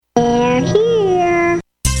They're here.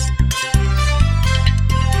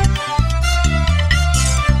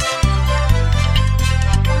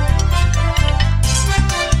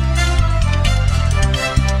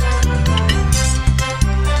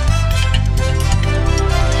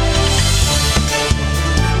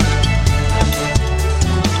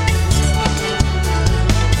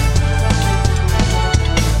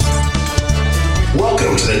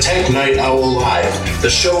 Welcome to the Tech Night Owl Live, the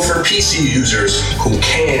show for PC users who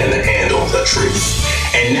can handle the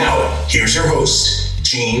truth. And now, here's your host,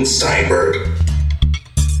 Gene Steinberg.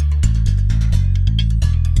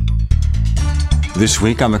 This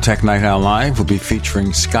week on the Tech Night Owl Live, we'll be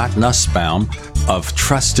featuring Scott Nussbaum of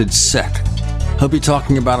Trusted Sec. He'll be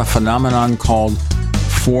talking about a phenomenon called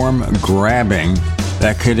form grabbing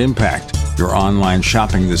that could impact your online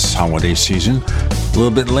shopping this holiday season. A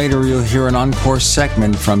little bit later, you'll hear an encore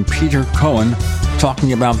segment from Peter Cohen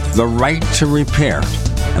talking about the right to repair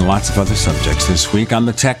and lots of other subjects this week on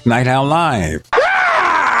the Tech Night Owl Live.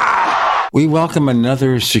 We welcome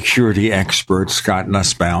another security expert, Scott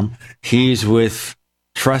Nussbaum. He's with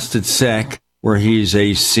Trusted Sec, where he's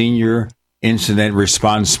a senior incident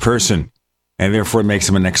response person, and therefore makes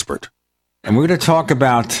him an expert. And we're going to talk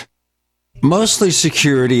about mostly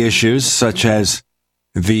security issues, such as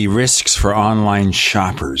the risks for online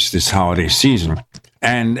shoppers this holiday season.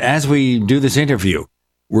 And as we do this interview,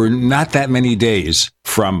 we're not that many days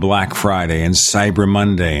from Black Friday and Cyber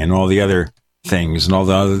Monday and all the other things and all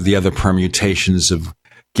the other permutations of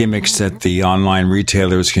gimmicks that the online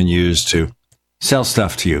retailers can use to sell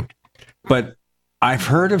stuff to you. But I've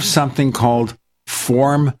heard of something called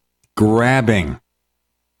form grabbing,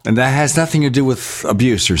 and that has nothing to do with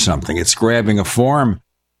abuse or something. It's grabbing a form.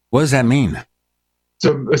 What does that mean?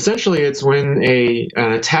 So essentially, it's when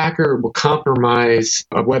an attacker will compromise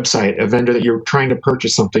a website, a vendor that you're trying to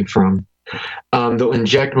purchase something from. They'll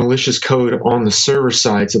inject malicious code on the server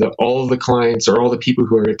side so that all of the clients or all the people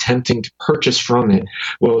who are attempting to purchase from it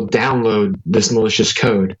will download this malicious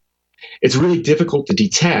code. It's really difficult to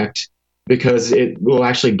detect because it will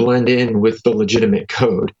actually blend in with the legitimate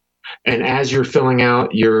code. And as you're filling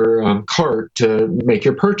out your cart to make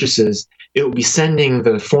your purchases, it will be sending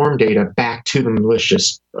the form data back to the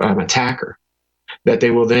malicious attacker that they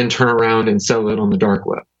will then turn around and sell it on the dark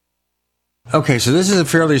web. Okay, so this is a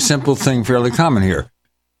fairly simple thing, fairly common here.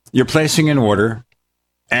 You're placing an order,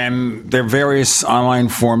 and there are various online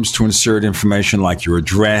forms to insert information like your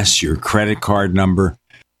address, your credit card number.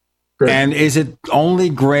 Great. And is it only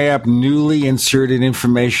grab newly inserted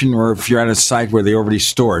information, or if you're at a site where they already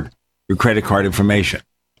stored your credit card information?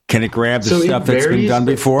 Can it grab the stuff that's been done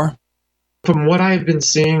before? From what I've been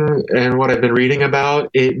seeing and what I've been reading about,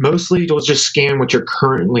 it mostly will just scan what you're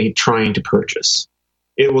currently trying to purchase.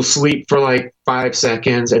 It will sleep for like 5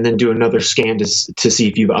 seconds and then do another scan to see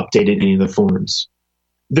if you've updated any of the forms.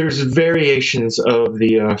 There's variations of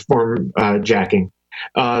the form jacking.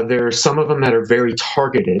 There are some of them that are very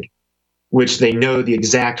targeted, which they know the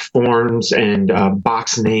exact forms and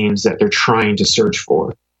box names that they're trying to search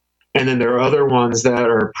for. And then there are other ones that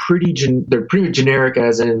are pretty generic,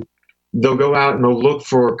 as in they'll go out and they'll look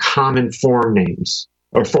for common form names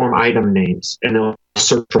or form item names, and they'll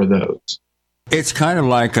search for those. It's kind of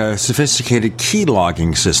like a sophisticated key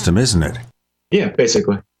logging system, isn't it? Yeah,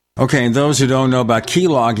 basically. Okay, and those who don't know about key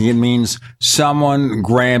logging, it means someone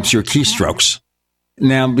grabs your keystrokes.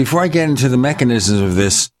 Now, before I get into the mechanisms of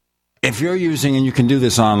this, if you're using, and you can do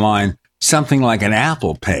this online, something like an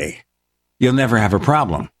Apple Pay, you'll never have a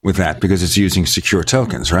problem with that because it's using secure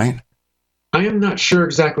tokens, right? I am not sure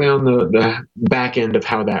exactly on the back end of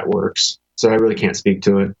how that works, so I really can't speak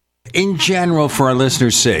to it. In general, for our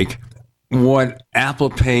listeners' sake, what Apple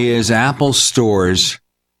Pay is, Apple stores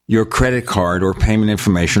your credit card or payment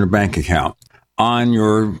information or bank account on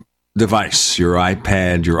your device, your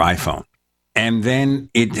iPad, your iPhone. And then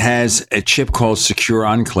it has a chip called Secure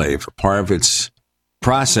Enclave, a part of its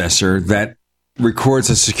processor that records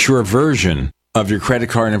a secure version of your credit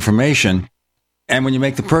card information. And when you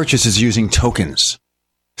make the purchase, it's using tokens.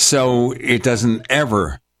 So it doesn't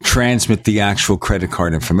ever transmit the actual credit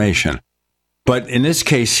card information. But in this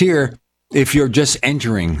case here, if you're just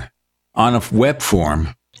entering on a web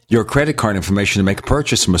form your credit card information to make a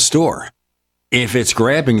purchase from a store, if it's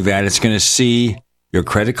grabbing that, it's going to see your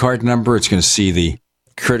credit card number. It's going to see the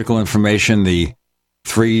critical information, the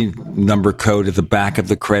 3-number code at the back of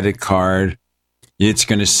the credit card. It's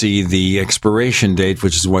going to see the expiration date,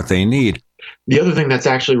 which is what they need. The other thing that's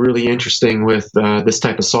actually really interesting with this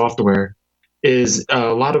type of software is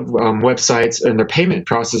a lot of websites and their payment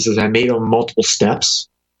processes have made on multiple steps,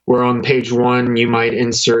 where on page 1, you might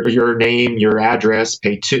insert your name, your address.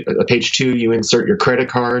 Page 2, you insert your credit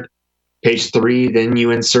card. Page 3, then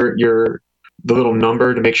you insert the little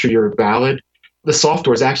number to make sure you're valid. The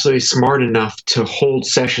software is actually smart enough to hold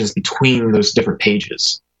sessions between those different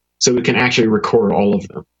pages, so it can actually record all of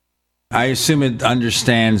them. I assume it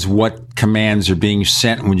understands what commands are being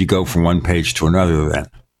sent when you go from one page to another then.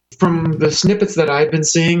 From the snippets that I've been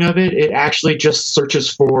seeing of it, it actually just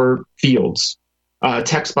searches for fields,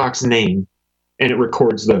 text box name, and it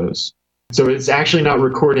records those. So it's actually not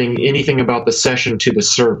recording anything about the session to the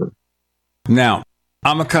server. Now,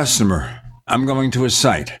 I'm a customer. I'm going to a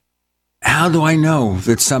site. How do I know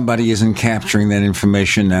that somebody isn't capturing that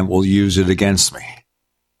information and will use it against me?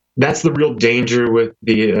 That's the real danger with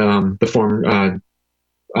the form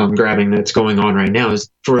grabbing that's going on right now.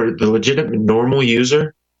 Is for the legitimate normal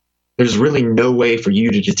user, there's really no way for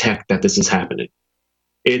you to detect that this is happening.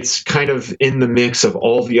 It's kind of in the mix of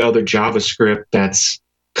all the other JavaScript that's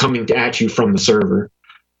coming at you from the server,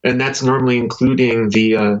 and that's normally including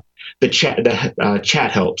the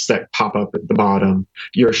chat helps that pop up at the bottom,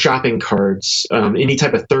 your shopping carts, any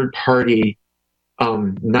type of third-party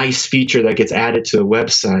nice feature that gets added to the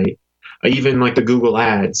website, even like the Google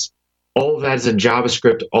Ads. All of that is in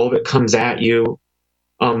JavaScript. All of it comes at you.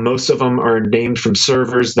 Most of them are named from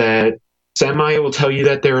servers that semi will tell you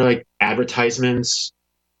that they're like advertisements.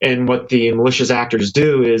 And what the malicious actors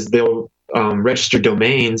do is they'll register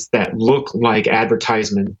domains that look like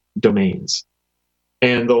advertisement domains.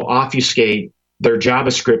 And they'll obfuscate their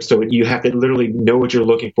JavaScript so you have to literally know what you're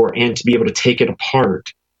looking for and to be able to take it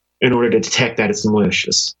apart in order to detect that it's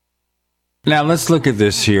malicious. Now, let's look at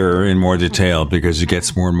this here in more detail because it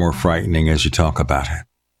gets more and more frightening as you talk about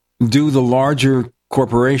it. Do the larger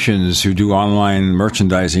corporations who do online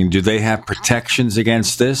merchandising, do they have protections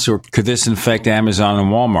against this? Or could this infect Amazon and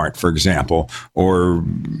Walmart, for example, or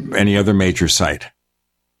any other major site?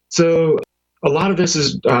 So a lot of this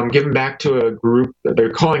is given back to a group.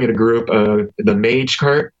 They're calling it a group, the Mage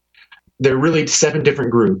Cart. There are really 7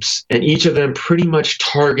 different groups, and each of them pretty much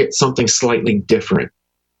target something slightly different.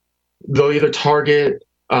 They'll either target,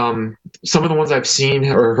 some of the ones I've seen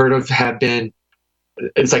or heard of have been,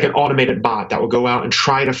 it's like an automated bot that will go out and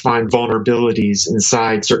try to find vulnerabilities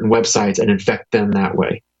inside certain websites and infect them that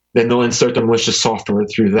way. Then they'll insert the malicious software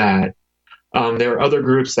through that. There are other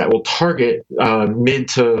groups that will target mid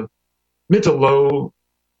to low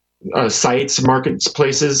sites,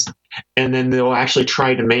 marketplaces, and then they'll actually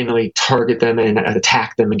try to manually target them and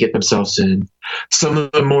attack them and get themselves in. Some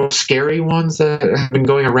of the more scary ones that have been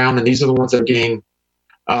going around, and these are the ones that are getting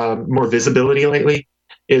more visibility lately,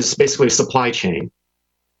 is basically supply chain,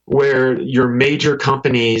 where your major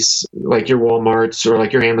companies like your Walmarts or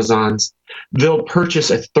like your Amazons, they'll purchase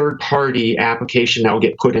a third-party application that will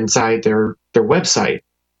get put inside their website.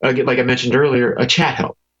 Like I mentioned earlier, a chat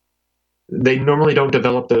help. They normally don't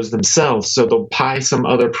develop those themselves, so they'll buy some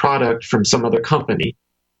other product from some other company.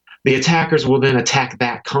 The attackers will then attack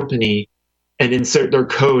that company and insert their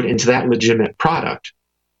code into that legitimate product.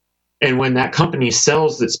 And when that company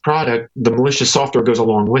sells its product, the malicious software goes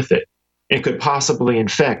along with it and could possibly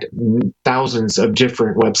infect thousands of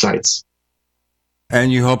different websites.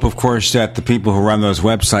 And you hope, of course, that the people who run those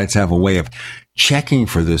websites have a way of checking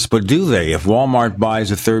for this. But do they? If Walmart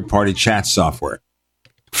buys a third-party chat software,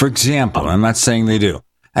 for example, I'm not saying they do,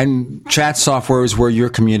 and chat software is where you're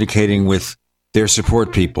communicating with their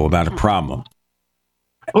support people about a problem.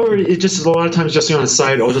 Or it just, a lot of times, just on the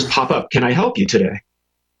side, it'll just pop up, "Can I help you today?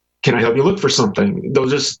 Can I help you look for something?"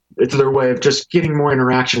 It's their way of just getting more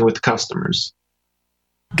interaction with customers.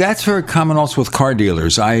 That's very common also with car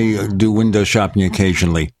dealers. I do window shopping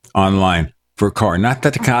occasionally online for a car. Not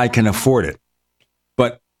that the guy can afford it,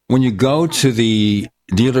 but when you go to the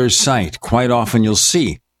dealer's site, quite often you'll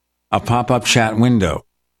see a pop-up chat window.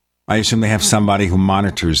 I assume they have somebody who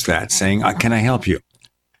monitors that, saying, "Can I help you?"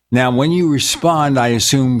 Now, when you respond, I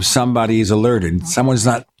assume somebody is alerted. Someone's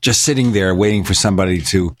not just sitting there waiting for somebody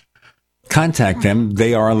to contact them.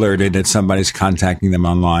 They are alerted that somebody's contacting them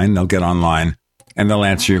online. They'll get online and they'll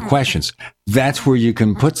answer your questions. That's where you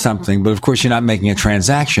can put something, but of course you're not making a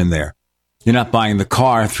transaction there. You're not buying the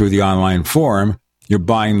car through the online forum. You're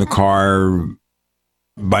buying the car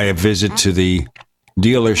by a visit to the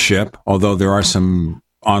dealership, although there are some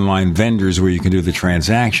online vendors where you can do the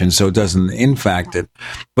transaction, so it doesn't infect it.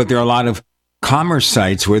 But there are a lot of commerce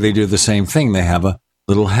sites where they do the same thing. They have a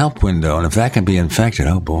little help window, and if that can be infected,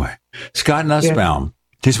 oh boy. Scott Nussbaum,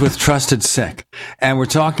 he's with Trusted Sec, and we're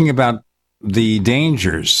talking about the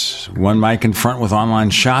dangers one might confront with online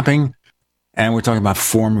shopping, and we're talking about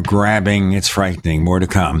form grabbing. It's frightening. More to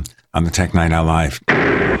come on the Tech Night Owl Live.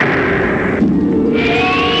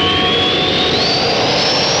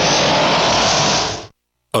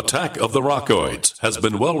 Attack of the Rockoids has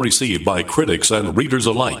been well received by critics and readers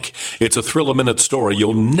alike. It's a thrill-a-minute story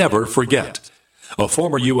you'll never forget. A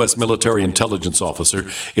former U.S. military intelligence officer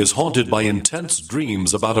is haunted by intense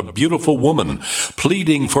dreams about a beautiful woman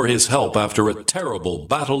pleading for his help after a terrible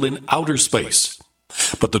battle in outer space.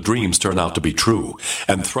 But the dreams turn out to be true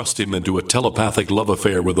and thrust him into a telepathic love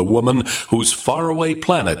affair with a woman whose faraway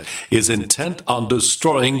planet is intent on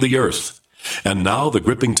destroying the Earth. And now the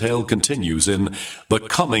gripping tale continues in The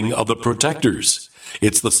Coming of the Protectors.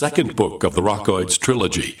 It's the second book of the Rockoids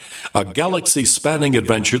trilogy, a galaxy-spanning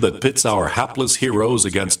adventure that pits our hapless heroes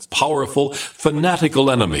against powerful, fanatical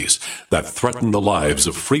enemies that threaten the lives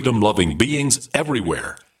of freedom-loving beings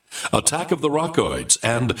everywhere. Attack of the Rockoids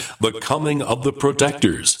and The Coming of the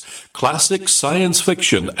Protectors. Classic science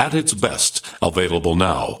fiction at its best, available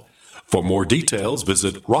now. For more details,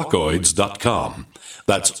 visit rockoids.com.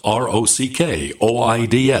 That's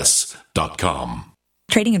ROCKOIDS.com.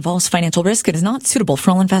 Trading involves financial risk and is not suitable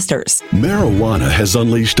for all investors. Marijuana has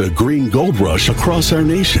unleashed a green gold rush across our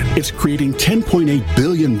nation. It's creating $10.8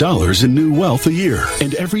 billion in new wealth a year.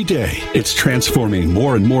 And every day, it's transforming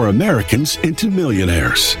more and more Americans into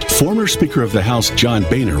millionaires. Former Speaker of the House John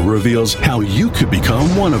Boehner reveals how you could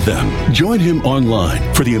become one of them. Join him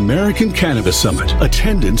online for the American Cannabis Summit.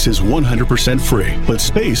 Attendance is 100% free, but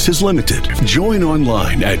space is limited. Join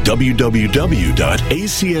online at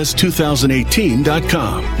www.acs2018.com.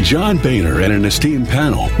 John Boehner and an esteemed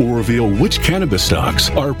panel will reveal which cannabis stocks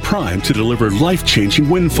are primed to deliver life-changing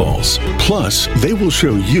windfalls. Plus, they will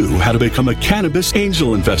show you how to become a cannabis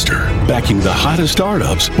angel investor, backing the hottest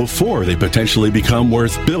startups before they potentially become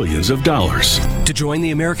worth billions of dollars. To join the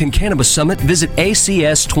American Cannabis Summit, visit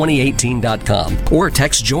acs2018.com or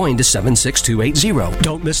text JOIN to 76280.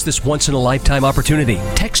 Don't miss this once-in-a-lifetime opportunity.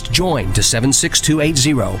 Text JOIN to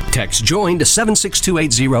 76280. Text JOIN to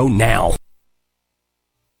 76280 now.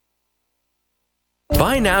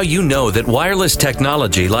 By now you know that wireless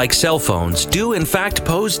technology like cell phones do in fact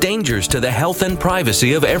pose dangers to the health and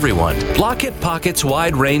privacy of everyone. Block-It Pocket's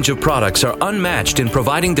wide range of products are unmatched in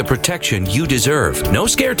providing the protection you deserve. No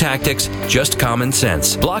scare tactics, just common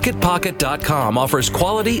sense. BlockItPocket.com offers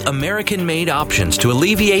quality American-made options to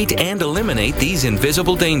alleviate and eliminate these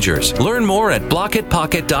invisible dangers. Learn more at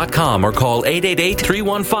BlockItPocket.com or call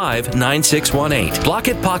 888-315-9618.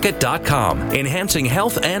 BlockItPocket.com, enhancing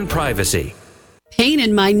health and privacy. Pain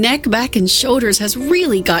in my neck, back, and shoulders has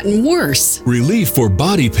really gotten worse. Relief for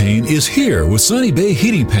body pain is here with Sunny Bay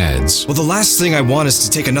heating pads. Well, the last thing I want is to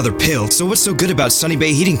take another pill, so what's so good about Sunny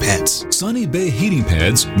Bay heating pads? Sunny Bay heating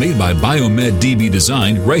pads, made by Biomed DB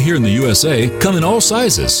Design right here in the USA, come in all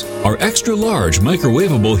sizes. Our extra large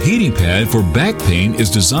microwavable heating pad for back pain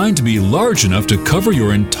is designed to be large enough to cover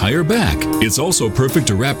your entire back. It's also perfect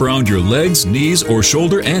to wrap around your legs, knees, or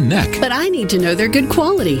shoulder and neck. But I need to know they're good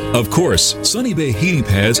quality. Of course, Sunny Bay heating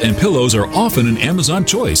pads and pillows are often an Amazon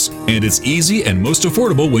choice, and it's easy and most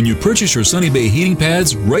affordable when you purchase your Sunny Bay heating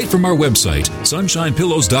pads right from our website,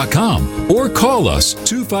 sunshinepillows.com, or call us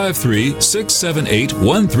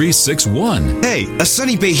 253-678-1361. Hey, a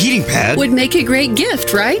Sunny Bay heating pad would make a great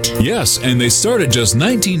gift, right? Yes, and they start at just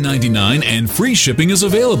 $19.99 and free shipping is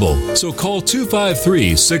available. So call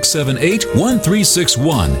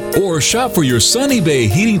 253-678-1361 or shop for your Sunny Bay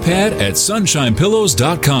heating pad at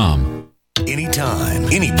sunshinepillows.com. Anytime,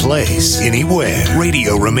 any place, anywhere.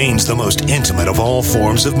 Radio remains the most intimate of all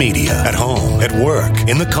forms of media. At home, at work,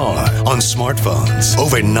 in the car, on smartphones.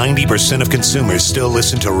 Over 90% of consumers still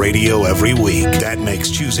listen to radio every week. That makes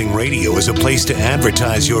choosing radio as a place to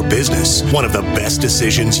advertise your business one of the best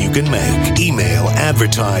decisions you can make. Email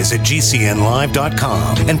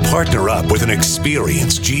advertise@gcnlive.com and partner up with an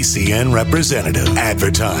experienced GCN representative.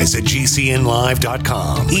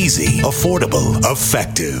 Advertise@gcnlive.com. Easy, affordable,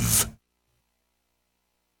 effective.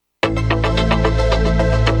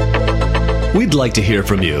 We'd like to hear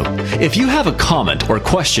from you. If you have a comment or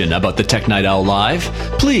question about the Tech Night Owl Live,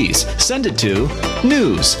 please send it to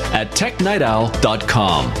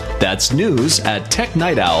news@technightowl.com. That's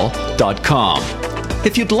news@technightowl.com.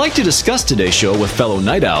 If you'd like to discuss today's show with fellow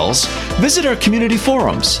night owls, visit our community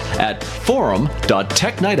forums at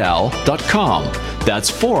forum.technightowl.com. That's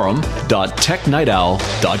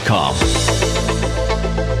forum.technightowl.com.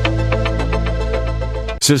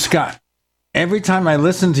 So, Scott, every time I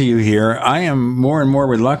listen to you here, I am more and more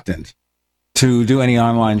reluctant to do any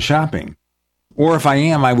online shopping. Or if I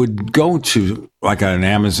am, I would go to like an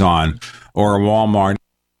Amazon or a Walmart.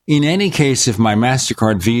 In any case, if my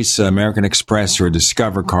MasterCard, Visa, American Express, or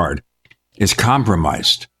Discover card is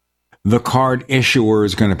compromised, the card issuer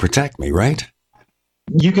is going to protect me, right?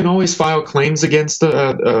 You can always file claims against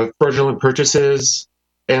the fraudulent purchases.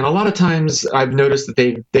 And a lot of times I've noticed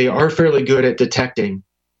that they are fairly good at detecting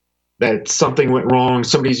that something went wrong,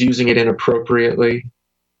 somebody's using it inappropriately.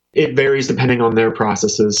 It varies depending on their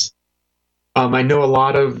processes. I know a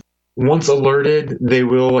lot of, once alerted, they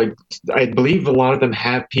will, I believe a lot of them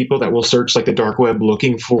have people that will search the dark web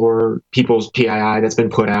looking for people's PII that's been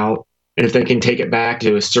put out. And if they can take it back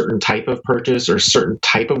to a certain type of purchase or a certain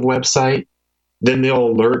type of website, then they'll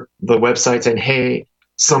alert the website saying, hey,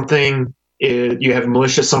 you have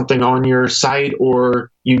malicious something on your site, or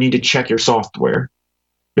you need to check your software.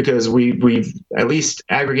 Because we've at least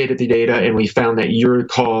aggregated the data and we found that you're the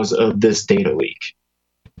cause of this data leak.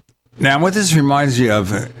 Now, what this reminds you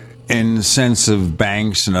of, in the sense of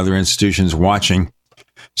banks and other institutions watching,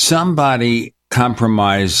 somebody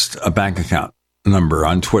compromised a bank account number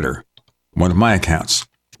on Twitter, one of my accounts.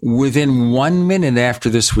 Within 1 minute after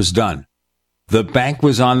this was done, the bank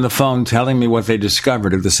was on the phone telling me what they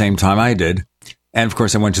discovered at the same time I did. And of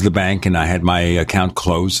course, I went to the bank and I had my account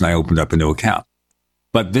closed and I opened up a new account.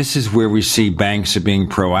 But this is where we see banks are being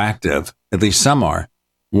proactive, at least some are,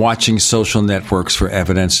 watching social networks for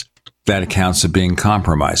evidence that accounts are being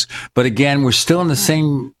compromised. But again, we're still in the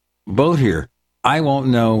same boat here. I won't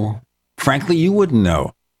know. Frankly, you wouldn't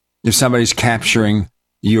know if somebody's capturing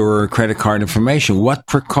your credit card information. What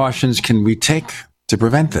precautions can we take to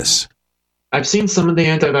prevent this? I've seen some of the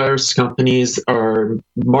antivirus companies are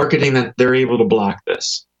marketing that they're able to block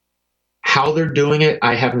this. How they're doing it,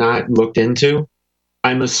 I have not looked into.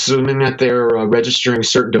 I'm assuming that they're registering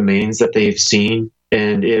certain domains that they've seen,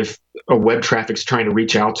 and if a web traffic's trying to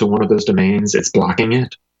reach out to one of those domains, it's blocking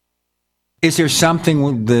it. Is there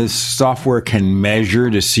something the software can measure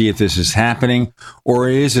to see if this is happening, or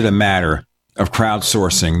is it a matter of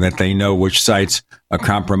crowdsourcing that they know which sites are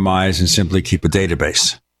compromised and simply keep a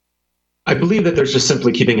database? I believe that they're just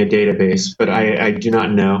simply keeping a database, but I do not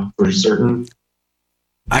know for certain.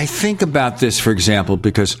 I think about this, for example,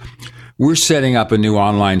 because we're setting up a new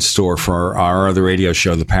online store for our other radio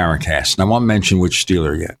show, the Paracast. And I won't mention which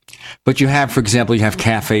dealer yet. But you have, for example, you have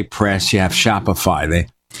Cafe Press, you have Shopify. They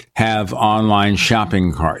have online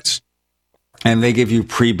shopping carts. And they give you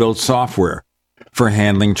pre-built software for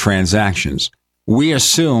handling transactions. We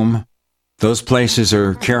assume those places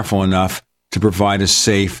are careful enough to provide a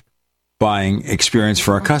safe buying experience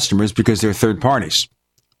for our customers because they're third parties.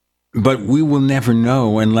 But we will never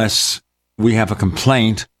know unless we have a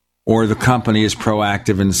complaint or the company is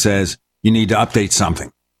proactive and says, you need to update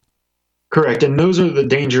something. Correct. And those are the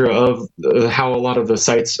danger of how a lot of the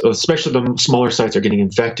sites, especially the smaller sites, are getting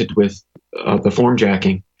infected with the form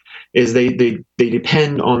jacking, is they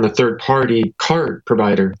depend on the third-party card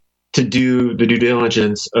provider to do the due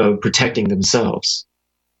diligence of protecting themselves.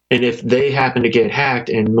 And if they happen to get hacked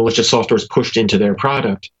and malicious software is pushed into their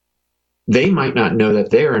product, they might not know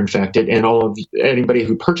that they're infected, and anybody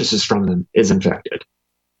who purchases from them is infected.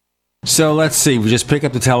 So let's see. We just pick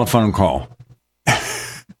up the telephone call.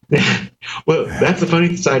 Well, that's the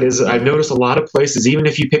funny side is I've noticed a lot of places, even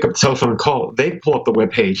if you pick up the telephone call, they pull up the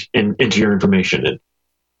webpage and enter your information in.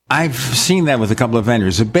 I've seen that with a couple of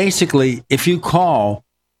vendors. So basically, if you call,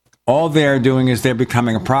 all they're doing is they're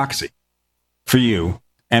becoming a proxy for you,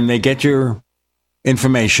 and they get your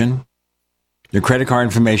information, your credit card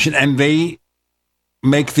information, and they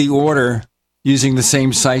make the order using the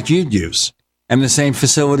same site you'd use and the same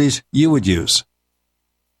facilities you would use.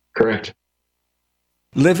 Correct.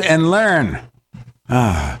 Live and learn.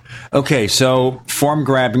 Okay, so form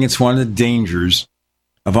grabbing, it's one of the dangers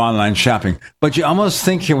of online shopping. But you almost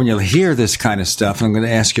think here when you hear this kind of stuff, and I'm going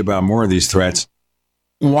to ask you about more of these threats,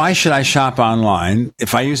 why should I shop online?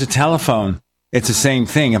 If I use a telephone, it's the same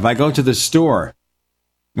thing. If I go to the store,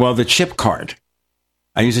 well, the chip card,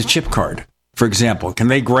 I use a chip card, for example. Can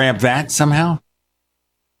they grab that somehow?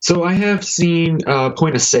 So I have seen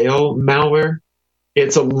point-of-sale malware.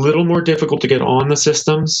 It's a little more difficult to get on the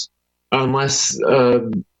systems unless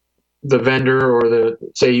the vendor or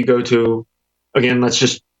say you go to, again, let's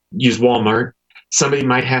just use Walmart. Somebody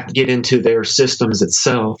might have to get into their systems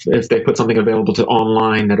itself if they put something available to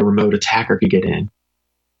online that a remote attacker could get in.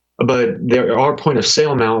 But there are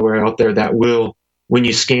point-of-sale malware out there that will, when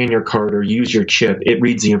you scan your card or use your chip, it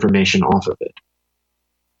reads the information off of it.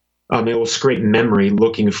 It will scrape memory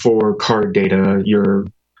looking for card data,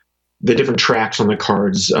 the different tracks on the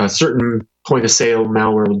cards. Certain point-of-sale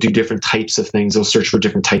malware will do different types of things. They'll search for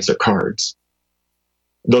different types of cards.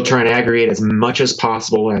 They'll try and aggregate as much as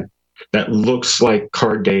possible that looks like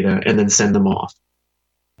card data and then send them off.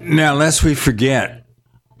 Now, lest we forget,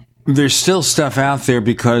 there's still stuff out there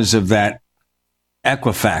because of that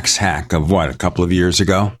Equifax hack of a couple of years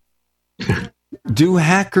ago. Do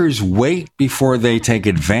hackers wait before they take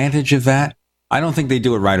advantage of that? I don't think they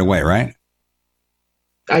do it right away, right?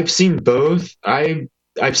 I've seen both.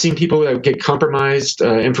 I've seen people that get compromised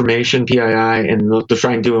information, PII, and they'll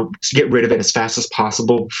try and get rid of it as fast as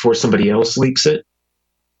possible before somebody else leaks it.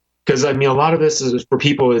 Because I mean, a lot of this is for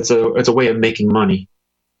people. It's a way of making money.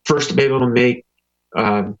 First, to be able to make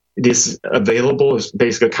this available is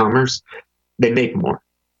basically commerce. They make more.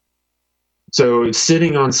 So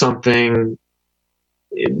sitting on something,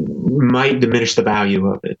 it might diminish the value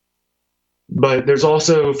of it. But there's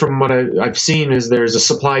also, from what I've seen, is there's a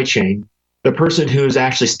supply chain. The person who's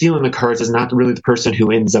actually stealing the cards is not really the person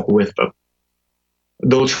who ends up with them.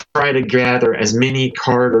 They'll try to gather as many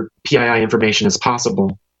card or PII information as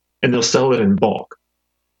possible, and they'll sell it in bulk.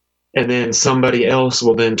 And then somebody else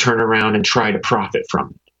will then turn around and try to profit from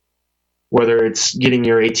it. Whether it's getting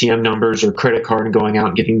your ATM numbers or credit card and going out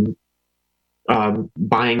and getting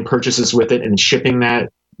buying purchases with it and shipping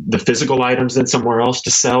the physical items then somewhere else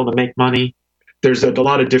to sell to make money. There's a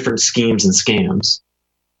lot of different schemes and scams.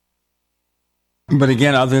 But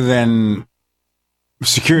again, other than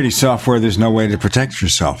security software, there's no way to protect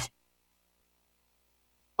yourself.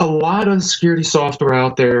 A lot of security software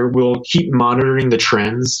out there will keep monitoring the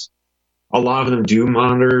trends. A lot of them do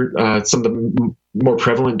monitor some of the more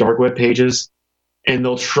prevalent dark web pages, and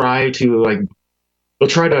they'll try to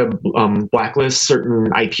blacklist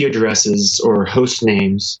certain IP addresses or host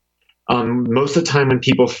names. Most of the time when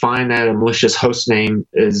people find that a malicious host name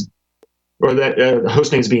is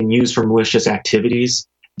being used for malicious activities,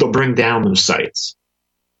 they'll bring down those sites.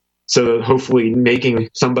 So hopefully making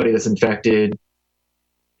somebody that's infected,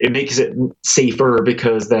 it makes it safer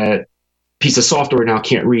because that piece of software now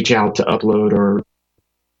can't reach out to upload or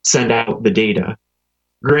send out the data.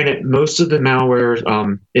 Granted, most of the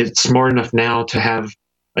malware is smart enough now to have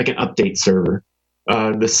like an update server,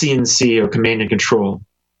 the CNC or command and control.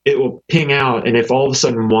 It will ping out, and if all of a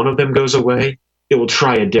sudden one of them goes away, it will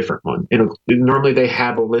try a different one. Normally they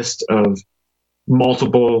have a list of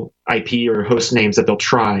multiple IP or host names that they'll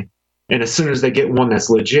try. And as soon as they get one that's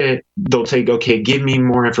legit, they'll take, okay, give me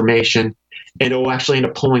more information. And it will actually end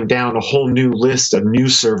up pulling down a whole new list of new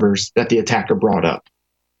servers that the attacker brought up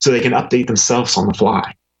so they can update themselves on the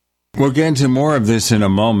fly. We'll get into more of this in a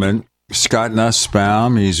moment. Scott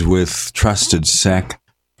Nussbaum, he's with Trusted Sec.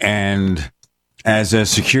 And as a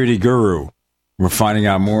security guru, we're finding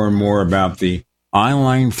out more and more about the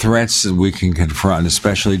online threats that we can confront,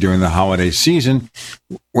 especially during the holiday season,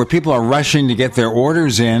 where people are rushing to get their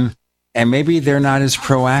orders in, and maybe they're not as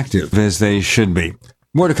proactive as they should be.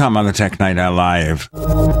 More to come on the Tech Night Owl Live.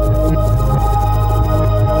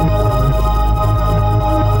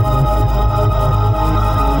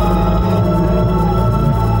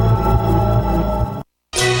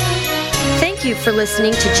 Thank you for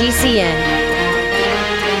listening to GCN.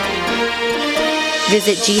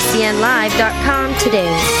 Visit GCNlive.com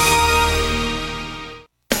today.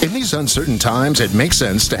 In these uncertain times, it makes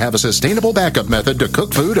sense to have a sustainable backup method to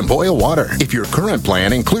cook food and boil water. If your current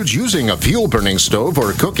plan includes using a fuel-burning stove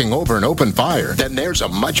or cooking over an open fire, then there's a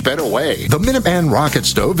much better way. The Minuteman Rocket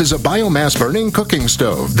Stove is a biomass-burning cooking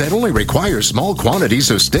stove that only requires small quantities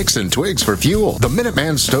of sticks and twigs for fuel. The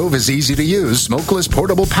Minuteman Stove is easy to use, smokeless,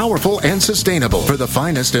 portable, powerful, and sustainable. For the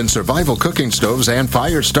finest in survival cooking stoves and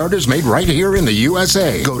fire starters made right here in the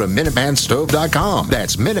USA, go to MinutemanStove.com.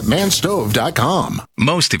 That's MinutemanStove.com.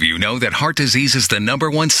 Most of you know that heart disease is the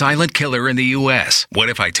 #1 silent killer in the U.S. What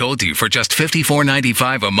if I told you for just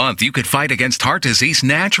 $54.95 a month you could fight against heart disease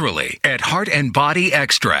naturally? At Heart and Body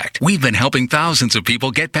Extract, we've been helping thousands of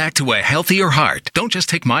people get back to a healthier heart. Don't just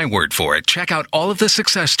take my word for it. Check out all of the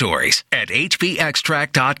success stories at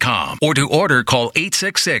hbextract.com. Or to order, call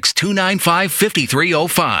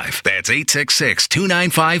 866-295-5305. That's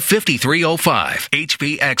 866-295-5305.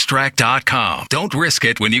 hbextract.com. Don't risk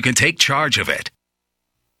it when you can take charge of it.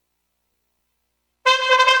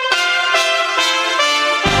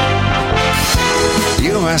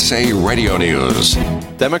 USA Radio News.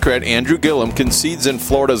 Democrat Andrew Gillum concedes in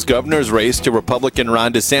Florida's governor's race to Republican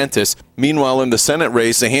Ron DeSantis. Meanwhile, in the Senate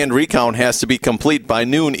race, a hand recount has to be complete by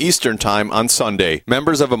noon Eastern Time on Sunday.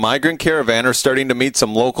 Members of a migrant caravan are starting to meet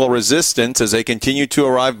some local resistance as they continue to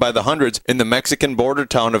arrive by the hundreds in the Mexican border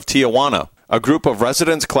town of Tijuana. A group of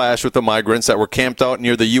residents clashed with the migrants that were camped out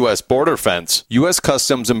near the U.S. border fence. U.S.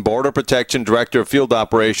 Customs and Border Protection Director of Field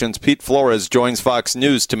Operations Pete Flores joins Fox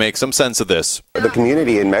News to make some sense of this. The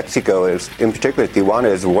community in Mexico, in particular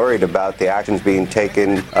Tijuana, is worried about the actions being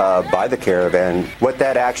taken by the caravan. What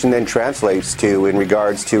that action then translates to in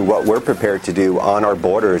regards to what we're prepared to do on our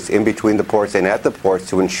borders, in between the ports and at the ports,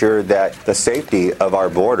 to ensure that the safety of our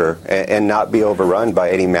border and not be overrun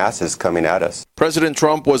by any masses coming at us. President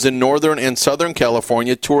Trump was in Northern and Southern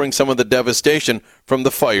California touring some of the devastation from the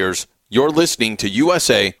fires. You're listening to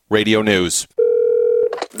USA Radio News.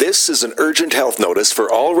 This is an urgent health notice for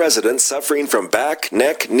all residents suffering from back,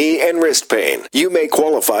 neck, knee, and wrist pain. You may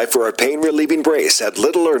qualify for a pain-relieving brace at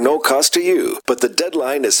little or no cost to you, but the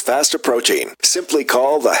deadline is fast approaching. Simply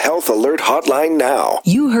call the Health Alert Hotline now.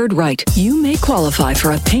 You heard right. You may qualify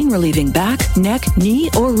for a pain-relieving back, neck, knee,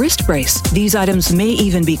 or wrist brace. These items may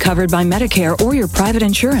even be covered by Medicare or your private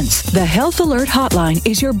insurance. The Health Alert Hotline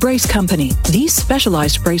is your brace company. These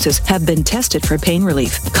specialized braces have been tested for pain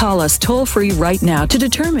relief. Call us toll-free right now to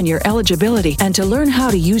determine your eligibility and to learn how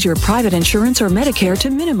to use your private insurance or Medicare to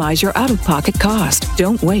minimize your out-of-pocket cost.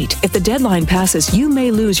 Don't wait. If the deadline passes, you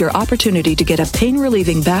may lose your opportunity to get a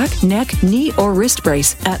pain-relieving back, neck, knee, or wrist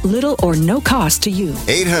brace at little or no cost to you.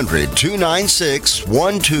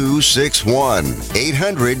 800-296-1261.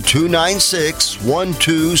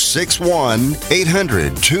 800-296-1261.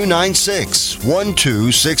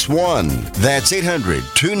 800-296-1261. That's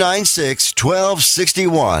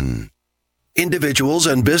 800-296-1261. Individuals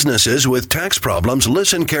and businesses with tax problems,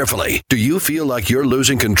 listen carefully. Do you feel like you're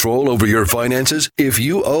losing control over your finances? If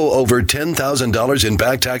you owe over $10,000 in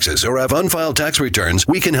back taxes or have unfiled tax returns,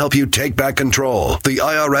 we can help you take back control. The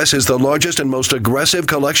IRS is the largest and most aggressive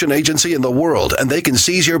collection agency in the world, and they can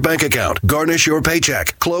seize your bank account, garnish your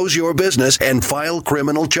paycheck, close your business, and file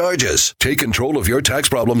criminal charges. Take control of your tax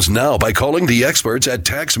problems now by calling the experts at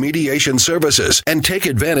Tax Mediation Services and take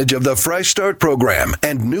advantage of the Fresh Start program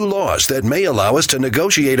and new laws that may allow us to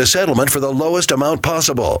negotiate a settlement for the lowest amount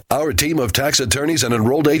possible. Our team of tax attorneys and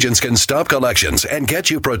enrolled agents can stop collections and get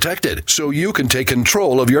you protected so you can take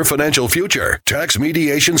control of your financial future. Tax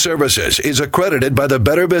Mediation Services is accredited by the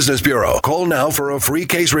Better Business Bureau. Call now for a free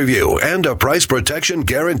case review and a price protection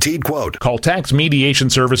guaranteed quote. Call Tax Mediation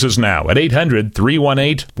Services now at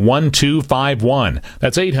 800-318-1251.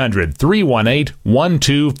 That's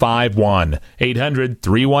 800-318-1251.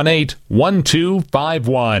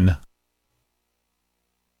 800-318-1251.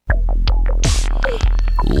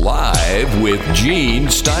 Live with Gene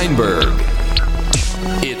Steinberg.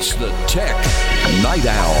 It's the Tech Night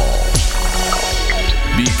Owl.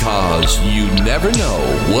 Because you never know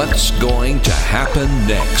what's going to happen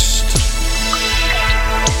next.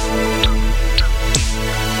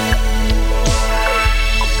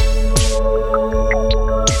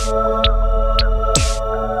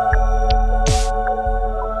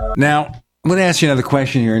 Now, I'm going to ask you another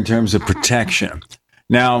question here in terms of protection.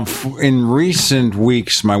 Now, in recent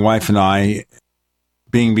weeks, my wife and I,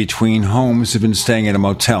 being between homes, have been staying at a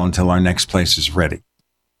motel until our next place is ready.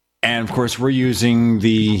 And, of course, we're using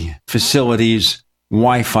the facility's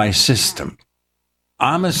Wi-Fi system.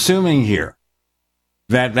 I'm assuming here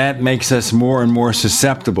that that makes us more and more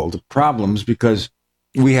susceptible to problems because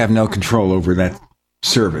we have no control over that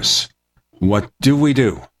service. What do we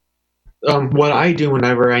do? What I do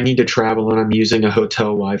whenever I need to travel and I'm using a hotel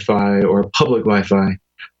Wi-Fi or public Wi-Fi,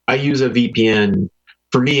 I use a VPN.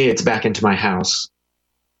 For me, it's back into my house,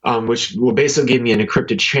 which will basically give me an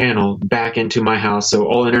encrypted channel back into my house. So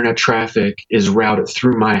all internet traffic is routed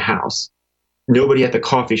through my house. Nobody at the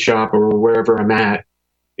coffee shop or wherever I'm at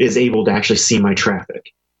is able to actually see my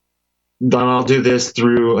traffic. Then I'll do this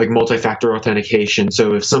through like multi-factor authentication.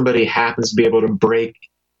 So if somebody happens to be able to break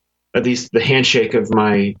at least the handshake of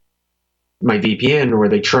my VPN, or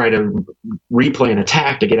they try to replay an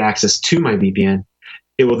attack to get access to my VPN,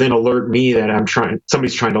 it will then alert me that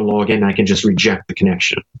somebody's trying to log in. I can just reject the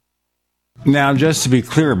connection. Now, just to be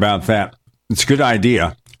clear about that, it's a good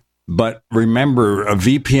idea, but remember, a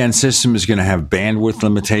VPN system is going to have bandwidth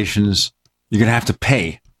limitations. You're going to have to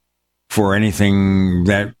pay for anything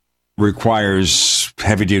that requires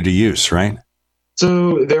heavy-duty use, right?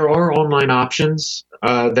 So there are online options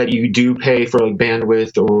that you do pay for, like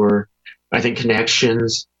bandwidth or I think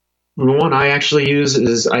connections. The one I actually use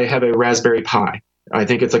is I have a Raspberry Pi. I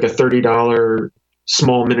think it's like a $30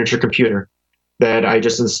 small miniature computer that I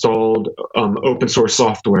just installed open source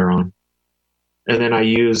software on. And then I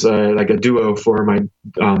use like a Duo for my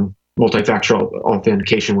multi-factor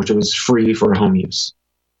authentication, which was free for home use.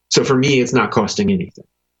 So for me, it's not costing anything.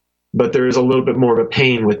 But there is a little bit more of a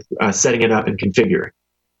pain with setting it up and configuring.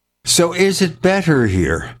 So is it better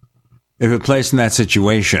here, if a place in that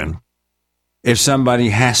situation, if somebody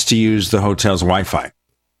has to use the hotel's Wi-Fi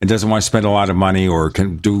and doesn't want to spend a lot of money or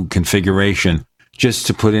can do configuration just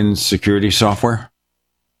to put in security software?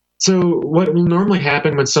 So what will normally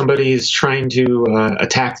happen when somebody is trying to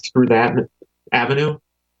attack through that avenue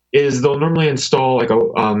is they'll normally install like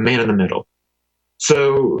a man in the middle.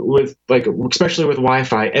 So with especially with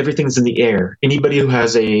Wi-Fi, everything's in the air. Anybody who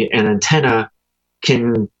has an antenna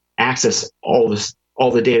can access all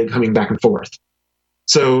the data coming back and forth.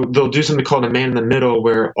 So they'll do something called a man in the middle,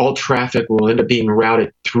 where all traffic will end up being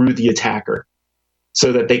routed through the attacker,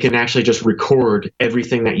 so that they can actually just record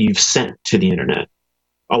everything that you've sent to the internet.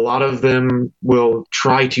 A lot of them will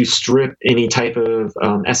try to strip any type of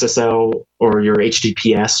SSL or your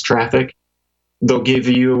HTTPS traffic. They'll give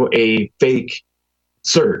you a fake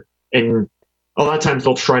cert, and a lot of times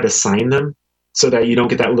they'll try to sign them so that you don't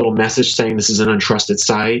get that little message saying this is an untrusted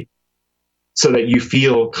site, so that you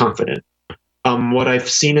feel confident. What I've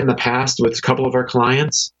seen in the past with a couple of our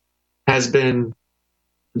clients has been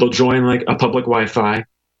they'll join like a public Wi-Fi.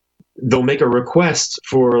 They'll make a request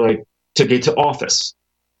for to get to Office,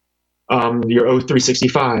 your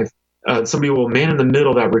O365. Somebody will man in the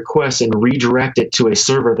middle that request and redirect it to a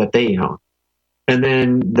server that they own. And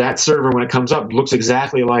then that server, when it comes up, looks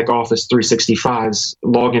exactly like Office 365's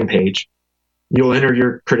login page. You'll enter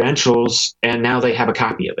your credentials, and now they have a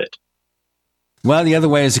copy of it. Well, the other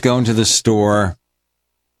way is to go into the store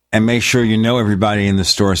and make sure you know everybody in the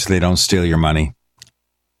store so they don't steal your money.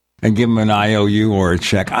 And give them an IOU or a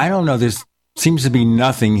check. I don't know. There seems to be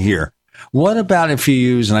nothing here. What about if you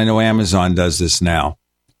use, and I know Amazon does this now,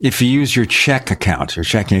 if you use your check account, your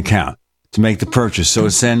checking account, to make the purchase, so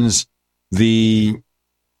it sends the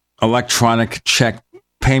electronic check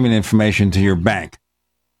payment information to your bank.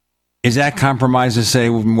 Is that compromised the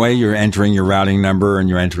same way you're entering your routing number and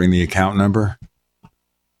you're entering the account number?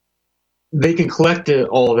 They can collect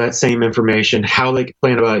all of that same information. How they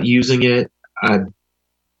plan about using it,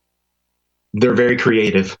 they're very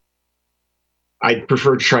creative. I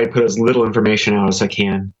prefer to try to put as little information out as I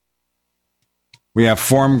can. We have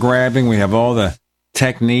form grabbing. We have all the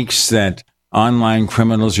techniques that online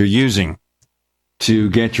criminals are using to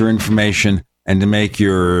get your information and to make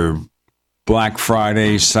your Black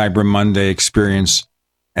Friday, Cyber Monday experience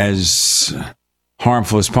as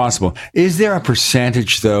harmful as possible. Is there a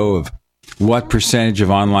percentage, though, of what percentage of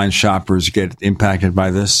online shoppers get impacted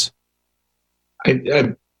by this?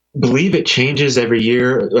 I believe it changes every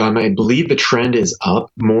year. I believe the trend is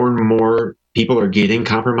up. More and more people are getting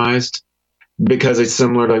compromised because it's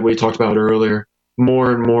similar to what we talked about earlier.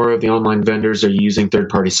 More and more of the online vendors are using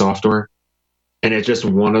third-party software. And it's just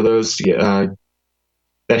one of those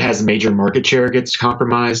that has major market share gets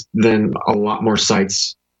compromised, then a lot more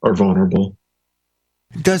sites are vulnerable.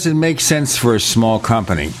 Does it make sense for a small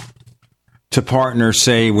company to partner,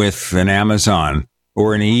 say, with an Amazon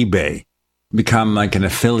or an eBay, become like an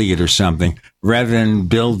affiliate or something, rather than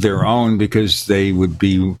build their own because they would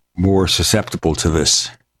be more susceptible to this?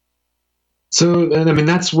 So, I mean,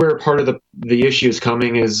 that's where part of the issue is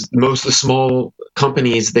coming is most of the small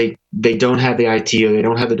companies, they don't have the IT or they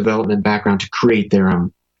don't have the development background to create their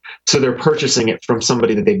own. So they're purchasing it from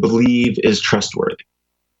somebody that they believe is trustworthy.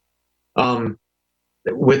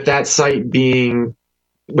 With that site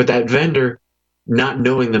with that vendor not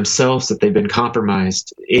knowing themselves that they've been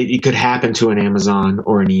compromised, it could happen to an Amazon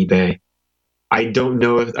or an eBay. I don't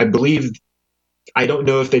know if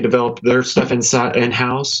they developed their stuff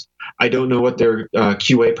in-house. I don't know what their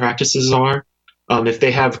QA practices are. If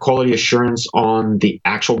they have quality assurance on the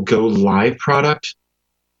actual go live product,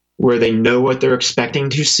 where they know what they're expecting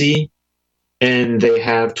to see, and they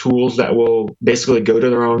have tools that will basically go to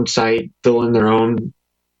their own site, fill in their own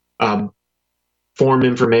form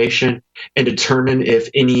information, and determine if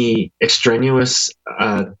any extraneous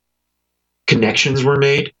connections were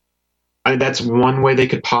made. That's one way they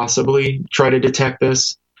could possibly try to detect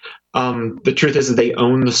this. The truth is that they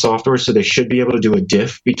own the software, so they should be able to do a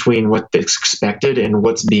diff between what's expected and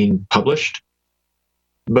what's being published.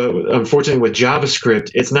 But unfortunately, with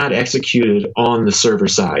JavaScript, it's not executed on the server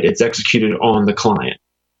side. It's executed on the client.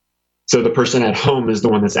 So the person at home is the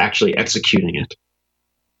one that's actually executing it.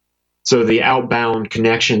 So the outbound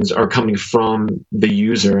connections are coming from the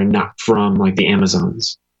user and not from like the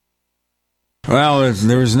Amazons. Well,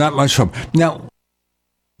 there's not much hope. Now,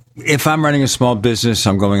 if I'm running a small business,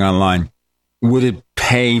 I'm going online, would it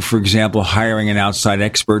pay, for example, hiring an outside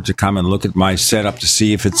expert to come and look at my setup to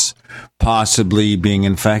see if it's possibly being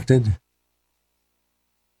infected?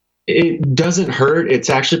 It doesn't hurt. It's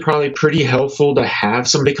actually probably pretty helpful to have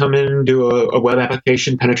somebody come in and do a web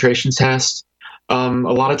application penetration test. A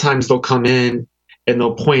lot of times they'll come in and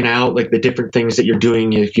they'll point out like the different things that you're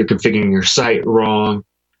doing if you're configuring your site wrong,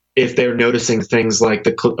 if they're noticing things like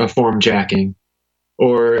the form jacking,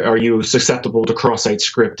 or are you susceptible to cross-site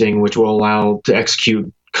scripting, which will allow to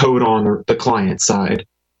execute code on the client side.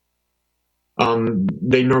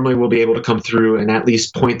 They normally will be able to come through and at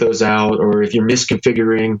least point those out, or if you're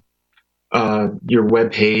misconfiguring your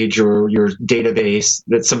web page or your database,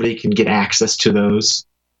 that somebody can get access to those.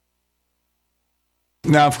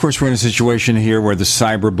 Now, of course, we're in a situation here where the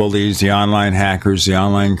cyber bullies, the online hackers, the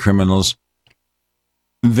online criminals,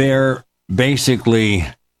 they're basically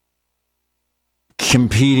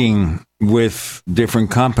competing with different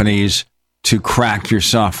companies to crack your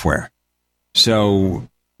software. So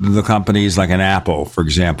the companies like an Apple, for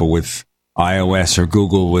example, with iOS, or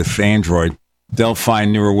Google with Android, they'll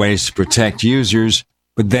find newer ways to protect users,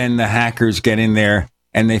 but then the hackers get in there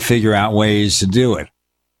and they figure out ways to do it.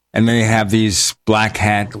 And they have these black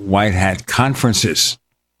hat, white hat conferences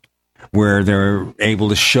where they're able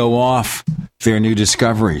to show off their new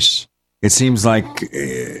discoveries. It seems like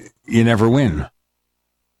you never win.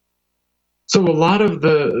 So a lot of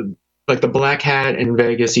the Black Hat in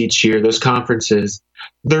Vegas each year, those conferences,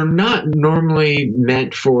 they're not normally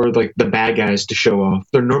meant for like the bad guys to show off.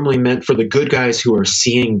 They're normally meant for the good guys who are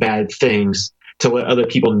seeing bad things to let other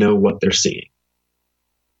people know what they're seeing.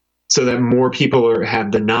 So that more people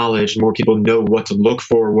have the knowledge, more people know what to look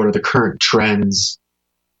for, what are the current trends,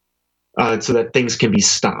 so that things can be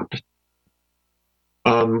stopped.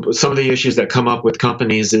 Some of the issues that come up with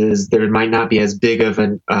companies is there might not be as big of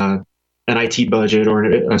an IT budget or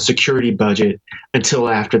a security budget until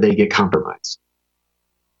after they get compromised.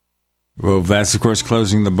 Well, that's, of course,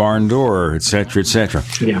 closing the barn door, et cetera, et cetera.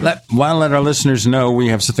 Yeah. Want to let our listeners know we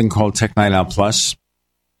have something called Tech Night Owl Plus.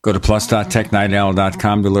 Go to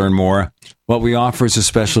plus.technightowl.com to learn more. What we offer is a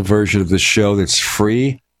special version of the show that's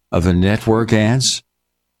free of the network ads.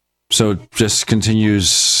 So it just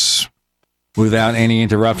continues without any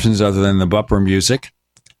interruptions other than the bumper music.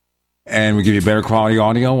 And we give you better quality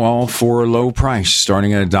audio, all for a low price,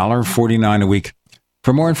 starting at $1.49 a week.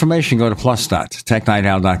 For more information, go to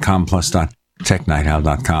plus.technightowl.com,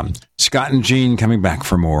 plus.technightowl.com. Scott and Gene coming back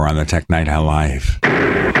for more on the Tech Night Owl Live.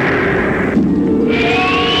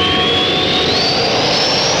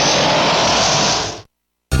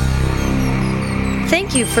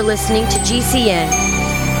 Thank you for listening to GCN.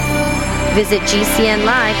 Visit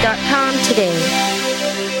GCNlive.com today.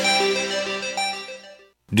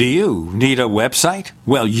 Do you need a website?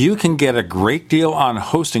 Well, you can get a great deal on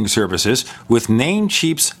hosting services with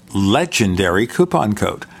Namecheap's legendary coupon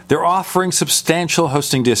code. They're offering substantial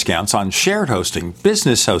hosting discounts on shared hosting,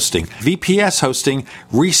 business hosting, VPS hosting,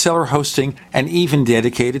 reseller hosting, and even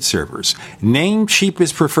dedicated servers. Namecheap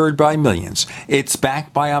is preferred by millions. It's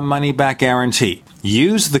backed by a money-back guarantee.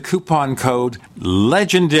 Use the coupon code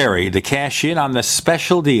LEGENDARY to cash in on the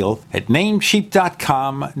special deal at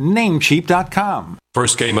Namecheap.com, Namecheap.com.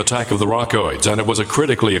 First came Attack of the Rockoids, and it was a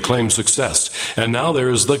critically acclaimed success. And now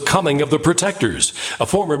there's The Coming of the Protectors. A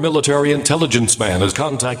former military intelligence man is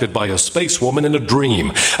contacted by a space woman in a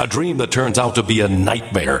dream that turns out to be a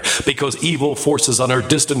nightmare because evil forces on her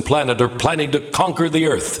distant planet are planning to conquer the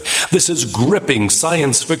Earth. This is gripping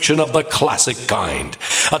science fiction of the classic kind.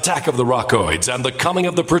 Attack of the Rockoids and The Coming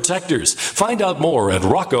of the Protectors. Find out more at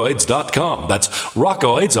rockoids.com. That's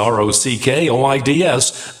Rockoids,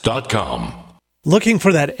 ROCKOIDS.com. Looking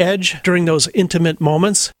for that edge during those intimate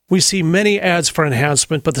moments? We see many ads for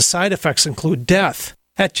enhancement, but the side effects include death.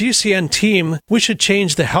 At GCN Team, we should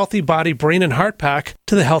change the Healthy Body, Brain, and Heart Pack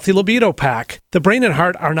to the Healthy Libido Pack. The brain and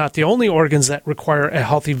heart are not the only organs that require a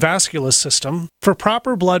healthy vascular system. For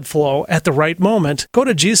proper blood flow at the right moment, go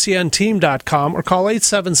to GCNteam.com or call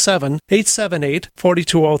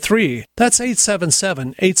 877-878-4203. That's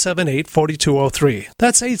 877-878-4203.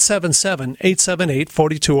 That's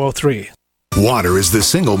 877-878-4203. Water is the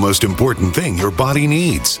single most important thing your body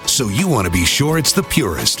needs, so you want to be sure it's the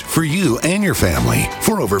purest for you and your family.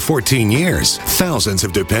 For over 14 years, thousands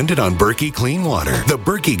have depended on Berkey Clean Water. The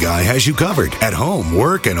Berkey guy has you covered at home,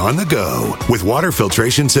 work, and on the go. With water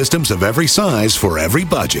filtration systems of every size for every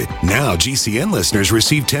budget. Now GCN listeners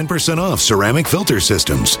receive 10% off ceramic filter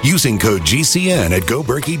systems using code GCN at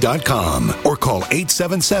GoBerkey.com or call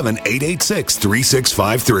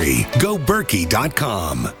 877-886-3653.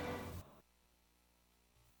 GoBerkey.com.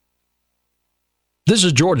 This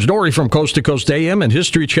is George Norrie from Coast to Coast AM and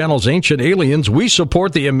History Channel's Ancient Aliens. We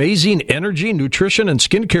support the amazing energy, nutrition, and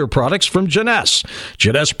skincare products from Jeunesse.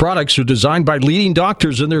 Jeunesse products are designed by leading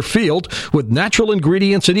doctors in their field with natural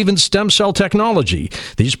ingredients and even stem cell technology.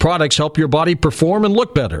 These products help your body perform and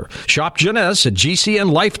look better. Shop Jeunesse at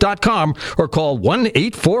GCNlife.com or call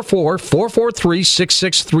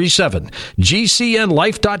 1-844-443-6637.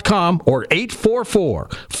 GCNlife.com or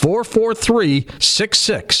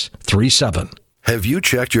 844-443-6637. Have you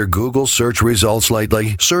checked your Google search results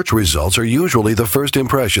lately? Search results are usually the first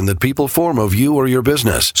impression that people form of you or your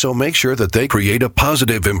business, so make sure that they create a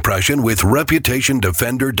positive impression with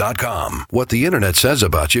ReputationDefender.com. What the internet says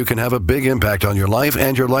about you can have a big impact on your life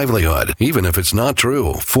and your livelihood, even if it's not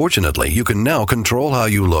true. Fortunately, you can now control how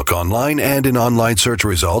you look online and in online search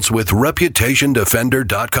results with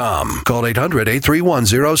ReputationDefender.com. Call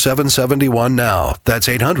 800-831-0771 now. That's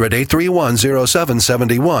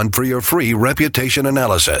 800-831-0771 for your free reputation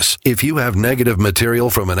analysis. If you have negative material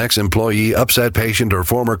from an ex-employee, upset patient, or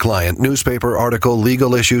former client, newspaper article,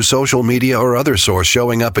 legal issue, social media, or other source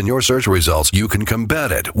showing up in your search results, you can combat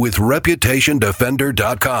it with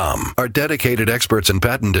ReputationDefender.com. Our dedicated experts in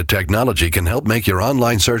patented technology can help make your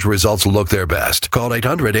online search results look their best. Call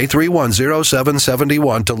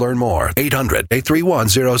 800-831-0771 to learn more.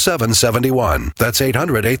 800-831-0771. That's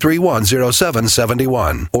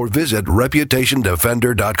 800-831-0771. Or visit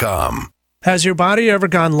ReputationDefender.com. Has your body ever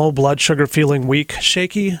gone low blood sugar, feeling weak,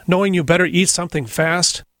 shaky, knowing you better eat something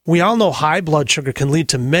fast? We all know high blood sugar can lead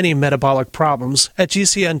to many metabolic problems. At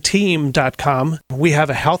GCNteam.com, we have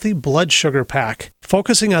a healthy blood sugar pack,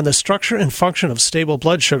 focusing on the structure and function of stable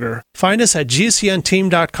blood sugar. Find us at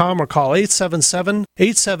GCNteam.com or call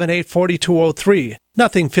 877-878-4203.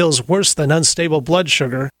 Nothing feels worse than unstable blood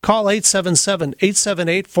sugar. Call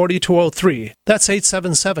 877-878-4203. That's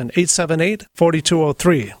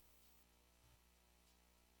 877-878-4203.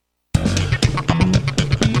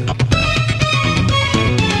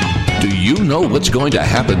 Do you know what's going to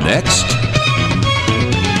happen next?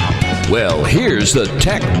 Well, here's the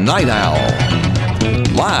Tech Night Owl.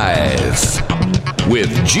 Live with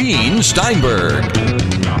Gene Steinberg.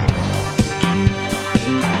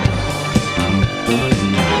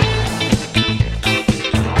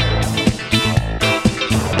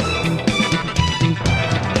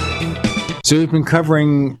 So we've been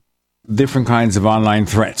covering different kinds of online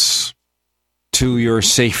threats to your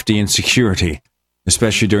safety and security,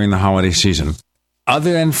 especially during the holiday season.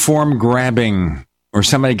 Other than form grabbing or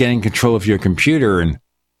somebody getting control of your computer and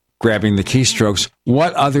grabbing the keystrokes,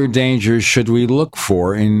 what other dangers should we look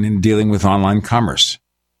for in dealing with online commerce?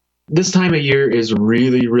 This time of year is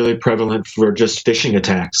really, really prevalent for just phishing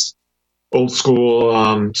attacks, old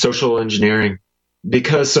school social engineering.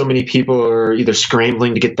 Because so many people are either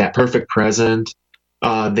scrambling to get that perfect present,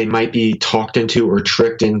 they might be talked into or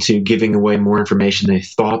tricked into giving away more information they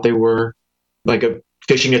thought they were. Like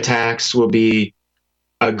phishing attacks will be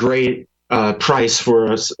a great price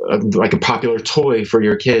for like a popular toy for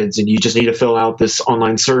your kids, and you just need to fill out this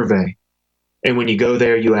online survey. And when you go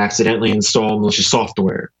there, you accidentally install malicious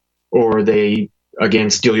software, or they,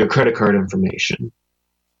 again, steal your credit card information.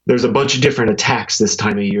 There's a bunch of different attacks this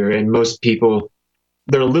time of year, and most people,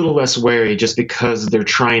 they're a little less wary just because they're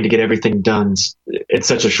trying to get everything done in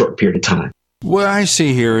such a short period of time. What I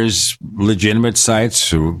see here is legitimate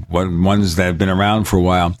sites, or ones that have been around for a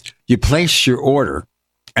while. You place your order,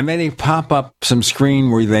 and then they pop up some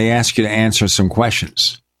screen where they ask you to answer some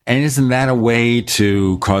questions. And isn't that a way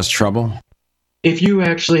to cause trouble? If you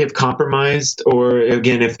actually have compromised, or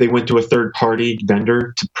again, if they went to a third-party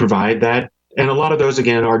vendor to provide that, and a lot of those,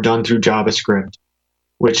 again, are done through JavaScript,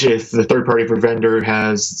 which if the third-party vendor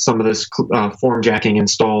has some of this form jacking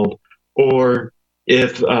installed, or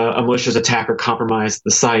if a malicious attacker compromised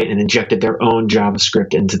the site and injected their own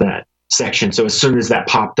JavaScript into that section. So as soon as that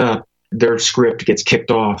popped up, their script gets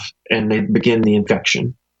kicked off and they begin the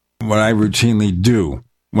infection. What I routinely do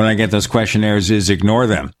when I get those questionnaires is ignore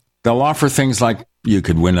them. They'll offer things like you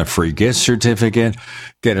could win a free gift certificate,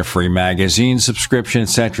 get a free magazine subscription,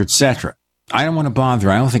 etc., etc. I don't want to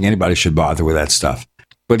bother. I don't think anybody should bother with that stuff.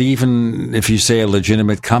 But even if you say a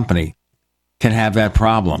legitimate company can have that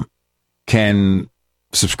problem, can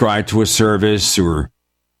subscribe to a service or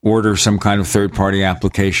order some kind of third-party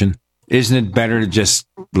application, isn't it better to just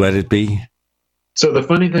let it be? So the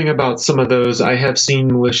funny thing about some of those, I have seen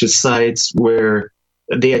malicious sites where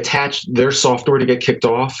they attach their software to get kicked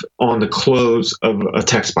off on the close of a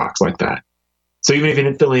text box like that. So even if you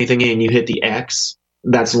didn't fill anything in, you hit the X,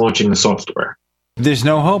 that's launching the software. There's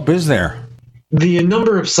no hope, is there? The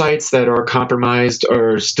number of sites that are compromised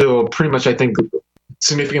are still pretty much, I think,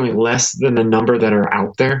 significantly less than the number that are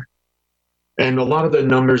out there. And a lot of the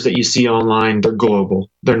numbers that you see online, they're global.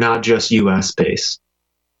 They're not just US based.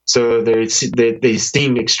 So they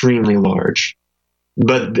seem extremely large.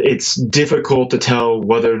 But it's difficult to tell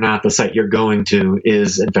whether or not the site you're going to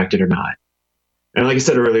is infected or not. And like I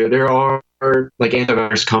said earlier, there are like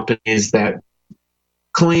antivirus companies that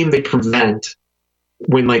claim they prevent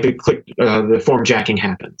when like they click the form jacking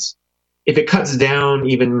happens. If it cuts down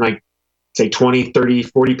even like say 20, 30,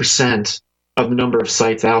 40%, of the number of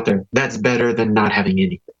sites out there, that's better than not having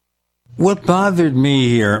anything. What bothered me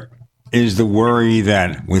here is the worry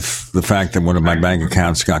that with the fact that one of my bank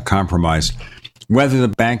accounts got compromised, whether the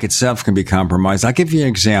bank itself can be compromised. I'll give you an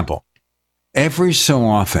example. Every so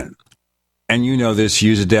often, and you know this,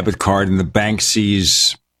 use a debit card and the bank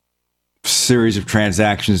sees a series of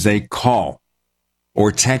transactions, they call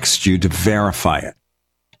or text you to verify it.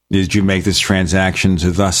 Did you make this transaction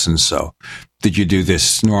to thus and so? Did you do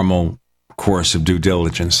this normal course of due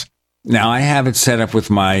diligence? Now, I have it set up with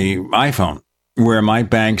my iPhone where my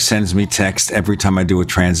bank sends me text every time I do a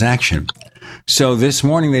transaction. So this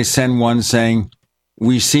morning they send one saying,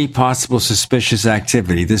 we see possible suspicious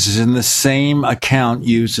activity. This is in the same account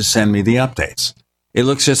used to send me the updates. It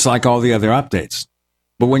looks just like all the other updates.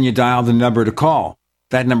 But when you dial the number to call,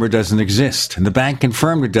 that number doesn't exist. And the bank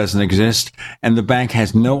confirmed it doesn't exist. And the bank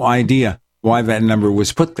has no idea why that number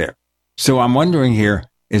was put there. So I'm wondering here,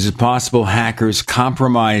 is it possible hackers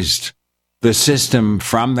compromised the system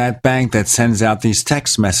from that bank that sends out these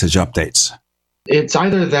text message updates? It's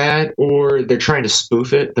either that or they're trying to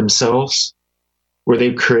spoof it themselves, where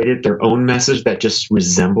they've created their own message that just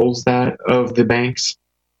resembles that of the banks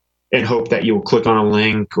and hope that you'll click on a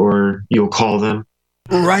link or you'll call them.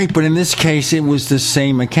 Right, but in this case, it was the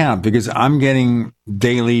same account because I'm getting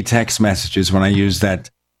daily text messages when I use that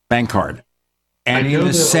bank card. And in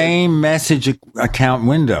the same message account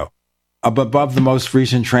window, up above the most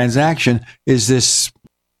recent transaction, is this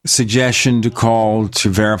suggestion to call to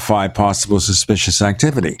verify possible suspicious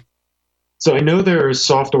activity. So I know there is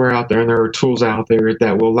software out there and there are tools out there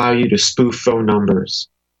that will allow you to spoof phone numbers.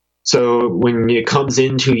 So when it comes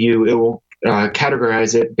into you, it will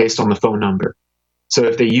categorize it based on the phone number. So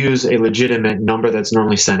if they use a legitimate number that's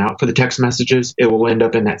normally sent out for the text messages, it will end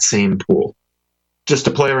up in that same pool. Just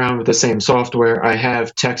to play around with the same software, I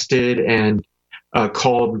have texted and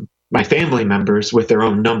called my family members with their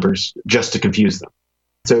own numbers just to confuse them.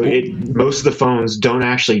 So most of the phones don't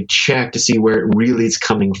actually check to see where it really is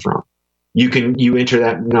coming from. You enter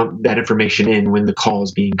that information in when the call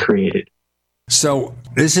is being created. So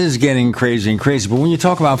this is getting crazy and crazy. But when you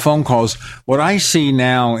talk about phone calls, what I see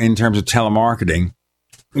now in terms of telemarketing,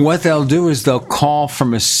 what they'll do is they'll call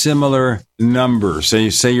from a similar number. So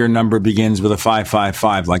you say your number begins with a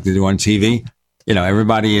 555 like they do on TV. You know,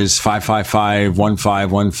 everybody is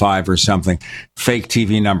 555-1515 or something. Fake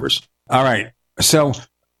TV numbers. All right. So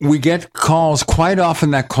we get calls. Quite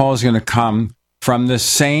often that call is going to come from the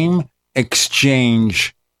same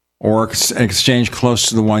exchange or exchange close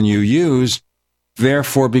to the one you use.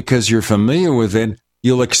 Therefore, because you're familiar with it,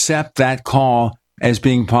 you'll accept that call as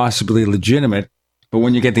being possibly legitimate. But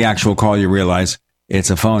when you get the actual call, you realize it's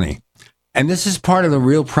a phony. And this is part of the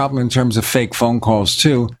real problem in terms of fake phone calls,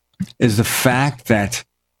 too, is the fact that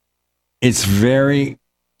it's very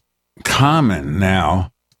common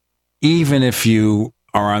now, even if you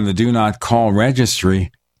are on the do not call registry,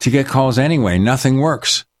 to get calls anyway. Nothing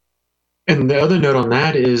works. And the other note on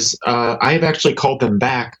that is I've actually called them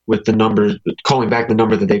back with the number, calling back the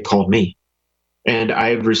number that they called me. And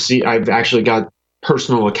I've actually got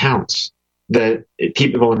personal accounts that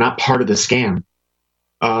people are not part of the scam.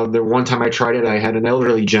 The one time I tried it, I had an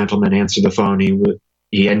elderly gentleman answer the phone.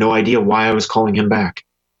 He had no idea why I was calling him back.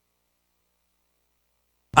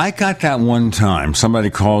 I got that one time. Somebody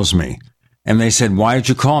calls me and they said, "Why did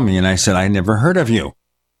you call me?" And I said, "I never heard of you.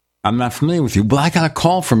 I'm not familiar with you, but I got a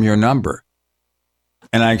call from your number."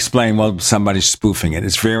 And I explained, well, somebody's spoofing it.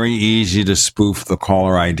 It's very easy to spoof the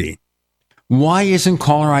caller ID. Why isn't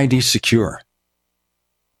caller ID secure?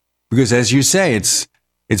 Because as you say, it's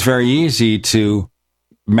very easy to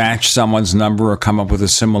match someone's number or come up with a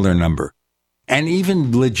similar number. And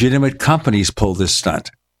even legitimate companies pull this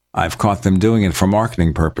stunt. I've caught them doing it for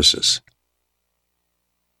marketing purposes.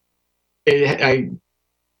 I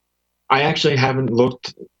actually haven't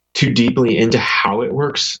looked too deeply into how it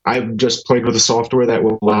works. I've just played with the software that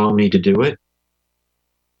will allow me to do it.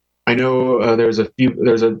 I know there's a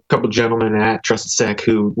couple gentlemen at Trusted Sec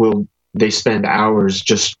who they spend hours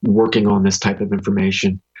just working on this type of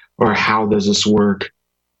information, or how does this work,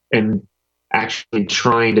 and actually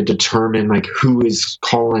trying to determine like who is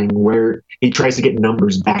calling, where he tries to get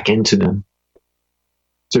numbers back into them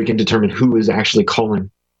so he can determine who is actually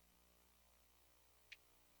calling.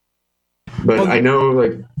 But I know,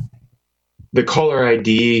 like, the caller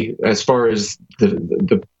ID, as far as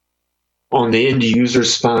the on the end user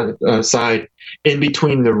side, in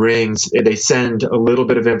between the rings, they send a little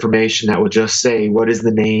bit of information that will just say what is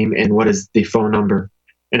the name and what is the phone number.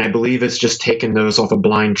 And I believe it's just taken those off a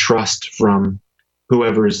blind trust from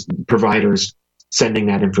whoever's providers sending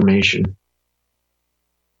that information.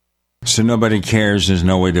 So nobody cares. There's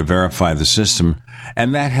no way to verify the system.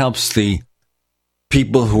 And that helps the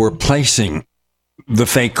people who are placing the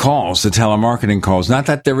fake calls, the telemarketing calls. Not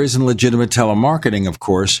that there isn't legitimate telemarketing, of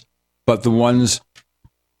course, but the ones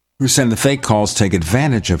who send the fake calls take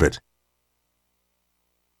advantage of it.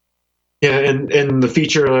 Yeah, and the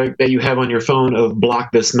feature that you have on your phone of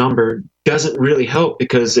block this number doesn't really help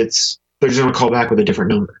because they're just going to call back with a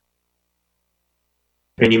different number.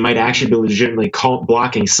 And you might actually be legitimately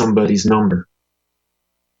blocking somebody's number,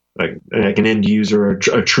 like an end user or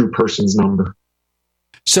a true person's number.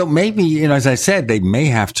 So maybe, as I said, they may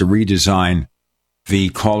have to redesign the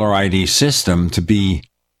caller ID system to be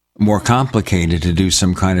more complicated to do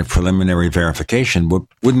some kind of preliminary verification.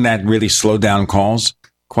 Wouldn't that really slow down calls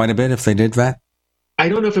quite a bit if they did that? I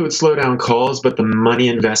don't know if it would slow down calls, but the money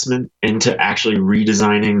investment into actually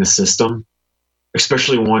redesigning the system,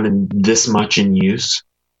 especially one in this much in use,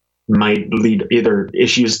 might lead either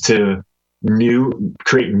issues to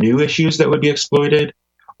create new issues that would be exploited,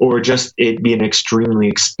 or just it be an extremely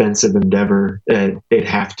expensive endeavor.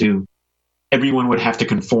 Everyone would have to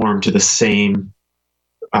conform to the same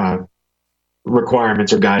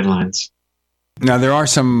requirements or guidelines. Now, there are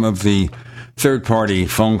some of the third-party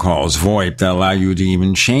phone calls, VoIP, that allow you to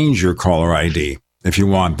even change your caller ID. If you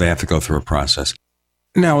want, they have to go through a process.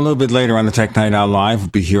 Now, a little bit later on the Tech Night Owl Live, we'll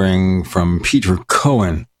be hearing from Peter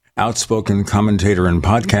Cohen, outspoken commentator and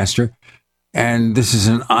podcaster. And this is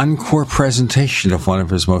an encore presentation of one of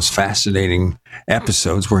his most fascinating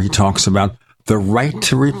episodes where he talks about the right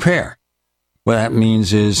to repair. What that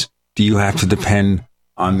means is, do you have to depend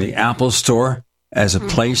on the Apple Store as a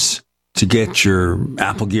place to get your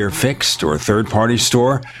Apple gear fixed, or a third-party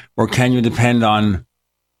store? Or can you depend on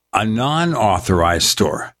a non-authorized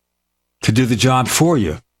store to do the job for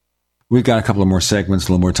you? We've got a couple of more segments,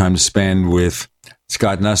 a little more time to spend with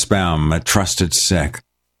Scott Nussbaum at Trusted Sec.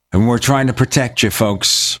 And we're trying to protect you,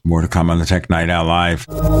 folks. More to come on the Tech Night Owl Live.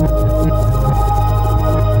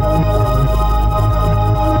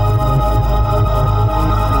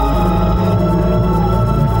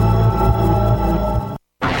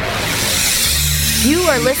 You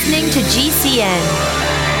are listening to GCN.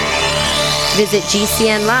 Visit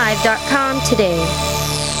GCNlive.com today.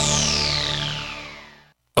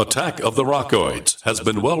 Attack of the Rockoids has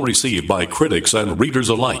been well received by critics and readers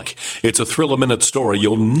alike. It's a thrill-a-minute story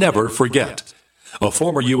you'll never forget. A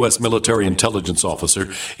former U.S. military intelligence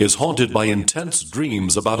officer is haunted by intense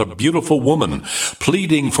dreams about a beautiful woman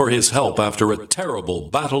pleading for his help after a terrible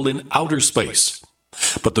battle in outer space.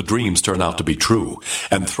 But the dreams turn out to be true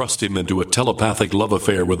and thrust him into a telepathic love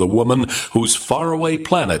affair with a woman whose faraway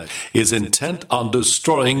planet is intent on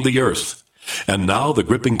destroying the Earth. And now the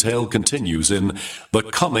gripping tale continues in The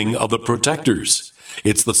Coming of the Protectors.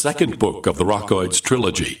 It's the second book of the Rockoids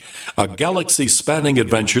trilogy, a galaxy-spanning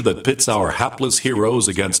adventure that pits our hapless heroes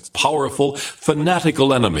against powerful,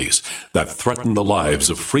 fanatical enemies that threaten the lives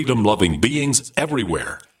of freedom-loving beings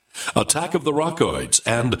everywhere. Attack of the Rockoids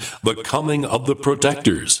and The Coming of the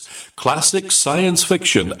Protectors. Classic science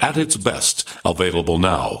fiction at its best, available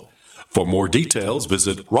now. For more details,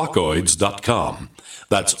 visit rockoids.com.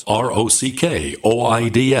 That's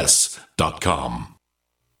ROCKOIDS.com.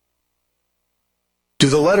 Do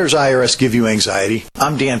the letters IRS give you anxiety?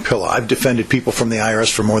 I'm Dan Pilla. I've defended people from the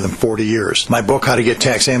IRS for more than 40 years. My book, How to Get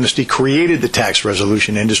Tax Amnesty, created the tax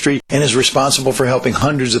resolution industry and is responsible for helping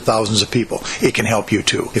hundreds of thousands of people. It can help you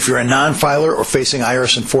too. If you're a non-filer or facing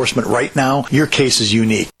IRS enforcement right now, your case is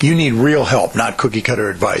unique. You need real help, not cookie-cutter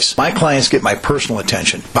advice. My clients get my personal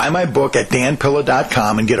attention. Buy my book at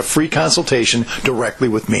danpilla.com and get a free consultation directly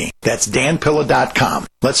with me. That's danpilla.com.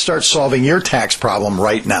 Let's start solving your tax problem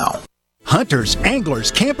right now. Hunters,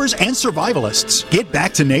 anglers, campers, and survivalists. Get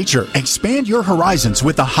back to nature. Expand your horizons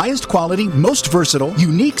with the highest quality, most versatile,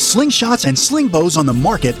 unique slingshots and sling bows on the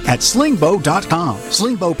market at slingbow.com.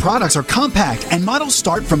 Slingbow products are compact and models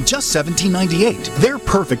start from just $17.98. They're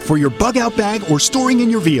perfect for your bug-out bag or storing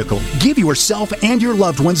in your vehicle. Give yourself and your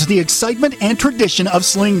loved ones the excitement and tradition of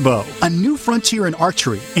Slingbow, a new frontier in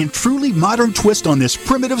archery and truly modern twist on this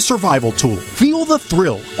primitive survival tool. Feel the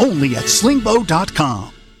thrill only at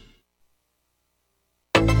slingbow.com.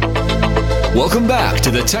 Welcome back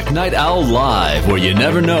to the Tech Night Owl Live, where you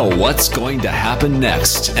never know what's going to happen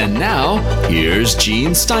next. And now, here's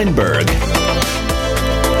Gene Steinberg.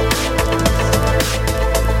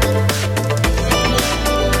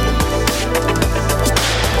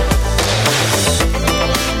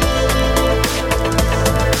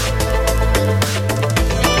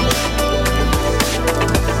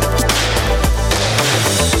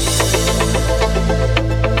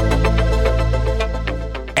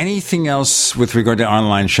 Anything else with regard to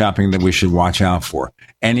online shopping that we should watch out for?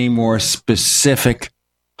 any more specific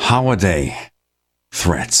holiday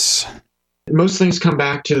threats? Most things come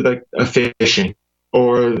back to like a phishing,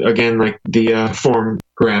 or again, like the form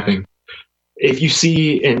grabbing. If you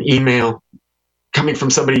see an email coming from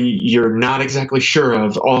somebody you're not exactly sure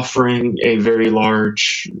of offering a very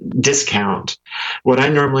large discount, what I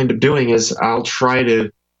normally end up doing is I'll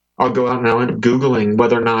go out and I'll end up Googling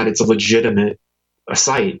whether or not it's a legitimate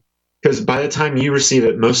site. Because by the time you receive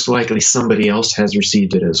it, most likely somebody else has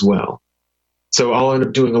received it as well. So I'll end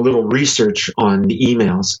up doing a little research on the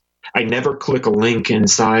emails. I never click a link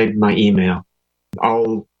inside my email.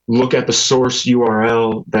 I'll look at the source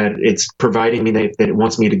URL that it's providing me that it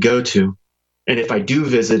wants me to go to. And if I do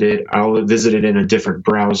visit it, I'll visit it in a different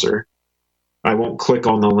browser. I won't click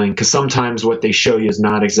on the link because sometimes what they show you is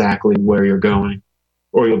not exactly where you're going,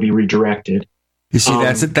 or you'll be redirected. You see,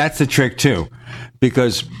 that's the trick too,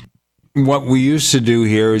 because what we used to do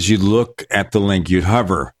here is you'd look at the link, you'd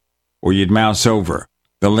hover, or you'd mouse over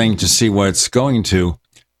the link to see what it's going to.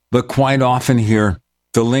 But quite often here,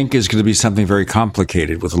 the link is going to be something very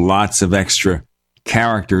complicated with lots of extra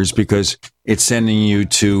characters because it's sending you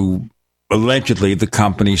to allegedly the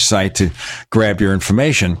company's site to grab your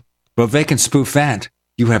information. But if they can spoof that,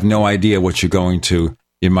 you have no idea what you're going to.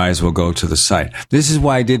 You might as well go to the site. This is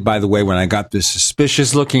why I did, by the way, when I got this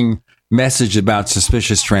suspicious looking message about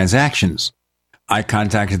suspicious transactions, I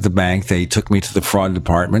contacted the bank. They took me to the fraud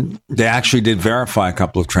department. They actually did verify a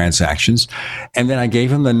couple of transactions. And then I gave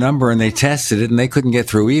them the number and they tested it and they couldn't get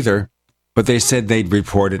through either. But they said they'd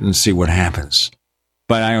report it and see what happens.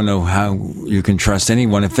 But I don't know how you can trust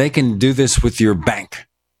anyone. If they can do this with your bank,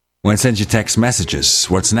 when it sends you text messages,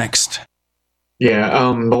 what's next? Yeah,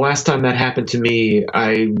 the last time that happened to me,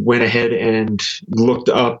 I went ahead and looked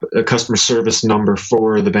up a customer service number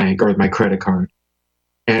for the bank or my credit card.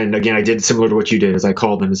 And again, I did similar to what you did, as I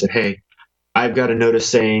called them and said, hey, I've got a notice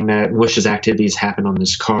saying that malicious activities happened on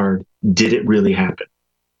this card. Did it really happen?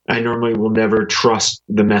 I normally will never trust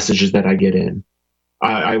the messages that I get in.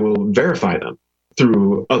 I will verify them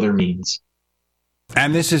through other means.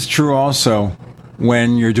 And this is true also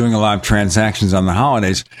when you're doing a lot of transactions on the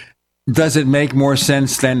holidays. Does it make more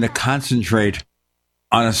sense then to concentrate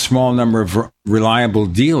on a small number of reliable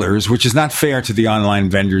dealers, which is not fair to the online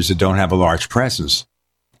vendors that don't have a large presence?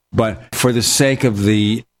 But for the sake of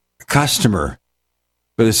the customer,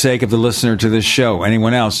 for the sake of the listener to this show,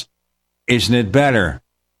 anyone else, isn't it better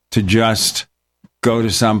to just go to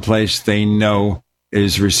some place they know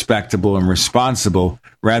is respectable and responsible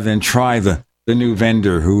rather than try the new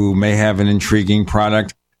vendor who may have an intriguing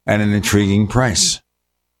product at an intriguing price?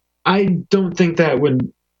 I don't think that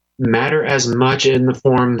would matter as much in the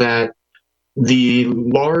form that the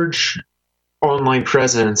large online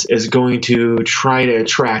presence is going to try to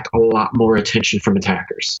attract a lot more attention from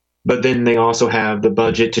attackers. But then they also have the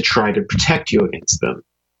budget to try to protect you against them.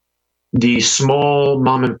 The small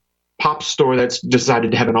mom and pop store that's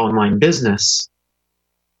decided to have an online business,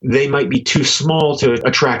 they might be too small to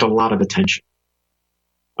attract a lot of attention.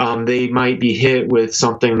 They might be hit with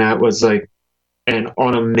something that was like an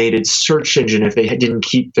automated search engine if they didn't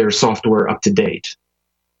keep their software up to date.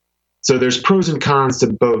 So there's pros and cons to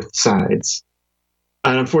both sides.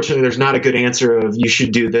 And unfortunately, there's not a good answer of you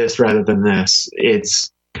should do this rather than this.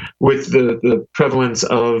 It's with the prevalence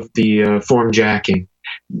of the form jacking,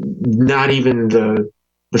 not even the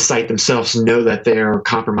site themselves know that they're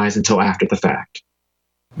compromised until after the fact.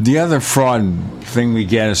 The other fraud thing we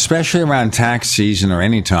get, especially around tax season or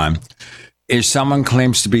any time, is someone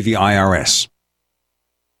claims to be the IRS.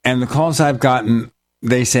 And the calls I've gotten,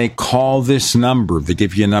 they say, call this number. They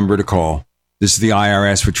give you a number to call. This is the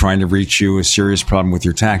IRS. We're trying to reach you, a serious problem with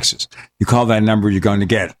your taxes. You call that number, you're going to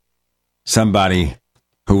get somebody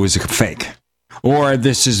who is a fake. Or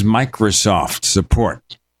this is Microsoft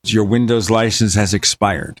support. Your Windows license has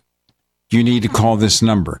expired. You need to call this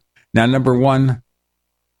number. Now, number one,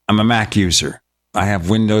 I'm a Mac user. I have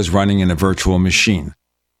Windows running in a virtual machine.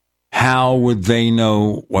 How would they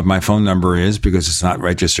know what my phone number is? Because it's not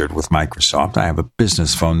registered with Microsoft. I have a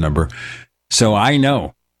business phone number. So I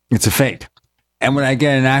know it's a fake. And when I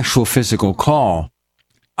get an actual physical call,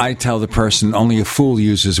 I tell the person only a fool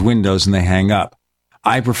uses Windows and they hang up.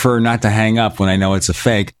 I prefer not to hang up when I know it's a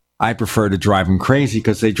fake. I prefer to drive them crazy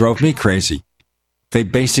because they drove me crazy. They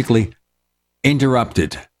basically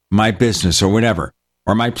interrupted my business or whatever,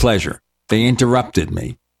 or my pleasure. They interrupted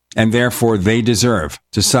me. And therefore, they deserve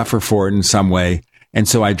to suffer for it in some way. And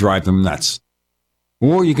so I drive them nuts.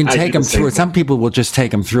 Or you can take them through it. Some people will just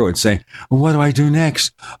take them through it, say, well, what do I do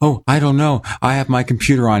next? Oh, I don't know. I have my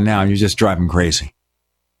computer on now. And you just drive them crazy.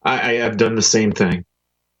 I have done the same thing.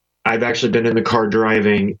 I've actually been in the car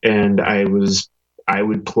driving, and I I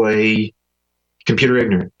would play computer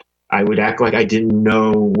ignorant. I would act like I didn't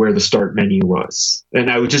know where the start menu was. And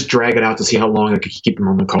I would just drag it out to see how long I could keep them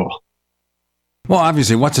on the call. Well,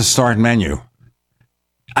 obviously, what's a start menu?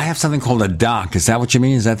 I have something called a dock. Is that what you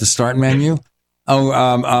mean? Is that the start menu?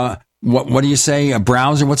 Oh, what do you say? A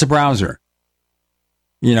browser? What's a browser?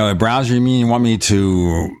 You know, a browser, you mean you want me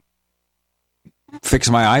to fix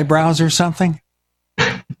my eyebrows or something?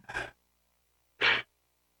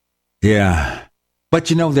 Yeah. But,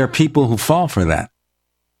 you know, there are people who fall for that.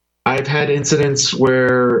 I've had incidents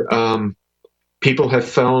where people have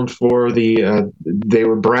fallen for they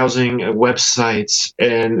were browsing websites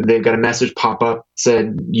and they've got a message pop up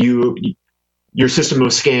said, your system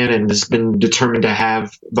was scanned and has been determined to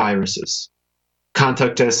have viruses.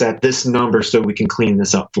 Contact us at this number so we can clean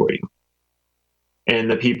this up for you. And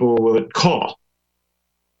the people would call.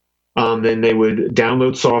 Then they would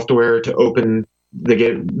download software to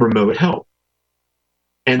get remote help.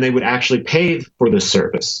 And they would actually pay for this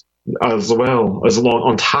service as well,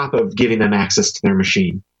 on top of giving them access to their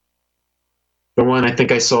machine. The one I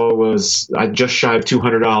think I saw was just shy of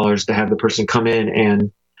 $200 to have the person come in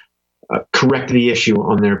and correct the issue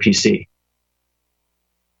on their PC.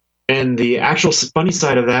 And the actual funny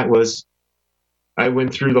side of that was I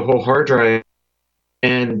went through the whole hard drive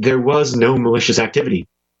and there was no malicious activity.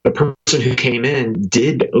 The person who came in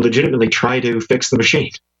did legitimately try to fix the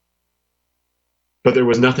machine, but there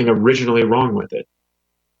was nothing originally wrong with it.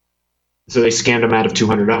 So they scammed him out of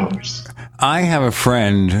 $200. I have a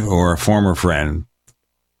friend, or a former friend,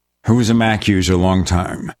 who was a Mac user a long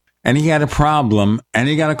time, and he had a problem, and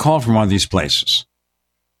he got a call from one of these places.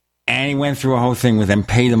 And he went through a whole thing with them,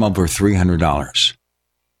 paid him over $300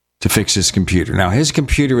 to fix his computer. Now, his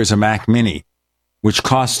computer is a Mac Mini, which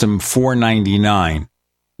cost him $499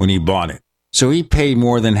 when he bought it. So he paid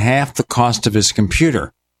more than half the cost of his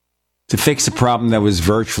computer to fix a problem that was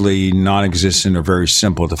virtually non-existent or very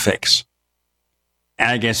simple to fix. And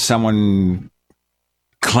I guess someone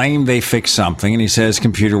claimed they fixed something, and he says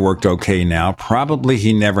computer worked okay now. Probably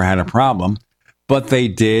he never had a problem, but they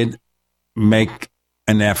did make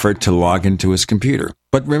an effort to log into his computer.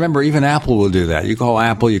 But remember, even Apple will do that. You call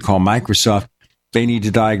Apple, you call Microsoft, they need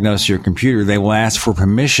to diagnose your computer. They will ask for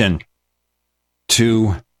permission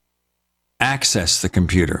to access the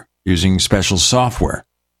computer using special software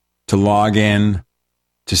to log in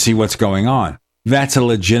to see what's going on. That's a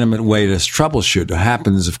legitimate way to troubleshoot. What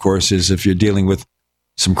happens, of course, is if you're dealing with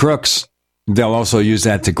some crooks, they'll also use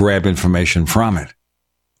that to grab information from it.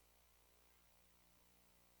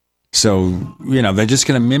 So, you know, they're just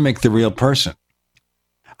going to mimic the real person.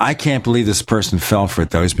 I can't believe this person fell for it,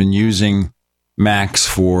 though. He's been using Macs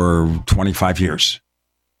for 25 years.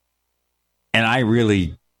 And I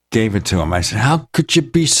really gave it to him. I said, how could you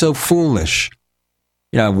be so foolish?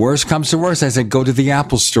 You know, worst comes to worst, I said, go to the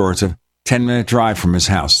Apple store. It's a 10-minute drive from his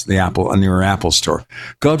house, near Apple store.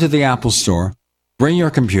 Go to the Apple store, bring your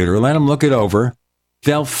computer, let them look it over.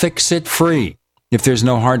 They'll fix it free if there's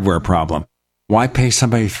no hardware problem. Why pay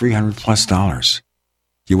somebody $300+?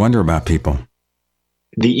 You wonder about people.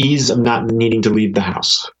 The ease of not needing to leave the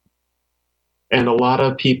house. And a lot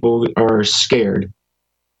of people are scared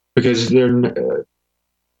because you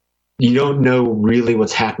don't know really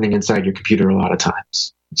what's happening inside your computer a lot of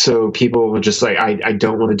times. So people are just like, I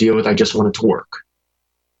don't want to deal with it. I just want it to work.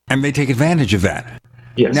 And they take advantage of that.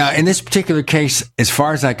 Yes. Now, in this particular case, as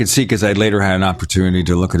far as I could see, because I later had an opportunity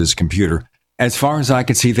to look at his computer, as far as I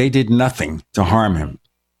could see, they did nothing to harm him.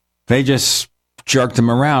 They just jerked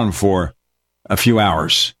him around for a few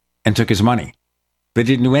hours and took his money. They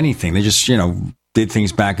didn't do anything. They just, did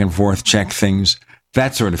things back and forth, checked things,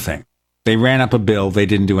 that sort of thing. They ran up a bill. They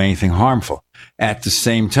didn't do anything harmful. At the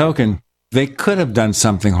same token, they could have done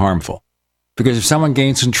something harmful. Because if someone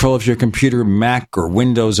gains control of your computer, Mac or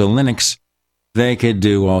Windows or Linux, they could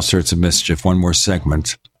do all sorts of mischief. One more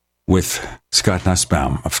segment with Scott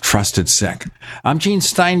Nussbaum of Trusted Sec. I'm Gene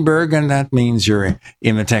Steinberg, and that means you're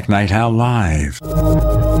in the Tech Night Owl Live.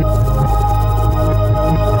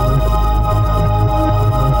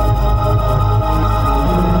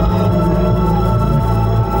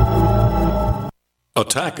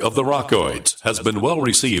 Attack of the Rockoids has been well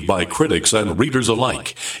received by critics and readers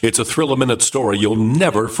alike. It's a thrill-a-minute story you'll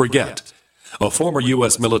never forget. A former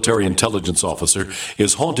U.S. military intelligence officer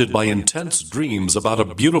is haunted by intense dreams about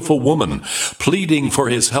a beautiful woman pleading for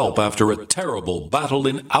his help after a terrible battle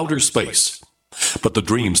in outer space. But the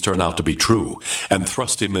dreams turn out to be true and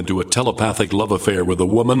thrust him into a telepathic love affair with a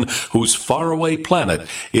woman whose faraway planet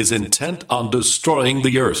is intent on destroying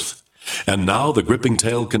the Earth. And now the gripping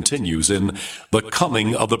tale continues in The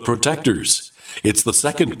Coming of the Protectors. It's the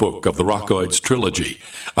second book of the Rockoids trilogy,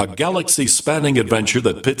 a galaxy-spanning adventure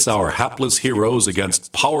that pits our hapless heroes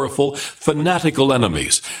against powerful, fanatical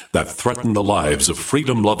enemies that threaten the lives of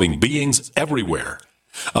freedom-loving beings everywhere.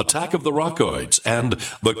 Attack of the Rockoids and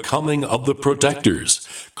The Coming of the Protectors.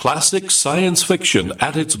 Classic science fiction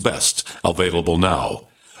at its best, available now.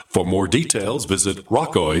 For more details, visit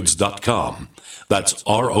rockoids.com. That's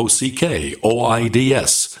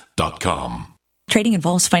ROCKOIDS.com. Trading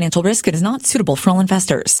involves financial risk and is not suitable for all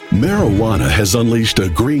investors. Marijuana has unleashed a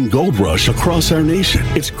green gold rush across our nation.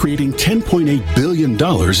 It's creating $10.8 billion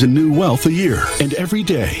in new wealth a year. And every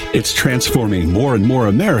day, it's transforming more and more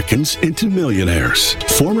Americans into millionaires.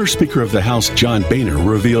 Former Speaker of the House John Boehner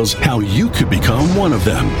reveals how you could become one of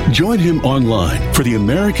them. Join him online for the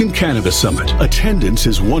American Cannabis Summit. Attendance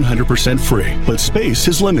is 100% free, but space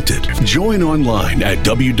is limited. Join online at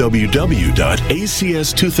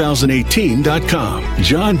www.acs2018.com.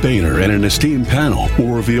 John Boehner and an esteemed panel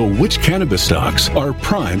will reveal which cannabis stocks are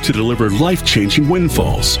primed to deliver life-changing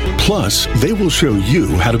windfalls. Plus, they will show you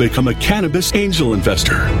how to become a cannabis angel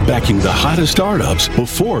investor, backing the hottest startups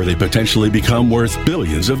before they potentially become worth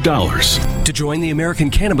billions of dollars. To join the American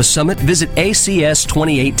Cannabis Summit, visit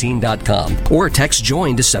acs2018.com or text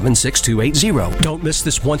JOIN to 76280. Don't miss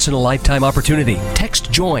this once-in-a-lifetime opportunity.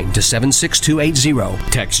 Text JOIN to 76280.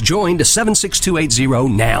 Text JOIN to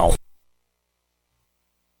 76280 now.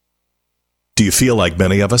 Do you feel like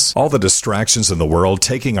many of us? All the distractions in the world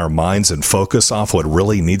taking our minds and focus off what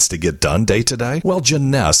really needs to get done day to day? Well,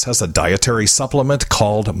 Jeunesse has a dietary supplement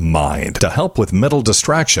called Mind to help with mental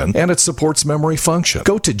distraction, and it supports memory function.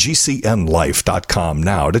 Go to GCNlife.com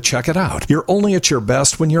now to check it out. You're only at your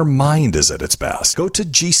best when your mind is at its best. Go to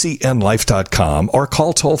GCNlife.com or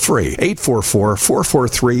call toll-free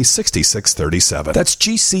 844-443-6637. That's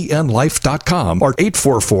GCNlife.com or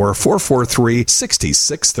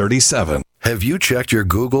 844-443-6637. Have you checked your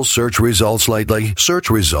Google search results lately? Search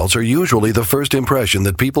results are usually the first impression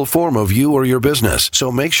that people form of you or your business,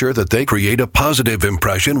 so make sure that they create a positive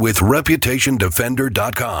impression with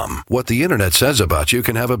ReputationDefender.com. What the internet says about you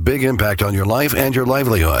can have a big impact on your life and your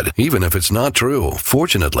livelihood, even if it's not true.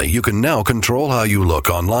 Fortunately, you can now control how you look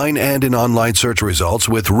online and in online search results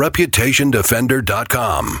with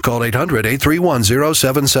ReputationDefender.com. Call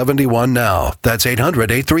 800-831-0771 now. That's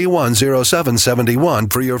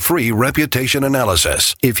 800-831-0771 for your free reputation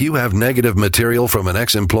analysis. If you have negative material from an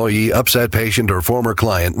ex-employee, upset patient, or former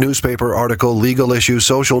client, newspaper article, legal issue,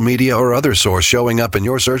 social media, or other source showing up in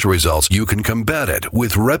your search results, you can combat it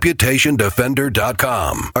with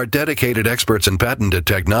ReputationDefender.com. Our dedicated experts in patented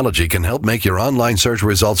technology can help make your online search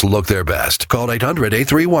results look their best. Call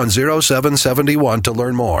 800-831-0771 to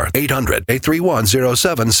learn more.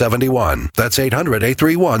 800-831-0771. That's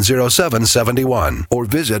 800-831-0771. Or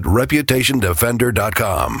visit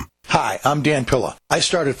ReputationDefender.com. Hi, I'm Dan Pilla. I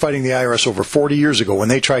started fighting the IRS over 40 years ago when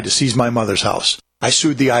they tried to seize my mother's house. I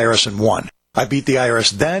sued the IRS and won. I beat the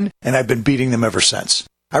IRS then, and I've been beating them ever since.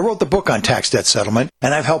 I wrote the book on tax debt settlement,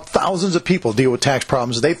 and I've helped thousands of people deal with tax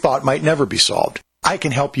problems they thought might never be solved. I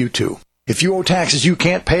can help you too. If you owe taxes you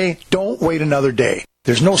can't pay, don't wait another day.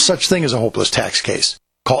 There's no such thing as a hopeless tax case.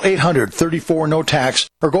 Call 800-34-NO-TAX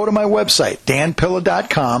or go to my website,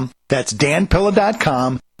 danpilla.com. That's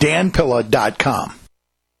danpilla.com, danpilla.com.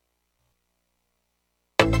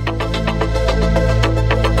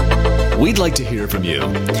 We'd like to hear from you.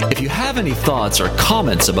 If you have any thoughts or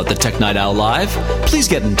comments about the Tech Night Owl Live, please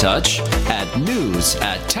get in touch at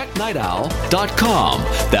news@technightowl.com.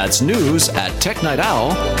 That's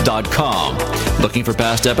news@technightowl.com. Looking for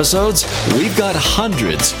past episodes? We've got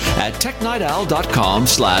hundreds at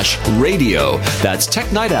technightowl.com/radio. That's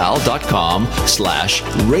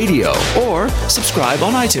technightowl.com/radio. Or subscribe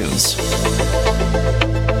on iTunes.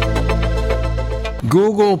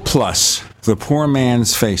 Google Plus, the poor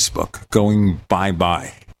man's Facebook, going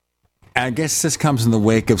bye-bye. I guess this comes in the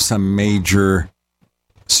wake of some major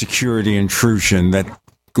security intrusion that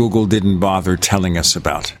Google didn't bother telling us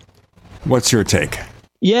about. What's your take?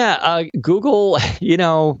 Yeah, Google,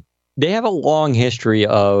 they have a long history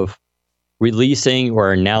of releasing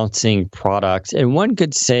or announcing products, and one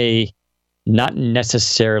could say not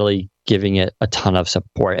necessarily giving it a ton of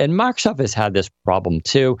support. And Microsoft has had this problem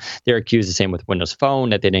too. They're accused the same with Windows Phone,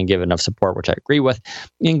 that they didn't give enough support, which I agree with.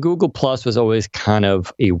 And Google Plus was always kind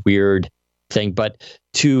of a weird thing. But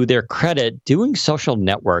to their credit, doing social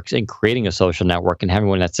networks and creating a social network and having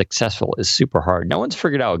one that's successful is super hard. No one's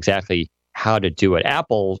figured out exactly how to do it.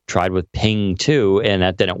 Apple tried with Ping too, and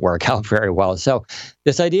that didn't work out very well. So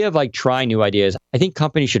this idea of trying new ideas, I think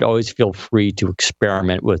companies should always feel free to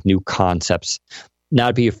experiment with new concepts.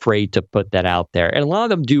 not be afraid to put that out there. And a lot of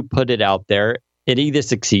them do put it out there. It either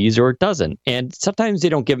succeeds or it doesn't. And sometimes they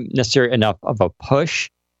don't give necessarily enough of a push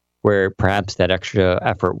where perhaps that extra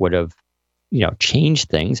effort would have, changed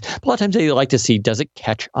things. But a lot of times they like to see, does it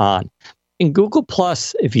catch on? And Google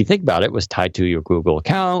Plus, if you think about it, was tied to your Google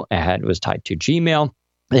account. It was tied to Gmail.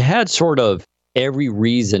 It had sort of every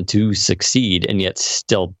reason to succeed and yet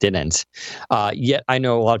still didn't. Yet I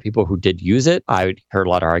know a lot of people who did use it. I heard a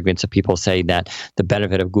lot of arguments of people saying that the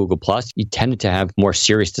benefit of Google Plus, you tended to have more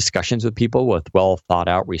serious discussions with people with well thought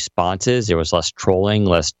out responses. There was less trolling,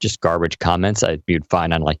 less just garbage comments that you'd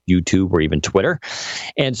find on like YouTube or even Twitter.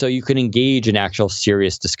 And so you can engage in actual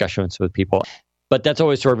serious discussions with people. But that's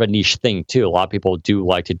always sort of a niche thing too. A lot of people do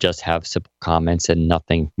like to just have simple comments and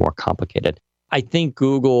nothing more complicated. I think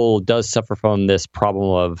Google does suffer from this problem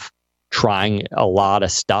of trying a lot of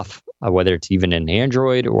stuff, whether it's even in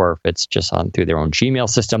Android or if it's just on through their own Gmail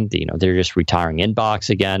system. They're just retiring Inbox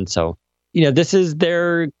again. So, this is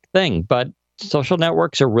their thing. But social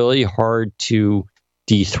networks are really hard to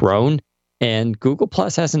dethrone. And Google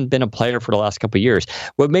Plus hasn't been a player for the last couple of years.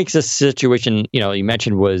 What makes this situation, you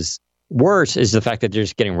mentioned was worse is the fact that they're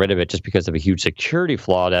just getting rid of it just because of a huge security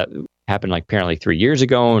flaw that happened like apparently 3 years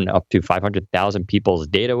ago, and up to 500,000 people's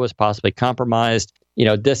data was possibly compromised.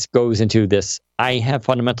 This goes into this. I have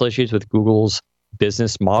fundamental issues with Google's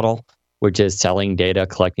business model, which is selling data,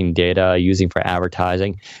 collecting data, using for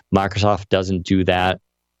advertising. Microsoft doesn't do that.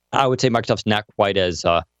 I would say Microsoft's not quite as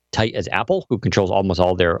tight as Apple, who controls almost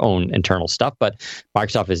all their own internal stuff, but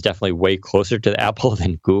Microsoft is definitely way closer to Apple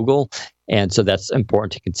than Google. And so that's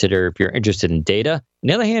important to consider if you're interested in data. On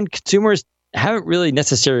the other hand, consumers haven't really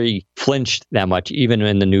necessarily flinched that much, even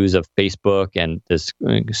in the news of Facebook and this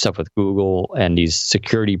stuff with Google and these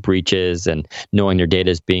security breaches and knowing their data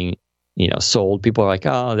is being, sold. People are like,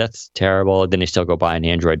 oh, that's terrible. Then they still go buy an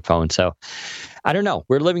Android phone. So I don't know.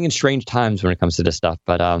 We're living in strange times when it comes to this stuff.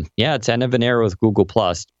 But it's end of an era with Google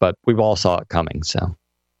Plus, but we've all saw it coming. So.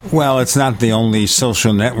 Well, it's not the only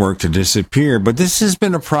social network to disappear, but this has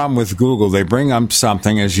been a problem with Google. They bring up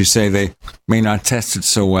something, as you say, they may not test it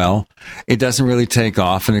so well. It doesn't really take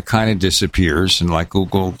off, and it kind of disappears, and like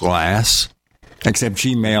Google Glass, except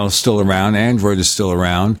Gmail is still around, Android is still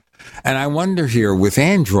around. And I wonder here, with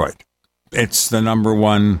Android, it's the number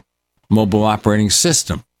one mobile operating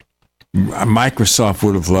system. Microsoft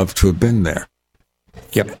would have loved to have been there.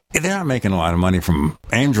 Yep. They're not making a lot of money from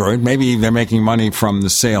Android. Maybe they're making money from the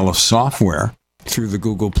sale of software through the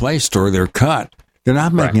Google Play Store. They're cut. They're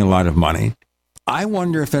not making a lot of money. I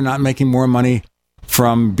wonder if they're not making more money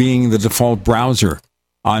from being the default browser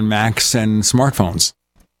on Macs and smartphones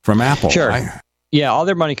from Apple. Sure. All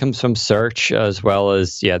their money comes from search as well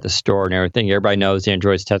as, the store and everything. Everybody knows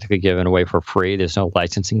Android's technically given away for free. There's no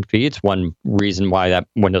licensing fee. It's one reason why that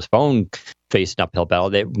Windows Phone faced an uphill battle.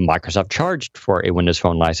 Microsoft charged for a Windows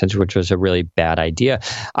Phone license, which was a really bad idea.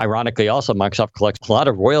 Ironically, also, Microsoft collects a lot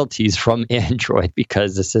of royalties from Android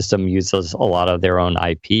because the system uses a lot of their own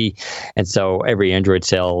IP. And so every Android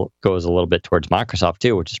sale goes a little bit towards Microsoft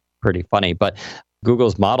too, which is pretty funny. But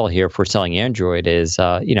Google's model here for selling Android is,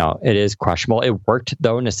 it is questionable. It worked,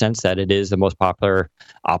 though, in a sense that it is the most popular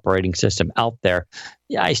operating system out there.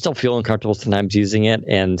 Yeah, I still feel uncomfortable sometimes using it,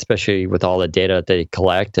 and especially with all the data they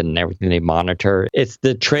collect and everything they monitor. It's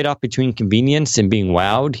the trade-off between convenience and being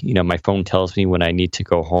wowed. My phone tells me when I need to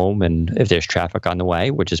go home and if there's traffic on the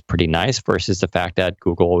way, which is pretty nice, versus the fact that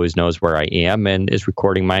Google always knows where I am and is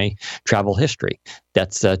recording my travel history.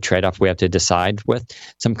 That's the trade-off we have to decide with.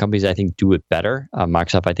 Some companies, I think, do it better.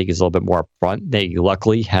 Microsoft, I think, is a little bit more upfront. They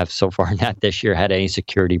luckily have so far not this year had any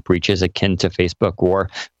security breaches akin to Facebook or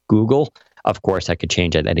Google. Of course, that could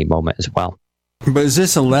change at any moment as well. But is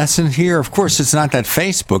this a lesson here? Of course, it's not that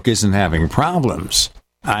Facebook isn't having problems.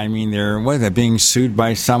 I mean, they're being sued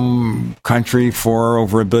by some country for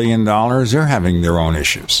over $1 billion. They're having their own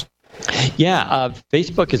issues. Yeah,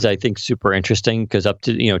 Facebook is, I think, super interesting because up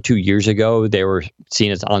to 2 years ago, they were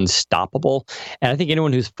seen as unstoppable. And I think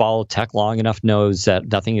anyone who's followed tech long enough knows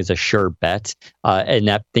that nothing is a sure bet and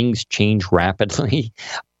that things change rapidly.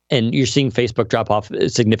 And you're seeing Facebook drop off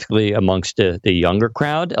significantly amongst the younger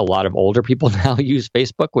crowd. A lot of older people now use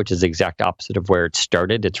Facebook, which is the exact opposite of where it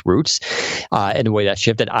started, its roots, in a way that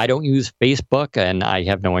shifted. I don't use Facebook, and I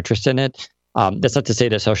have no interest in it. That's not to say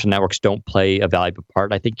that social networks don't play a valuable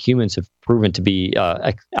part. I think humans have proven to be,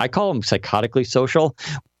 I call them psychotically social.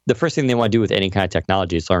 The first thing they want to do with any kind of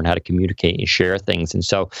technology is learn how to communicate and share things. And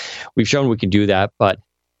so we've shown we can do that, but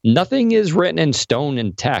nothing is written in stone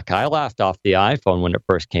in tech. I laughed off the iPhone when it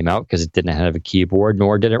first came out because it didn't have a keyboard,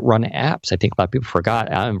 nor did it run apps. I think a lot of people forgot.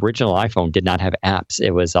 The original iPhone did not have apps.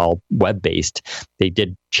 It was all web-based. They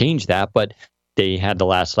did change that, but they had the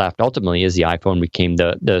last laugh ultimately as the iPhone became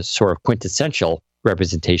the sort of quintessential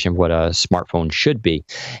representation of what a smartphone should be.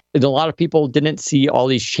 And a lot of people didn't see all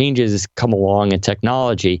these changes come along in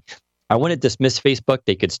technology. I wouldn't dismiss Facebook.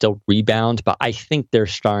 They could still rebound, but I think they're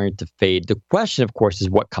starting to fade. The question, of course, is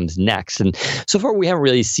what comes next. And so far, we haven't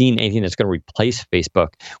really seen anything that's going to replace Facebook.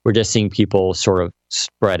 We're just seeing people sort of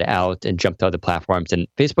spread out and jump to other platforms. And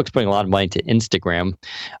Facebook's putting a lot of money to Instagram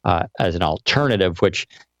as an alternative, which,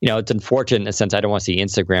 it's unfortunate in a sense. I don't want to see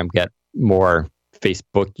Instagram get more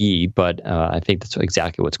Facebook-y, but I think that's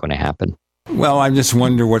exactly what's going to happen. Well, I just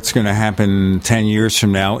wonder what's going to happen 10 years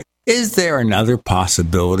from now. Is there another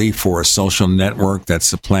possibility for a social network that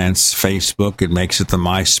supplants Facebook and makes it the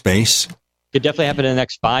MySpace? Could definitely happen in the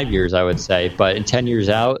next 5 years, I would say. But in 10 years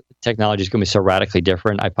out, technology is going to be so radically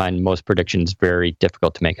different. I find most predictions very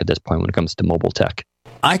difficult to make at this point when it comes to mobile tech.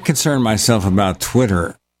 I concern myself about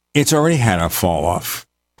Twitter. It's already had a fall off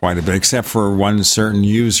quite a bit, except for one certain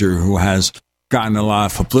user who has gotten a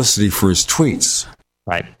lot of publicity for his tweets.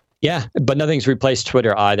 Right. Yeah, but nothing's replaced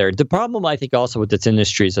Twitter either. The problem, I think, also with this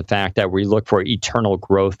industry is the fact that we look for eternal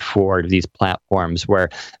growth for these platforms where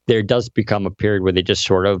there does become a period where they just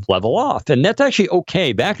sort of level off. And that's actually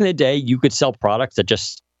okay. Back in the day, you could sell products that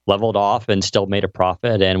just leveled off and still made a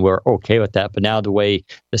profit, and we're okay with that. But now the way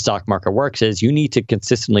the stock market works is you need to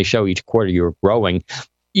consistently show each quarter you're growing,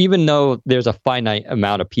 even though there's a finite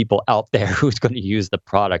amount of people out there who's going to use the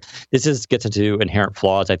product. This gets into inherent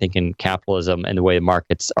flaws, I think, in capitalism and the way the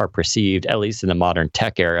markets are perceived, at least in the modern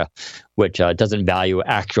tech era, which doesn't value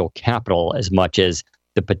actual capital as much as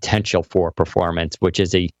the potential for performance, which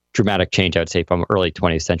is a dramatic change, I would say, from early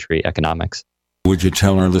 20th century economics. Would you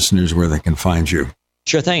tell our listeners where they can find you?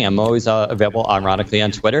 Sure thing. I'm always available, ironically,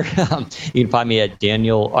 on Twitter. You can find me at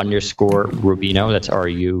Daniel_Rubino. That's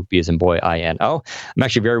R-U-B as in boy, I-N-O. I'm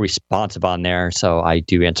actually very responsive on there, so I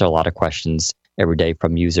do answer a lot of questions every day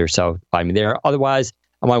from users. So find me there. Otherwise,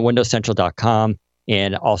 I'm on WindowsCentral.com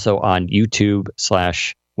and also on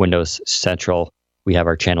YouTube/Windows Central. We have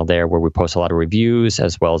our channel there where we post a lot of reviews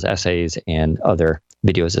as well as essays and other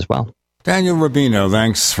videos as well. Daniel Rubino,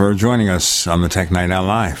 thanks for joining us on the Tech Night Owl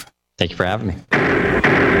Live. Thank you for having me.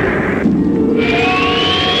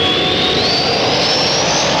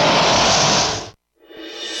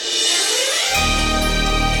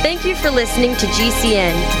 Thank you for listening to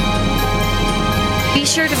GCN. Be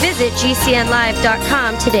sure to visit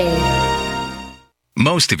GCNlive.com today.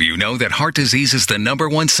 Most of you know that heart disease is the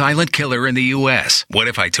 #1 silent killer in the U.S. What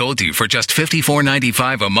if I told you for just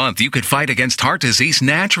 $54.95 a month you could fight against heart disease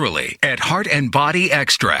naturally? At Heart and Body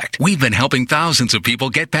Extract, we've been helping thousands of people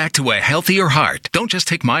get back to a healthier heart. Don't just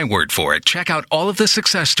take my word for it. Check out all of the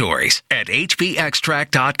success stories at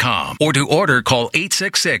hbextract.com. Or to order, call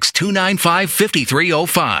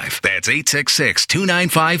 866-295-5305. That's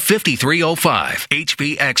 866-295-5305.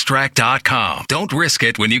 hbextract.com. Don't risk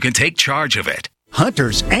it when you can take charge of it.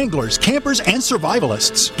 Hunters, anglers, campers, and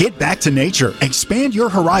survivalists. Get back to nature. Expand your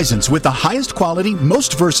horizons with the highest quality,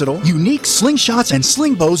 most versatile, unique slingshots and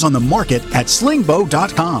sling bows on the market at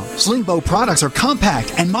slingbow.com. Sling bow products are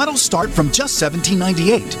compact and models start from just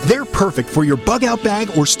 $17.98. They're perfect for your bug out bag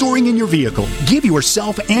or storing in your vehicle. Give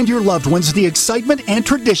yourself and your loved ones the excitement and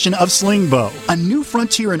tradition of sling bow. A new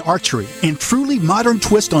frontier in archery and truly modern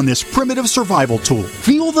twist on this primitive survival tool.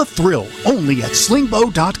 Feel the thrill only at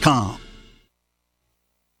slingbow.com.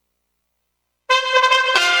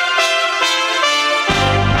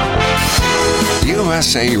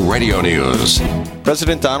 USA Radio News.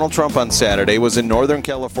 President Donald Trump on Saturday was in Northern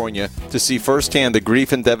California to see firsthand the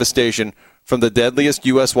grief and devastation from the deadliest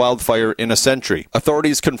U.S. wildfire in a century.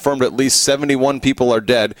 Authorities confirmed at least 71 people are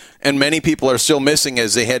dead, and many people are still missing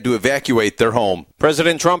as they had to evacuate their home.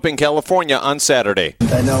 President Trump in California on Saturday.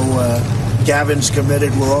 I know Gavin's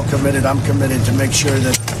committed. We're all committed. I'm committed to make sure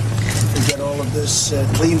that we get all of this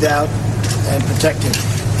cleaned out and protected.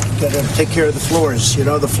 Got to take care of the floors,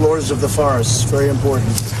 the floors of the forest. Very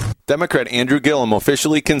important. Democrat Andrew Gillum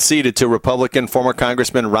officially conceded to Republican former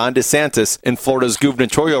Congressman Ron DeSantis in Florida's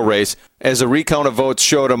gubernatorial race as a recount of votes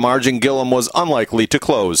showed a margin Gillum was unlikely to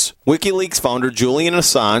close. WikiLeaks founder Julian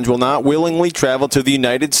Assange will not willingly travel to the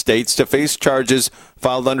United States to face charges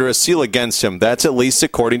filed under a seal against him. That's at least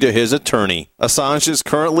according to his attorney. Assange is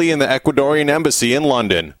currently in the Ecuadorian embassy in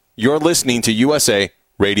London. You're listening to USA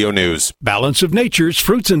Radio News. Balance of Nature's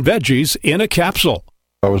fruits and veggies in a capsule.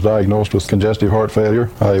 I was diagnosed with congestive heart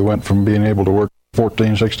failure. I went from being able to work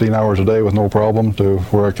 14, 16 hours a day with no problem to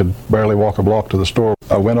where I could barely walk a block to the store.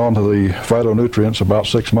 I went on to the phytonutrients about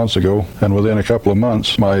 6 months ago, and within a couple of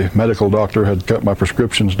months, my medical doctor had cut my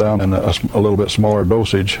prescriptions down in a little bit smaller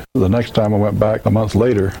dosage. The next time I went back, a month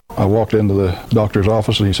later, I walked into the doctor's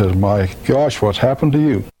office and he says, "My gosh, what's happened to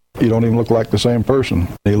you? You don't even look like the same person."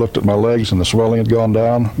 He looked at my legs and the swelling had gone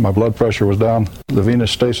down. My blood pressure was down. The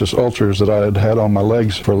venous stasis ulcers that I had had on my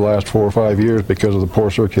legs for the last 4 or 5 years because of the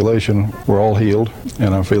poor circulation were all healed,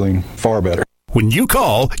 and I'm feeling far better. When you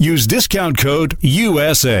call, use discount code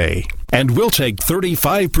USA, and we'll take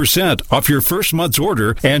 35% off your first month's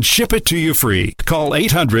order and ship it to you free. Call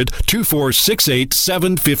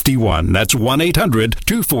 800-2468-751. That's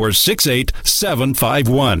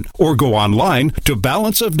 1-800-2468-751. Or go online to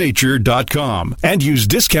balanceofnature.com and use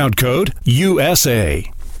discount code USA.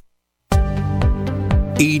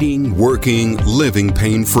 Eating, working, living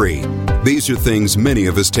pain-free. These are things many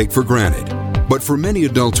of us take for granted. But for many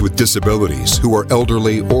adults with disabilities who are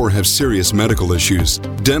elderly or have serious medical issues,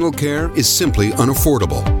 dental care is simply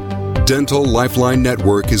unaffordable. Dental Lifeline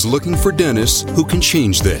Network is looking for dentists who can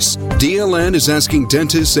change this. DLN is asking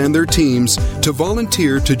dentists and their teams to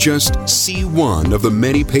volunteer to just see one of the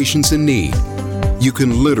many patients in need. You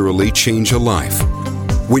can literally change a life.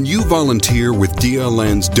 When you volunteer with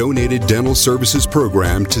DLN's Donated Dental Services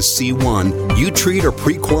Program to C1, you treat a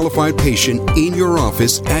pre-qualified patient in your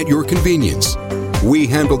office at your convenience. We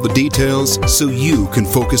handle the details so you can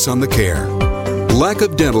focus on the care. Lack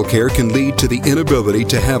of dental care can lead to the inability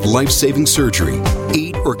to have life-saving surgery,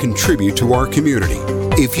 eat, or contribute to our community.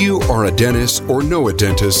 If you are a dentist or know a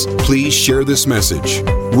dentist, please share this message.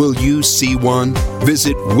 Will you see one?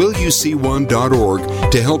 Visit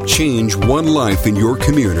willyouseeone.org to help change one life in your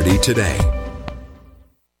community today.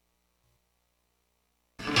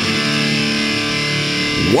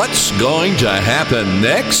 What's going to happen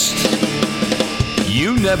next?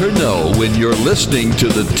 You never know when you're listening to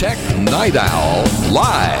the Tech Night Owl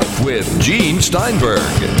live with Gene Steinberg.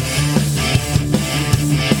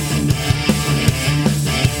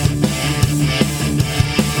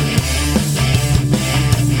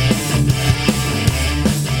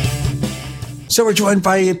 So we're joined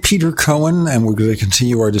by Peter Cohen, and we're going to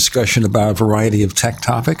continue our discussion about a variety of tech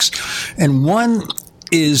topics. And one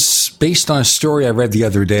is based on a story I read the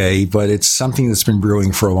other day, but it's something that's been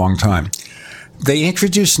brewing for a long time. They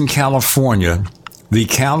introduced in California the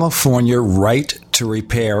California Right to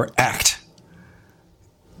Repair Act.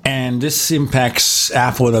 And this impacts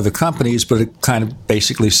Apple and other companies, but it kind of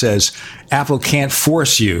basically says Apple can't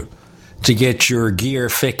force you to get your gear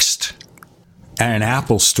fixed at an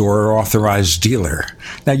Apple store or authorized dealer.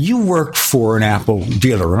 Now, you worked for an Apple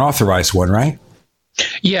dealer, an authorized one, right?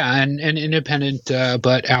 Yeah, an independent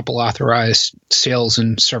but Apple authorized sales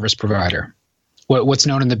and service provider. What's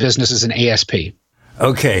known in the business as an ASP.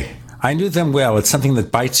 Okay. I knew them well. It's something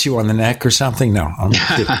that bites you on the neck or something? No, I'm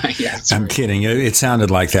kidding. Yeah, I'm kidding. It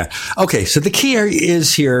sounded like that. Okay, so the key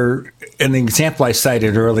is here, an example I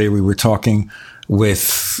cited earlier, we were talking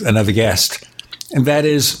with another guest, and that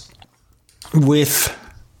is with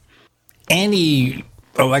any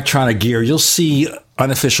electronic gear, you'll see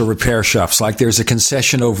unofficial repair shops. Like there's a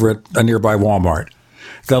concession over at a nearby Walmart.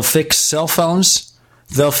 They'll fix cell phones.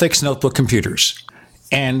 They'll fix notebook computers.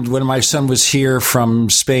 And when my son was here from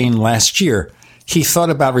Spain last year, he thought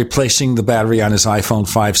about replacing the battery on his iPhone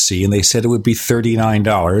 5C, and they said it would be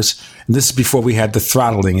 $39. And this is before we had the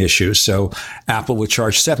throttling issue, so Apple would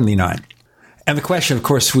charge $79. And the question, of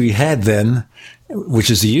course, we had then, which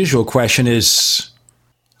is the usual question, is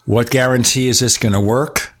what guarantee is this going to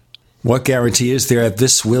work? What guarantee is there that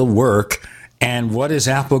this will work? And what is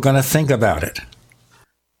Apple going to think about it?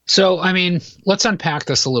 So, I mean, let's unpack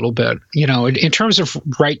this a little bit. You know, in terms of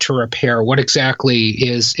right to repair, what exactly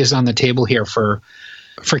is on the table here for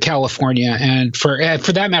California and for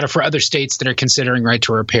that matter, for other states that are considering right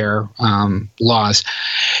to repair laws?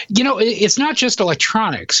 You know, it's not just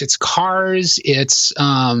electronics; it's cars, it's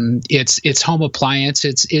home appliance,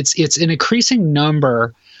 it's an increasing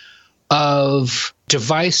number of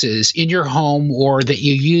devices in your home or that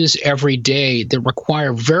you use every day that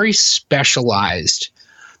require very specialized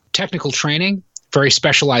technical training, very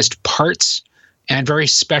specialized parts, and very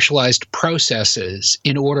specialized processes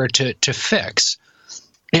in order to fix.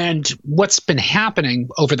 And what's been happening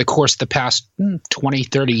over the course of the past 20,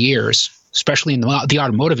 30 years, especially in the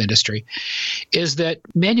automotive industry, is that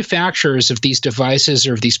manufacturers of these devices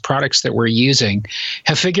or of these products that we're using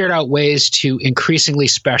have figured out ways to increasingly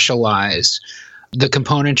specialize the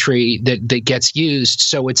componentry that gets used,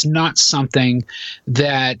 so it's not something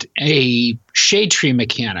that a shade tree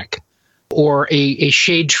mechanic or a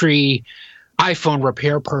shade tree iPhone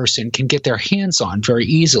repair person can get their hands on very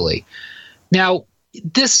easily. Now,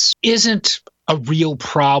 this isn't a real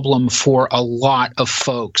problem for a lot of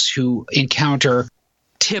folks who encounter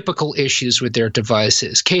typical issues with their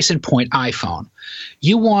devices. Case in point, iPhone.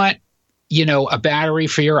 You want, a battery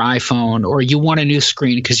for your iPhone, or you want a new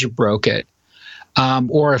screen because you broke it.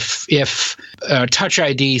 Or if Touch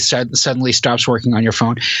ID suddenly stops working on your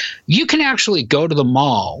phone, you can actually go to the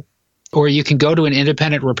mall, or you can go to an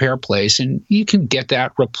independent repair place, and you can get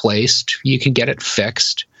that replaced. You can get it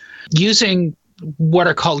fixed using what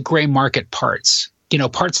are called gray market parts,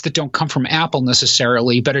 parts that don't come from Apple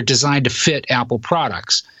necessarily, but are designed to fit Apple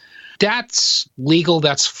products. That's legal.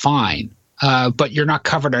 That's fine. But you're not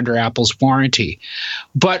covered under Apple's warranty.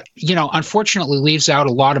 But, unfortunately leaves out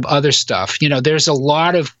a lot of other stuff. There's a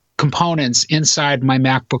lot of components inside my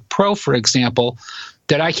MacBook Pro, for example,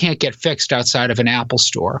 that I can't get fixed outside of an Apple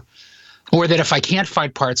store. Or that if I can't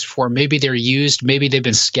find parts for, maybe they're used, maybe they've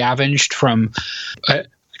been scavenged from a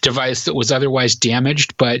device that was otherwise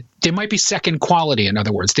damaged, but they might be second quality, in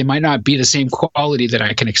other words. They might not be the same quality that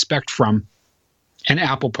I can expect from an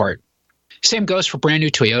Apple part. Same goes for brand new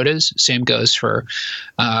Toyotas. Same goes for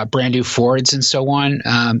brand new Fords and so on.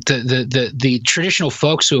 The traditional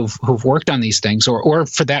folks who've worked on these things, or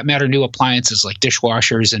for that matter, new appliances like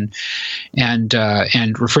dishwashers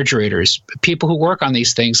and refrigerators. People who work on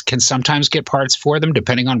these things can sometimes get parts for them,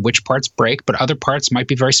 depending on which parts break. But other parts might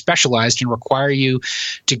be very specialized and require you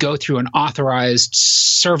to go through an authorized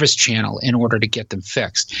service channel in order to get them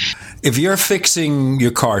fixed. If you're fixing your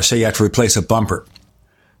car, say you have to replace a bumper,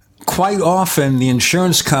 quite often, the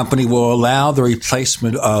insurance company will allow the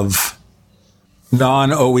replacement of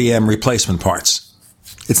non-OEM replacement parts.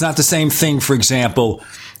 It's not the same thing, for example,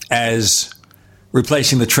 as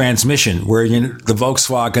replacing the transmission, where the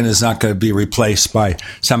Volkswagen is not going to be replaced by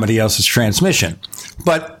somebody else's transmission.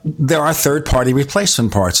 But there are third-party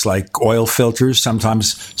replacement parts like oil filters,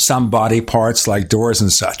 sometimes some body parts like doors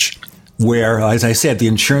and such, where, as I said, the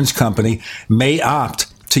insurance company may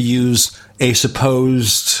opt to use a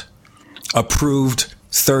supposed approved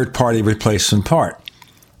third-party replacement part.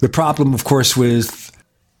 The problem, of course, with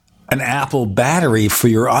an Apple battery for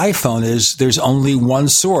your iPhone is there's only one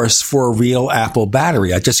source for a real Apple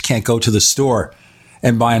battery. I just can't go to the store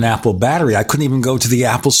and buy an Apple battery. I couldn't even go to the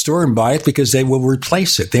Apple store and buy it because they will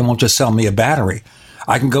replace it. They won't just sell me a battery.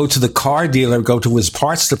 I can go to the car dealer, go to his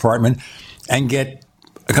parts department, and get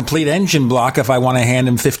a complete engine block if I want to hand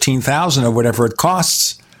him $15,000 or whatever it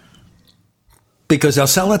costs, because they'll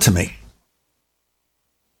sell it to me.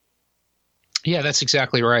 Yeah, that's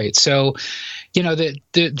exactly right. So,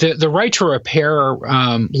 the right to repair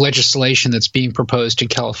legislation that's being proposed in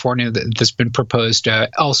California, that's been proposed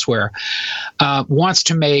elsewhere, wants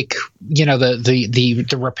to make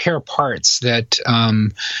the repair parts that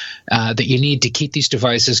that you need to keep these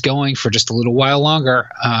devices going for just a little while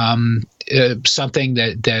longer, something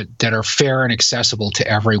that are fair and accessible to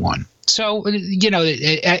everyone. So,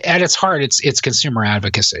 at its heart, it's consumer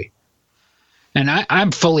advocacy. And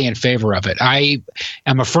I'm fully in favor of it. I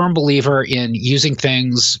am a firm believer in using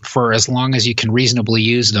things for as long as you can reasonably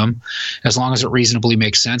use them, as long as it reasonably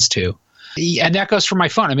makes sense to. And that goes for my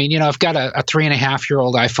phone. I mean, I've got a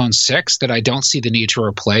 3.5-year-old iPhone 6 that I don't see the need to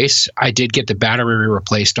replace. I did get the battery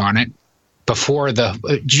replaced on it before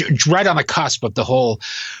right on the cusp of the whole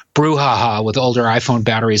brouhaha with older iPhone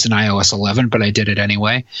batteries and iOS 11, but I did it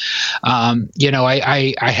anyway. I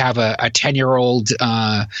have a 10-year-old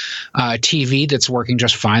TV that's working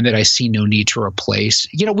just fine that I see no need to replace.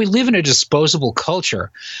 We live in a disposable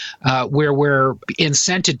culture where we're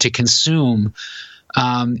incented to consume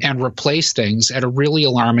and replace things at a really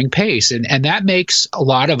alarming pace. And that makes a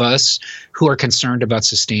lot of us who are concerned about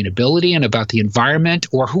sustainability and about the environment,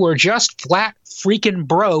 or who are just flat freaking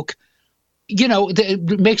broke,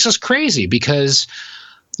 it makes us crazy because,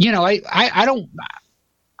 I don't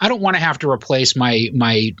want to have to replace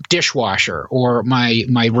my dishwasher or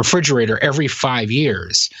my refrigerator every 5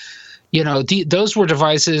 years. Those were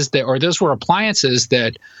those were appliances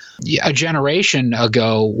that a generation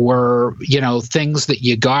ago were, things that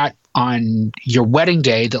you got on your wedding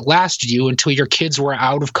day that lasted you until your kids were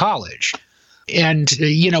out of college. And,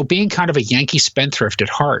 being kind of a Yankee spendthrift at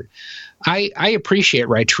heart, I appreciate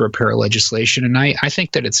right to repair legislation, and I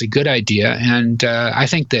think that it's a good idea. And I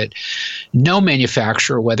think that no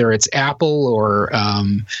manufacturer, whether it's Apple or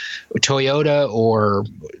Toyota or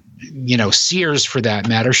Sears for that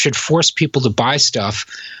matter, should force people to buy stuff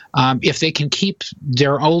if they can keep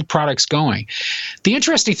their old products going. The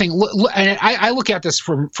interesting thing, and I look at this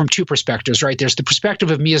from two perspectives, right? There's the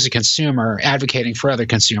perspective of me as a consumer advocating for other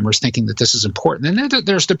consumers, thinking that this is important. And then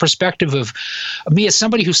there's the perspective of me as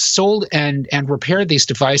somebody who sold and repaired these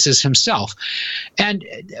devices himself. And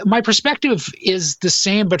my perspective is the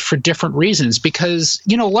same, but for different reasons, because,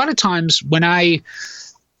 a lot of times when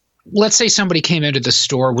let's say somebody came into the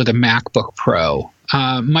store with a MacBook Pro,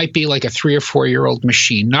 might be like a 3 or 4 year old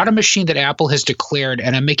machine, not a machine that Apple has declared,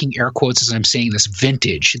 and I'm making air quotes as I'm saying this,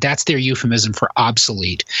 vintage. That's their euphemism for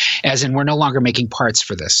obsolete, as in we're no longer making parts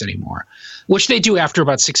for this anymore, which they do after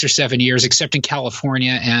about 6 or 7 years, except in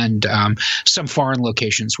California and some foreign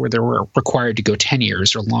locations where they were required to go 10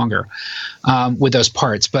 years or longer with those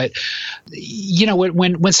parts. But,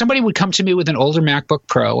 when somebody would come to me with an older MacBook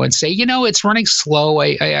Pro and say, it's running slow,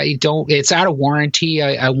 it's out of warranty,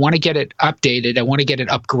 I want to get it updated, I want to get it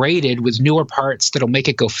upgraded with newer parts that'll make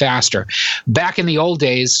it go faster. Back in the old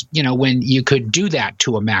days, when you could do that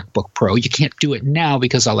to a MacBook Pro, you can't do it now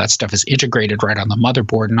because all that stuff is integrated right on the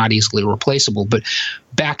motherboard, not easily replaceable. But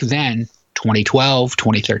back then, 2012,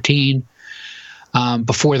 2013,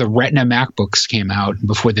 before the Retina MacBooks came out,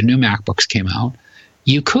 before the new MacBooks came out,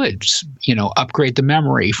 you could, upgrade the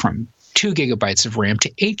memory from 2 gigabytes of RAM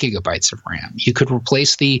to 8 gigabytes of RAM. You could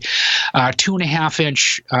replace the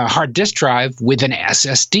 2.5-inch hard disk drive with an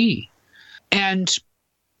SSD. And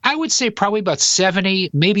I would say probably about 70,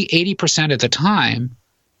 maybe 80% of the time,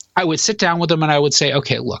 I would sit down with them and I would say,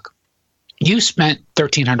 okay, look, you spent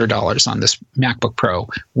 $1,300 on this MacBook Pro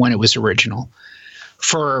when it was original.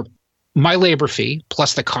 For my labor fee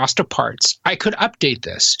plus the cost of parts, I could update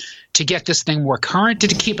this to get this thing more current, to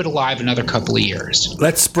keep it alive another couple of years.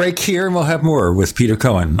 Let's break here and we'll have more with Peter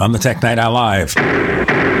Cohen on the Tech Night Owl Live.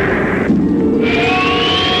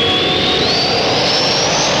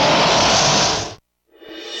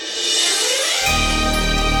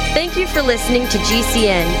 Thank you for listening to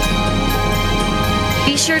GCN.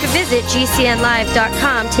 Be sure to visit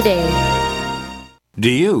GCNlive.com today. Do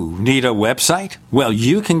you need a website? Well,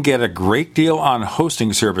 you can get a great deal on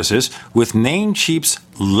hosting services with Namecheap's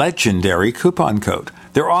legendary coupon code.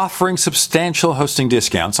 They're offering substantial hosting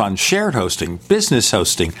discounts on shared hosting, business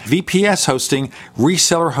hosting, VPS hosting,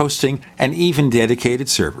 reseller hosting, and even dedicated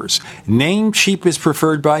servers. Namecheap is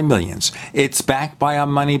preferred by millions. It's backed by a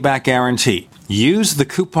money-back guarantee. Use the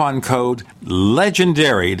coupon code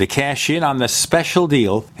LEGENDARY to cash in on the special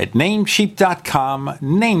deal at Namecheap.com,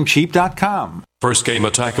 Namecheap.com. First came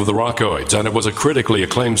Attack of the Rockoids, and it was a critically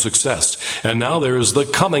acclaimed success. And now there's The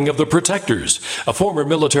Coming of the Protectors. A former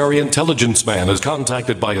military intelligence man is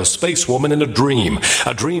contacted by a space woman in a dream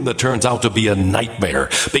that turns out to be a nightmare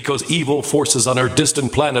because evil forces on her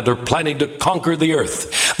distant planet are planning to conquer the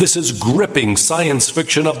Earth. This is gripping science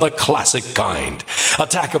fiction of the classic kind.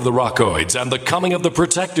 Attack of the Rockoids and The Coming of the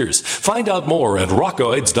Protectors. Find out more at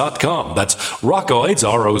rockoids.com. That's Rockoids,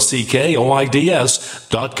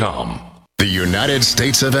 ROCKOIDS.com. The United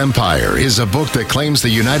States of Empire is a book that claims the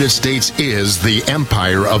United States is the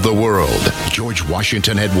empire of the world. George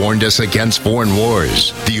Washington had warned us against foreign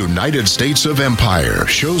wars. The United States of Empire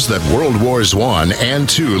shows that World Wars I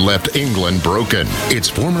and II left England broken. Its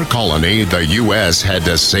former colony, the U.S., had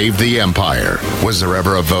to save the empire. Was there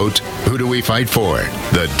ever a vote? Who do we fight for?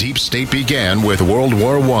 The deep state began with World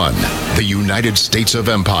War I. The United States of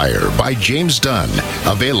Empire by James Dunn.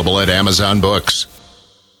 Available at Amazon Books.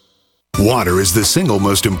 Water is the single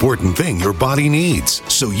most important thing your body needs,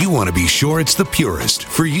 so you want to be sure it's the purest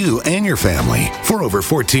for you and your family. For over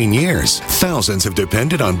 14 years, thousands have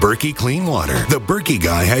depended on Berkey Clean Water. The Berkey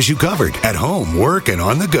guy has you covered at home, work, and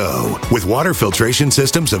on the go. With water filtration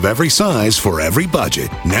systems of every size for every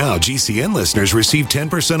budget. Now GCN listeners receive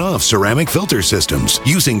 10% off ceramic filter systems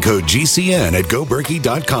using code GCN at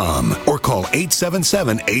GoBerkey.com or call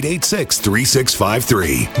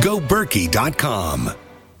 877-886-3653. GoBerkey.com.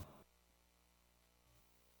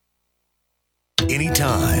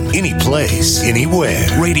 Anytime, any place, anywhere.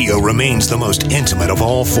 Radio remains the most intimate of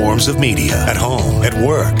all forms of media. At home, at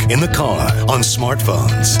work, in the car, on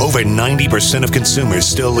smartphones. Over 90% of consumers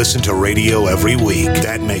still listen to radio every week.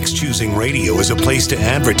 That makes choosing radio as a place to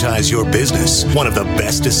advertise your business one of the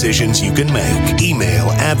best decisions you can make. Email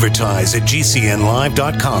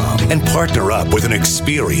advertise@gcnlive.com and partner up with an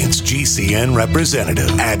experienced GCN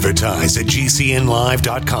representative.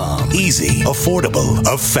 Advertise@gcnlive.com. Easy, affordable,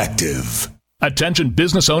 effective. Attention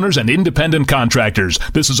business owners and independent contractors.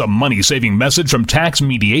 This is a money-saving message from Tax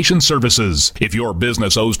Mediation Services. If your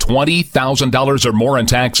business owes $20,000 or more in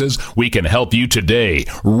taxes, we can help you today,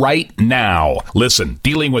 right now. Listen,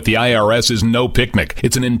 dealing with the IRS is no picnic.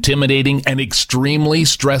 It's an intimidating and extremely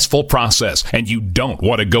stressful process, and you don't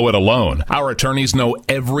want to go it alone. Our attorneys know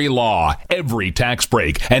every law, every tax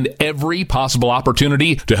break, and every possible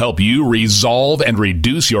opportunity to help you resolve and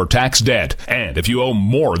reduce your tax debt. And if you owe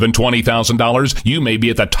more than $20,000, you may be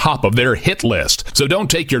at the top of their hit list. So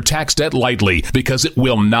don't take your tax debt lightly, because it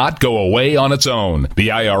will not go away on its own. The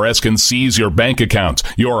IRS can seize your bank accounts,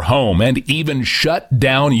 your home, and even shut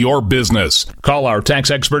down your business. Call our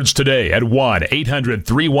tax experts today at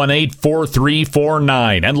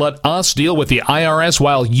 1-800-318-4349 and let us deal with the IRS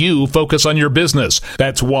while you focus on your business.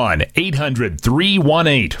 That's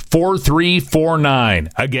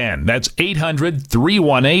 1-800-318-4349. Again, that's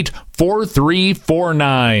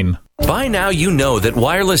 800-318-4349. By now you know that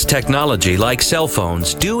wireless technology like cell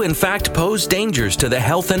phones do in fact pose dangers to the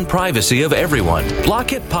health and privacy of everyone.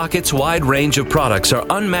 Blockit Pocket's wide range of products are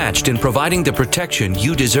unmatched in providing the protection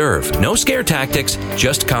you deserve. No scare tactics,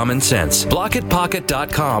 just common sense.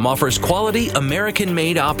 BlockitPocket.com offers quality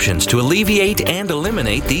American-made options to alleviate and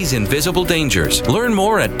eliminate these invisible dangers. Learn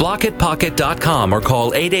more at BlockitPocket.com or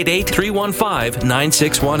call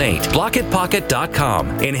 888-315-9618.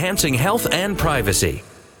 BlockitPocket.com, enhancing health and privacy.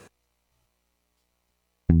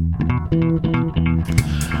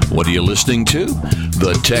 What are you listening to?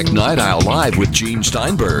 The Tech Night Owl Live with Gene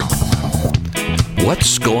Steinberg.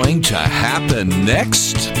 What's going to happen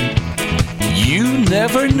next? You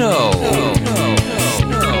never know.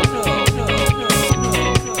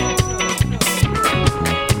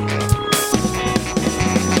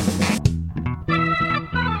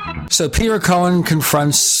 So Peter Cohen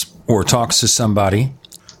confronts or talks to somebody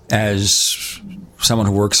as someone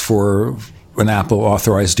who works for an Apple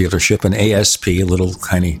authorized dealership, an ASP, a little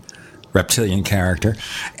tiny reptilian character.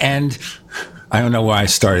 And I don't know why I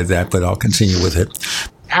started that, but I'll continue with it.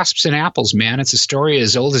 Asps and apples, man. It's a story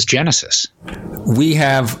as old as Genesis. We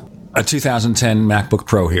have a 2010 MacBook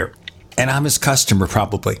Pro here, and I'm his customer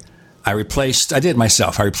probably. I replaced the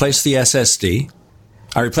SSD.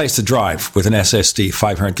 I replaced the drive with an SSD,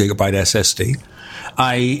 500 gigabyte SSD.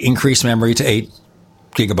 I increased memory to 8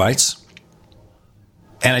 gigabytes.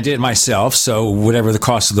 And I did it myself, so whatever the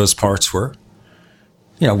cost of those parts were,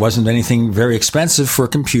 it wasn't anything very expensive for a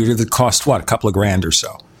computer that cost, a couple of grand or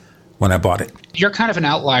so when I bought it. You're kind of an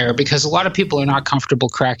outlier because a lot of people are not comfortable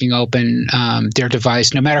cracking open their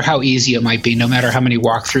device, no matter how easy it might be, no matter how many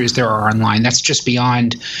walkthroughs there are online. That's just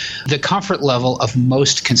beyond the comfort level of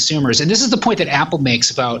most consumers. And this is the point that Apple makes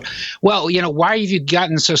about, why have you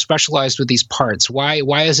gotten so specialized with these parts? Why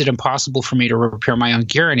is it impossible for me to repair my own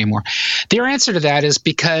gear anymore? Their answer to that is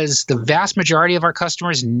because the vast majority of our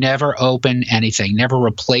customers never open anything, never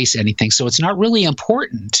replace anything. So it's not really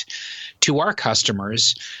important to our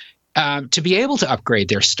customers to be able to upgrade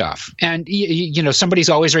their stuff. And, somebody's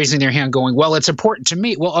always raising their hand going, well, it's important to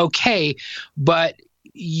me. Well, okay, but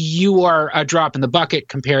you are a drop in the bucket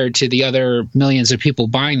compared to the other millions of people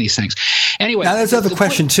buying these things. Anyway. Now, there's another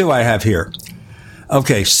question, too, I have here.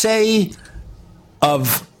 Okay, say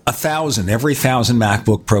of 1,000, every 1,000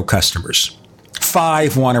 MacBook Pro customers,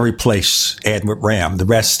 5 want to replace, add RAM. The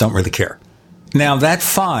rest don't really care. Now, that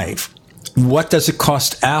 5... what does it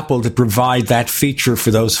cost Apple to provide that feature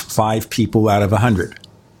for those 5 people out of 100?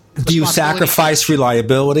 Do you sacrifice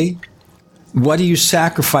reliability? What do you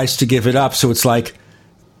sacrifice to give it up? So it's like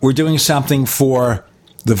we're doing something for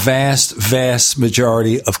the vast, vast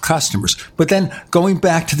majority of customers. But then going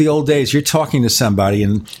back to the old days, you're talking to somebody,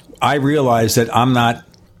 and I realize that I'm not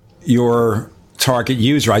your target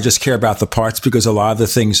user. I just care about the parts because a lot of the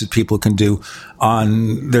things that people can do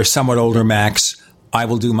on their somewhat older Macs, I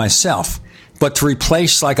will do myself. But to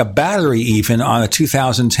replace like a battery even on a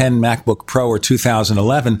 2010 MacBook Pro or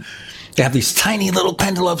 2011, they have these tiny little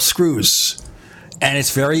pendulum screws. And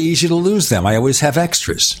it's very easy to lose them. I always have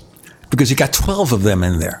extras because you got 12 of them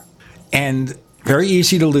in there. And very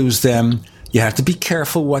easy to lose them. You have to be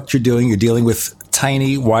careful what you're doing. You're dealing with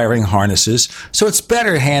tiny wiring harnesses. So it's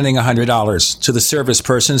better handing $100 to the service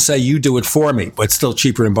person and say, you do it for me, but it's still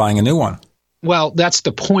cheaper than buying a new one. Well, that's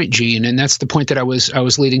the point, Gene, and that's the point that I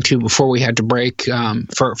was leading to before we had to break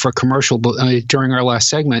for commercial during our last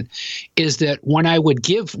segment, is that when I would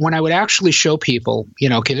actually show people,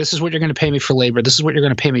 okay, this is what you're going to pay me for labor, this is what you're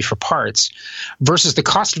going to pay me for parts, versus the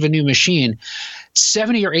cost of a new machine,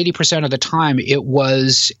 70 or 80% of the time it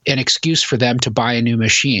was an excuse for them to buy a new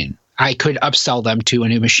machine. I could upsell them to a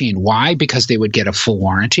new machine. Why? Because they would get a full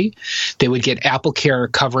warranty. They would get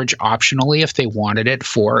AppleCare coverage optionally if they wanted it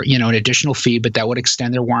for, an additional fee, but that would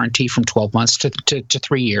extend their warranty from 12 months to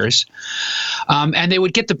 3 years. And they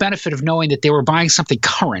would get the benefit of knowing that they were buying something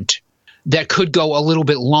current that could go a little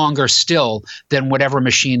bit longer still than whatever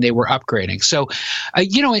machine they were upgrading. So,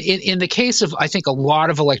 in the case of, I think, a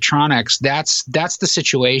lot of electronics, that's the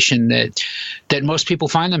situation that most people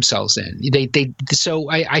find themselves in.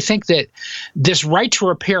 So I think that this right to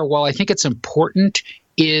repair, while I think it's important,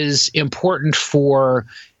 is important for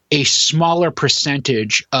a smaller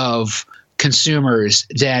percentage of consumers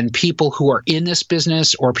than people who are in this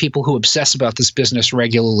business or people who obsess about this business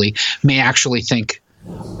regularly may actually think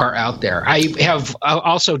are out there. I have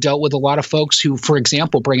also dealt with a lot of folks who, for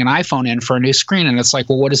example, bring an iPhone in for a new screen, and it's like,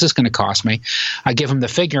 well, what is this going to cost me? I give them the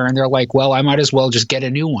figure, and they're like, well, I might as well just get a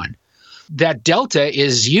new one. That delta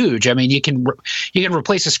is huge. I mean, you can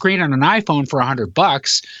replace a screen on an iPhone for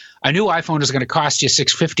 $100. A new iPhone is going to cost you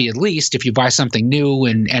 $650 at least if you buy something new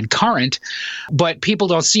and current, but people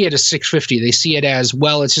don't see it as $650. They see it as,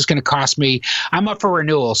 well, it's just going to cost me. I'm up for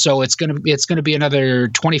renewal, so it's going to be another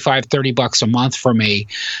 $25, $30 a month for me,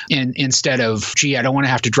 instead of, gee, I don't want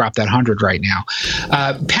to have to drop that $100 right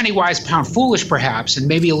now. Penny wise, pound foolish, perhaps, and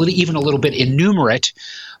maybe even a little bit innumerate,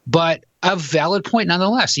 but a valid point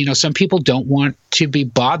nonetheless. Some people don't want to be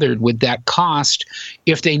bothered with that cost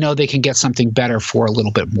if they know they can get something better for a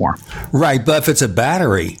little bit more. Right, but if it's a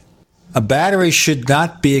battery should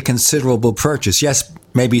not be a considerable purchase. Yes,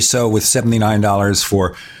 maybe so with $79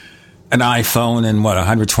 for an iPhone and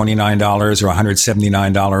 $129 or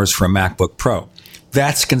 $179 for a MacBook Pro.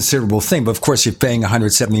 That's a considerable thing. But of course, you're paying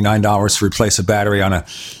 $179 to replace a battery on a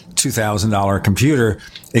 $2,000 computer.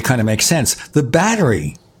 It kind of makes sense. The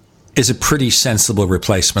battery is a pretty sensible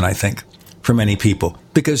replacement, I think, for many people,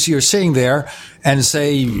 because you're sitting there and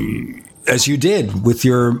say, as you did with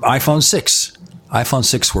your iPhone 6. iPhone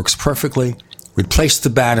 6 works perfectly. Replace the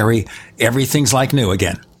battery. Everything's like new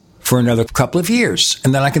again for another couple of years.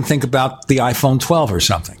 And then I can think about the iPhone 12 or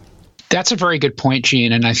something. That's a very good point,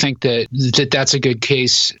 Gene, and I think that's a good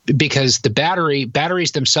case because the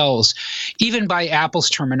batteries themselves, even by Apple's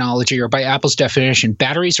terminology or by Apple's definition,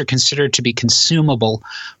 batteries are considered to be consumable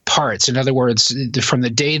parts. In other words, from the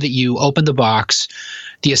day that you open the box,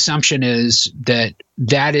 the assumption is that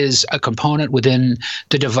that is a component within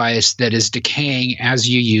the device that is decaying as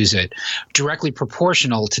you use it, directly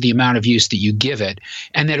proportional to the amount of use that you give it,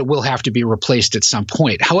 and that it will have to be replaced at some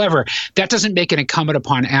point. However, that doesn't make it incumbent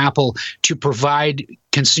upon Apple to provide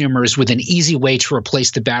consumers with an easy way to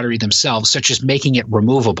replace the battery themselves, such as making it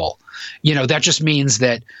removable. That just means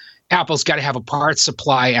that Apple's got to have a parts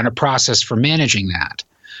supply and a process for managing that.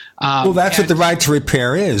 Well, that's what the right to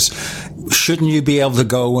repair is. Shouldn't you be able to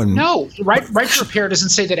go and... No, right to repair doesn't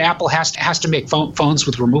say that Apple has to make phones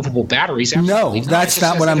with removable batteries. Absolutely no, that's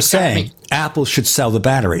not what I'm saying. Apple should sell the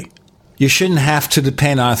battery. You shouldn't have to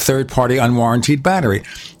depend on a third-party unwarranted battery.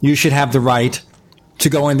 You should have the right to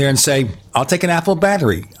go in there and say, I'll take an Apple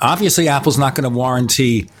battery. Obviously, Apple's not going to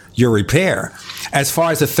warranty your repair. As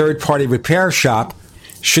far as a third-party repair shop,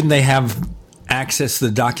 shouldn't they have access to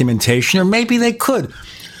the documentation? Or maybe they could,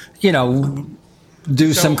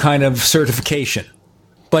 do some kind of certification.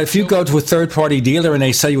 But if you go to a third-party dealer and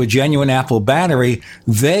they sell you a genuine Apple battery,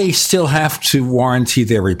 they still have to warranty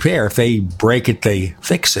their repair. If they break it, they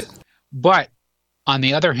fix it. But on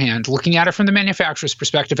the other hand, looking at it from the manufacturer's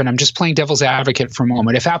perspective, and I'm just playing devil's advocate for a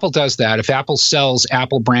moment, if Apple does that, if Apple sells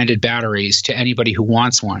Apple-branded batteries to anybody who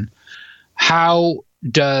wants one, how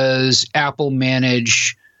does Apple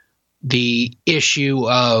manage the issue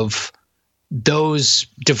of those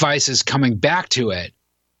devices coming back to it,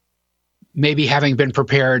 maybe having been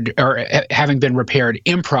prepared or having been repaired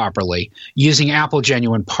improperly using Apple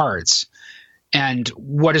genuine parts? And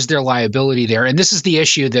what is their liability there? And this is the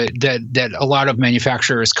issue that a lot of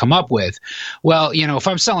manufacturers come up with. Well, if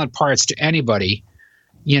I'm selling parts to anybody,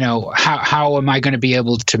 how am I going to be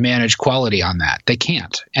able to manage quality on that? They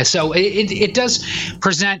can't. And so it does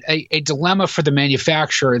present a dilemma for the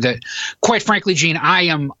manufacturer that, quite frankly, Gene, I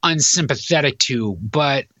am unsympathetic to,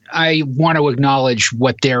 but I want to acknowledge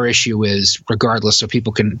what their issue is regardless, so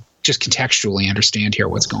people can just contextually understand here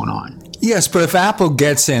what's going on. Yes, but if Apple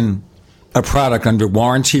gets in a product under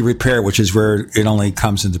warranty repair, which is where it only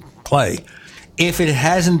comes into play, if it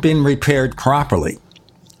hasn't been repaired properly,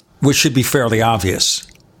 which should be fairly obvious,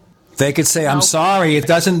 they could say, I'm sorry, it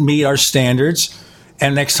doesn't meet our standards,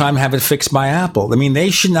 and next time have it fixed by Apple. I mean, they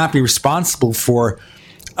should not be responsible for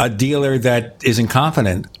a dealer that is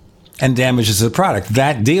incompetent and damages the product.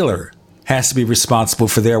 That dealer has to be responsible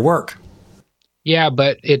for their work. Yeah,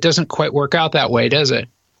 but it doesn't quite work out that way, does it?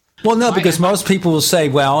 Well, no, because most people will say,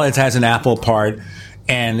 well, it has an Apple part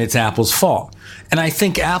and it's Apple's fault. And I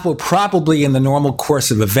think Apple probably in the normal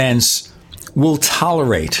course of events will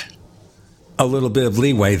tolerate a little bit of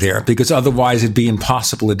leeway there because otherwise it'd be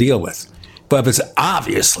impossible to deal with. But if it's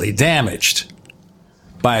obviously damaged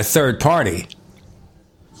by a third party,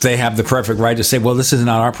 they have the perfect right to say, well, this is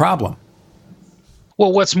not our problem.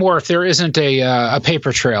 Well, what's more, if there isn't a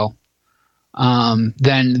paper trail, then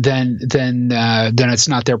it's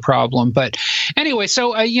not their problem. But anyway,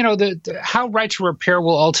 so how right to repair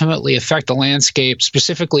will ultimately affect the landscape,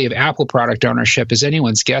 specifically of Apple product ownership, is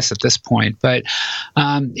anyone's guess at this point. But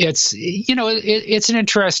it's an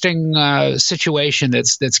interesting situation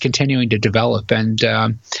that's continuing to develop, and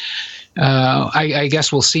I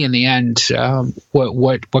guess we'll see in the end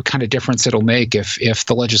what kind of difference it'll make if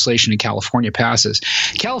the legislation in California passes.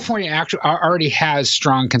 California already has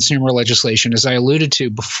strong consumer legislation, as I alluded to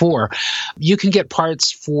before. You can get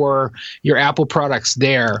parts for your Apple products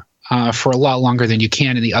there for a lot longer than you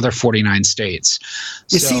can in the other 49 states.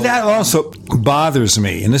 You see, that also bothers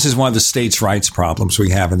me, and this is one of the states' rights problems we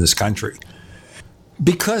have in this country.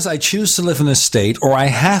 Because I choose to live in a state, or I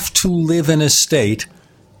have to live in a state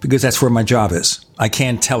because that's where my job is. I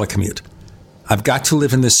can't telecommute. I've got to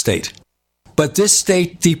live in this state. But this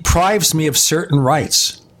state deprives me of certain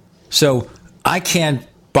rights. So I can't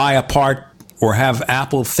buy a part or have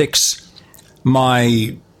Apple fix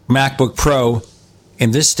my MacBook Pro in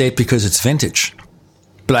this state because it's vintage.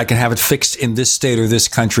 But I can have it fixed in this state or this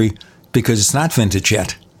country because it's not vintage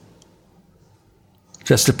yet.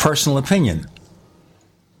 Just a personal opinion.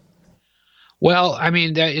 Well, I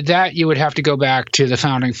mean, that you would have to go back to the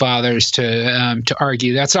founding fathers to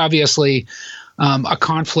argue. That's obviously a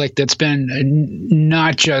conflict that's been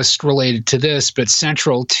not just related to this, but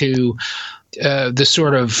central to the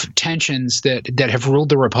sort of tensions that have ruled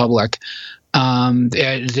the Republic.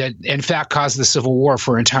 That in fact caused the Civil War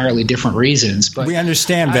for entirely different reasons. But we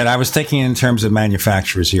understand that. I was thinking in terms of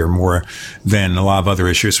manufacturers here more than a lot of other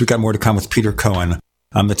issues. We've got more to come with Peter Cohen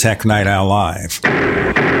on the Tech Night Owl Live.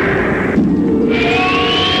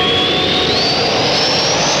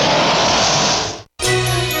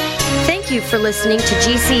 Thank you for listening to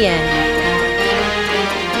GCN.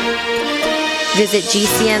 Visit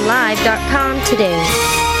GCNlive.com today.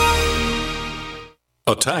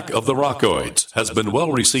 Attack of the Rockoids has been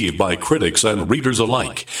well received by critics and readers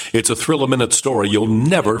alike. It's a thrill-a-minute story you'll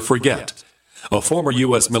never forget. A former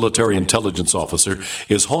U.S. military intelligence officer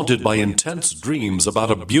is haunted by intense dreams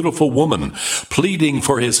about a beautiful woman pleading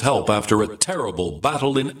for his help after a terrible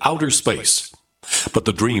battle in outer space. But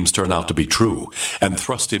the dreams turn out to be true and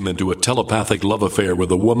thrust him into a telepathic love affair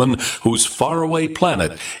with a woman whose faraway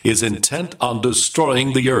planet is intent on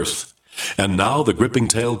destroying the Earth. And now the gripping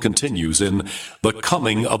tale continues in The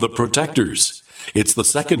Coming of the Protectors. It's the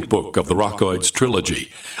second book of the Rockoids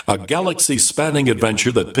trilogy, a galaxy-spanning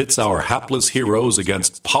adventure that pits our hapless heroes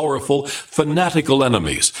against powerful, fanatical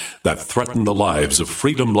enemies that threaten the lives of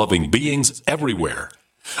freedom-loving beings everywhere.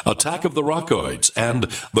 Attack of the Rockoids and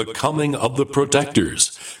The Coming of the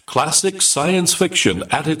Protectors. Classic science fiction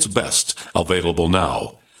at its best, available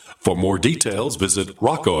now. For more details, visit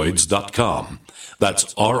rockoids.com.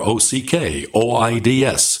 That's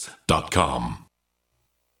ROCKOIDS.com.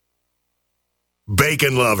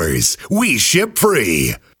 Bacon lovers, we ship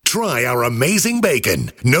free. Try our amazing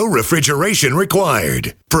bacon. No refrigeration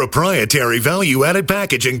required. Proprietary value-added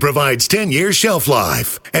packaging provides 10-year shelf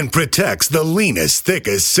life and protects the leanest,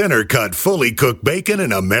 thickest, center-cut, fully cooked bacon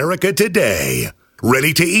in America today.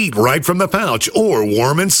 Ready to eat right from the pouch or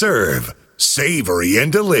warm and serve. Savory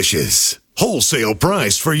and delicious. Wholesale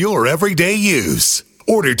price for your everyday use.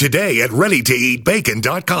 Order today at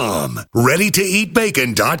ReadyToEatBacon.com.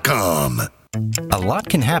 ReadyToEatBacon.com. A lot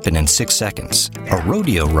can happen in 6 seconds. A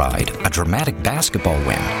rodeo ride, a dramatic basketball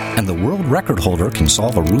win, and the world record holder can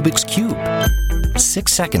solve a Rubik's Cube.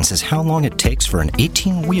 6 seconds is how long it takes for an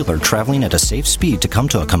 18-wheeler traveling at a safe speed to come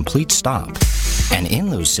to a complete stop. And in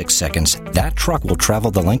those 6 seconds, that truck will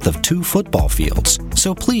travel the length of 2 football fields.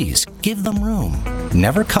 So please, give them room.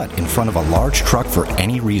 Never cut in front of a large truck for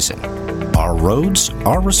any reason. Our roads,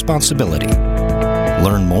 our responsibility.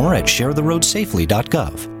 Learn more at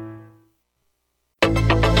sharetheroadsafely.gov.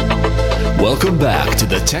 Welcome back to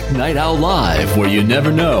the Tech Night Owl Live, where you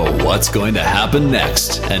never know what's going to happen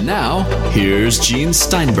next. And now, here's Gene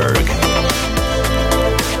Steinberg.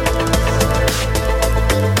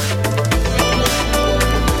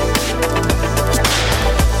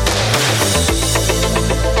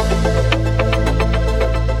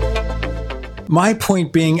 My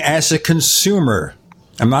point being, as a consumer,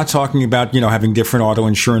 I'm not talking about, having different auto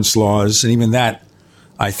insurance laws, and even that,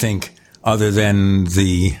 I think, other than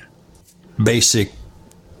the basic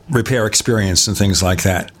repair experience and things like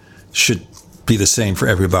that should be the same for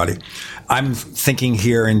everybody. I'm thinking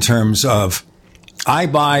here in terms of, I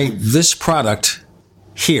buy this product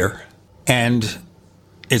here and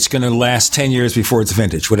it's going to last 10 years before it's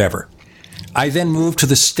vintage, whatever. I then move to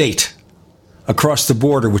the state across the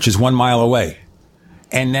border, which is 1 mile away.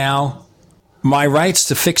 And now my rights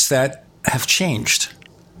to fix that have changed.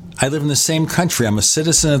 I live in the same country. I'm a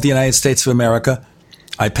citizen of the United States of America.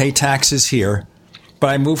 I pay taxes here,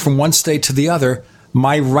 but I move from one state to the other.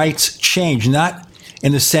 My rights change, not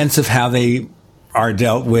in the sense of how they are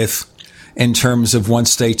dealt with in terms of one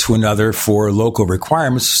state to another for local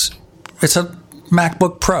requirements. It's a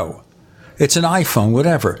MacBook Pro. It's an iPhone,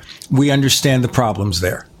 whatever. We understand the problems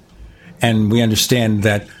there. And we understand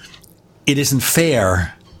that it isn't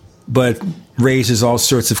fair, but raises all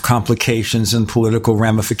sorts of complications and political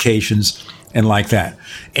ramifications and like that.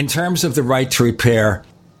 In terms of the right to repair,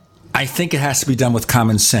 I think it has to be done with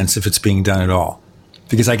common sense if it's being done at all,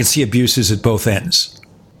 because I can see abuses at both ends.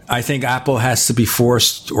 I think Apple has to be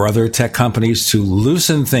forced, or other tech companies, to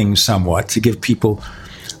loosen things somewhat to give people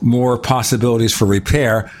more possibilities for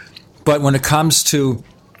repair. But when it comes to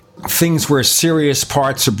things where serious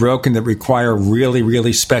parts are broken that require really,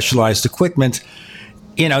 really specialized equipment,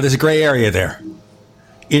 there's a gray area there.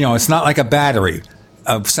 It's not like a battery.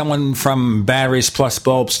 Someone from Batteries Plus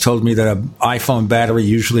Bulbs told me that an iPhone battery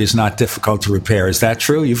usually is not difficult to repair. Is that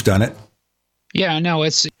true? You've done it. Yeah, no,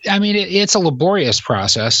 it's a laborious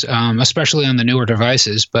process, especially on the newer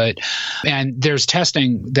devices. And there's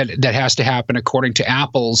testing that has to happen according to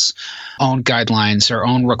Apple's own guidelines or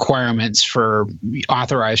own requirements for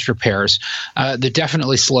authorized repairs that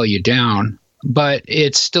definitely slow you down. But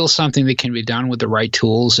it's still something that can be done with the right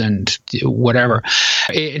tools and whatever.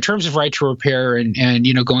 In terms of right to repair and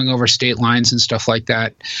going over state lines and stuff like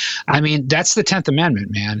that, that's the 10th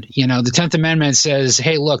Amendment, man. The 10th Amendment says,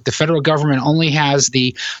 hey, look, the federal government only has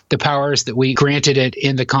the powers that we granted it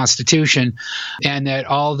in the Constitution, and that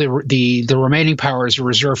all the remaining powers are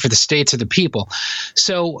reserved for the states of the people.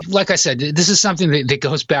 So, like I said, this is something that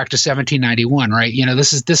goes back to 1791, right?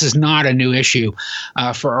 This is not a new issue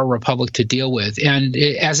for our republic to deal with. And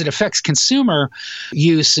as it affects consumer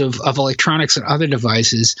use of electronics and other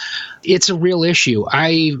devices, it's a real issue.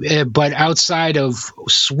 But outside of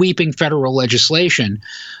sweeping federal legislation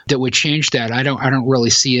that would change that, I don't really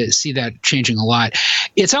see that changing a lot.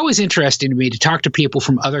 It's always interesting to me to talk to people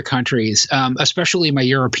from other countries, especially my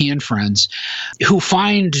European friends, who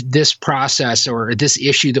find this process or this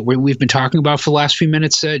issue that we've been talking about for the last few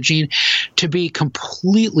minutes, Gene, to be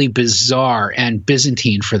completely bizarre and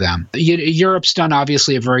Byzantine for them. Europe's done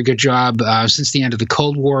obviously a very good job since the end of the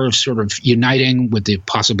Cold War of sort of uniting, with the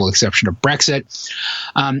possible exception of Brexit,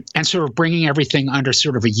 and sort of bringing everything under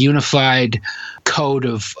sort of a unified code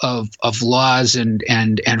of laws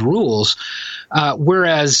and rules,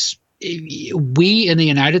 whereas we in the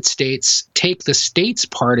United States take the states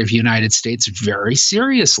part of United States very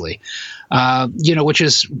seriously, which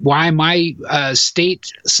is why my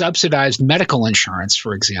state subsidized medical insurance,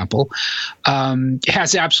 for example,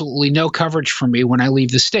 has absolutely no coverage for me when I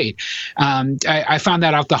leave the state. I found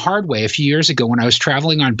that out the hard way a few years ago when I was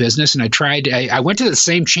traveling on business, and I went to the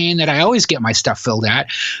same chain that I always get my stuff filled at,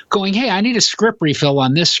 going, hey, I need a script refill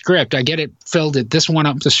on this script. I get it filled at this one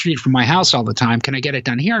up the street from my house all the time. Can I get it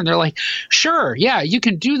done here? And they're like, sure, yeah, you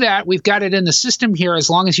can do that. We've got it in the system here as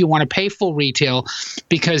long as you want to pay full retail,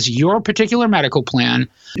 because your particular medical plan,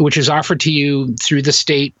 which is offered to you through the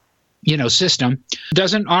state system,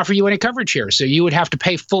 doesn't offer you any coverage here. So you would have to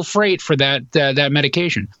pay full freight for that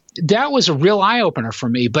medication. That was a real eye-opener for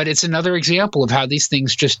me, but it's another example of how these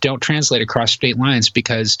things just don't translate across state lines,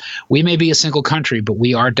 because we may be a single country, but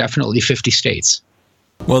we are definitely 50 states.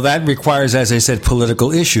 Well, that requires, as I said,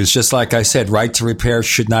 political issues. Just like I said, right to repair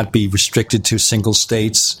should not be restricted to single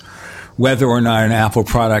states. Whether or not an Apple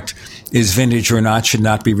product is vintage or not should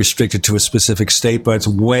not be restricted to a specific state, but it's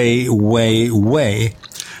way, way, way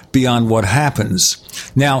beyond what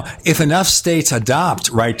happens. Now, if enough states adopt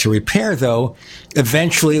right to repair, though,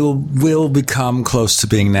 eventually it will become close to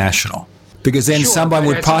being national. Because then someone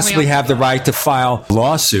would possibly have the right to file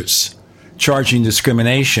lawsuits charging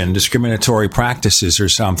discriminatory practices or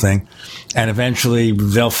something, and eventually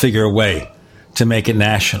they'll figure a way to make it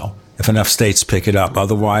national if enough states pick it up.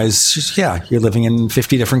 Otherwise, you're living in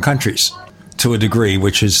 50 different countries to a degree,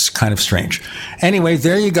 which is kind of strange. Anyway,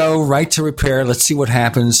 there you go, right to repair. Let's see what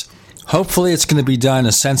happens. Hopefully it's going to be done in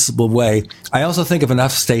a sensible way. I also think if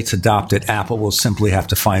enough states adopt it, Apple will simply have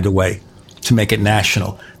to find a way to make it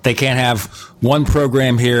national. They can't have one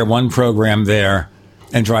program here, one program there,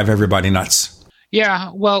 and drive everybody nuts.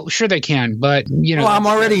 Yeah, well, sure they can, but, Well, I'm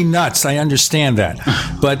already nuts. I understand that.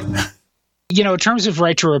 But in terms of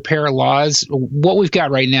right to repair laws, what we've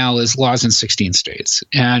got right now is laws in 16 states.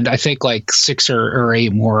 And I think like 6 or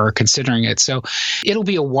 8 more are considering it. So it'll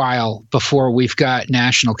be a while before we've got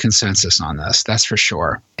national consensus on this. That's for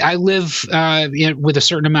sure. I live with a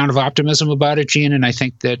certain amount of optimism about it, Gene, and I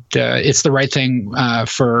think that it's the right thing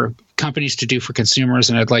for companies to do for consumers.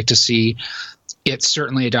 And I'd like to see it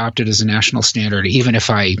certainly adopted as a national standard, even if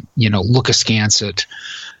I, look askance at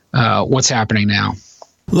what's happening now.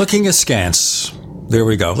 Looking askance. There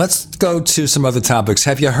we go. Let's go to some other topics.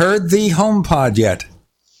 Have you heard the HomePod yet?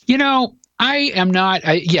 I am not.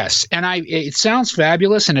 Yes, and it sounds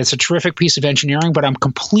fabulous, and it's a terrific piece of engineering, but I'm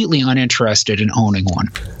completely uninterested in owning one.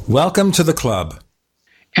 Welcome to the club.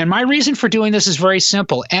 And my reason for doing this is very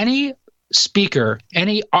simple. Any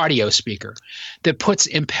audio speaker that puts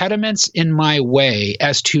impediments in my way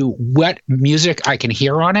as to what music I can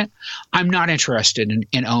hear on it, I'm not interested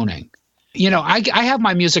in owning. I have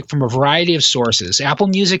my music from a variety of sources. Apple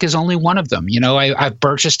Music is only one of them. I've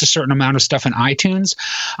purchased a certain amount of stuff in iTunes.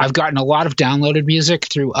 I've gotten a lot of downloaded music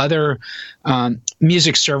through other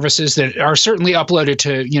music services that are certainly uploaded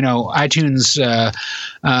to, iTunes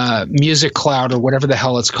Music Cloud or whatever the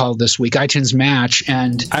hell it's called this week, iTunes Match.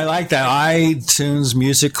 And I like that. iTunes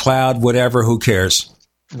Music Cloud, whatever, who cares?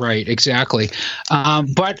 Right, exactly.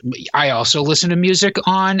 But I also listen to music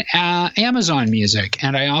on Amazon Music,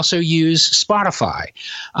 and I also use Spotify,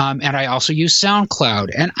 and I also use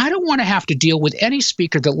SoundCloud. And I don't want to have to deal with any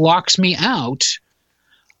speaker that locks me out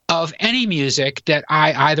of any music that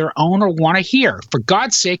I either own or want to hear. For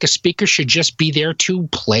God's sake, a speaker should just be there to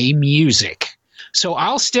play music. So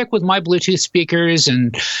I'll stick with my Bluetooth speakers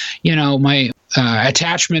and, my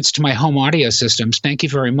attachments to my home audio systems. Thank you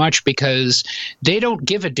very much, because they don't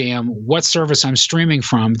give a damn what service I'm streaming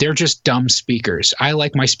from. They're just dumb speakers. I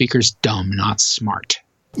like my speakers dumb, not smart.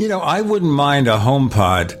 I wouldn't mind a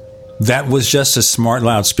HomePod that was just a smart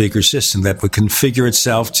loudspeaker system that would configure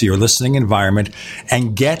itself to your listening environment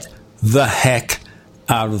and get the heck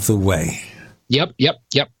out of the way. Yep.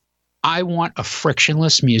 I want a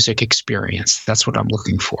frictionless music experience. That's what I'm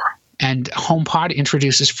looking for. And HomePod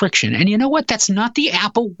introduces friction. And you know what? That's not the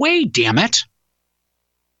Apple way, damn it.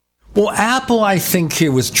 Well, Apple, I think,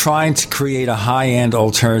 here was trying to create a high-end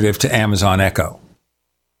alternative to Amazon Echo.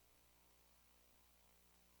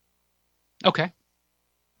 Okay.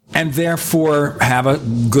 And therefore have a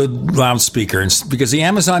good loudspeaker. Because the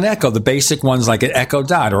Amazon Echo, the basic ones like an Echo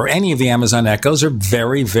Dot or any of the Amazon Echoes, are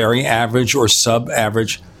very, very average or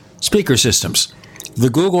sub-average speaker systems. The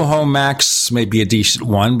Google Home Max may be a decent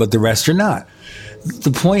one, but the rest are not.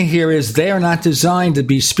 The point here is they are not designed to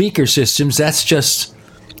be speaker systems. That's just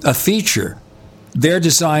a feature. They're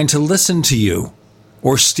designed to listen to you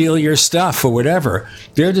or steal your stuff or whatever.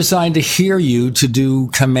 They're designed to hear you, to do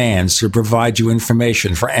commands, to provide you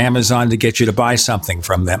information, for Amazon to get you to buy something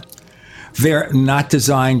from them. They're not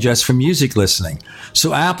designed just for music listening.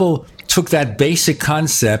 So Apple took that basic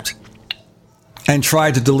concept and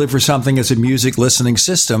tried to deliver something as a music listening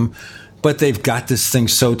system, but they've got this thing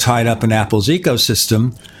so tied up in Apple's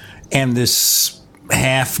ecosystem and this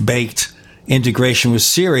half-baked integration with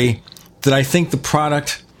Siri that I think the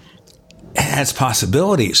product has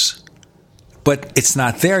possibilities, but it's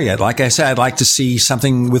not there yet. Like I said, I'd like to see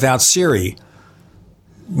something without Siri.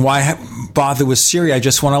 Why bother with Siri? I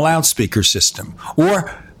just want a loudspeaker system.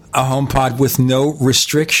 Or a HomePod with no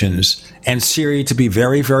restrictions and Siri to be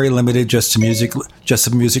very, very limited just to music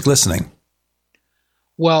listening.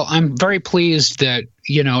 Well, I'm very pleased that,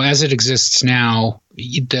 as it exists now,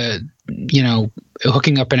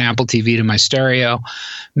 hooking up an Apple TV to my stereo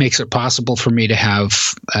makes it possible for me to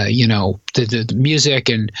have, the music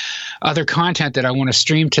and other content that I want to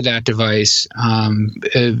stream to that device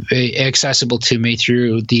accessible to me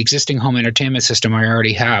through the existing home entertainment system I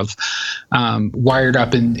already have wired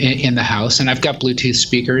up in the house. And I've got Bluetooth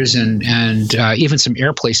speakers and even some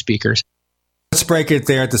AirPlay speakers. Let's break it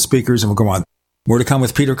there at the speakers and we'll go on. More to come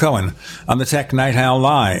with Peter Cohen on the Tech Night Owl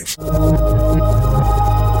Live.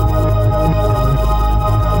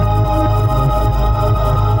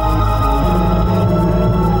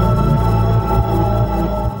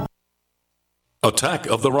 Attack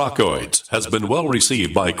of the Rockoids has been well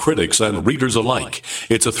received by critics and readers alike.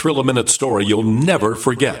 It's a thrill-a-minute story you'll never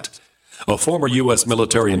forget. A former U.S.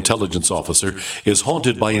 military intelligence officer is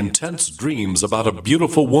haunted by intense dreams about a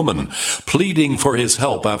beautiful woman pleading for his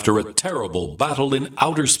help after a terrible battle in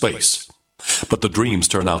outer space. But the dreams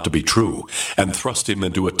turn out to be true and thrust him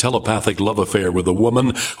into a telepathic love affair with a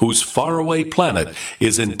woman whose faraway planet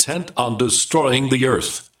is intent on destroying the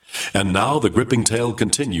Earth. And now the gripping tale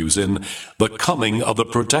continues in The Coming of the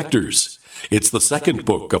Protectors. It's the second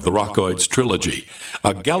book of the Rockoids trilogy,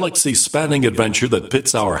 a galaxy-spanning adventure that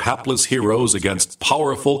pits our hapless heroes against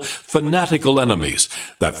powerful, fanatical enemies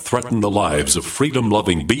that threaten the lives of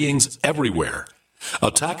freedom-loving beings everywhere.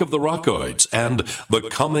 Attack of the Rockoids and The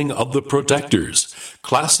Coming of the Protectors,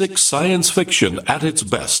 classic science fiction at its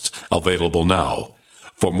best, available now.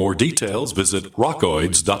 For more details, visit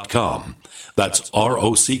rockoids.com. That's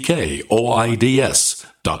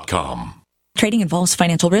ROCKOIDS.com. Trading involves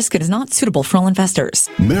financial risk and is not suitable for all investors.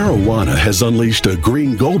 Marijuana has unleashed a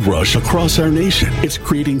green gold rush across our nation. It's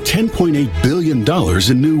creating $10.8 billion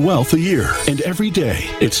in new wealth a year. And every day,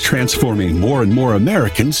 it's transforming more and more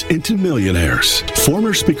Americans into millionaires.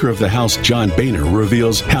 Former Speaker of the House John Boehner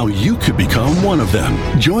reveals how you could become one of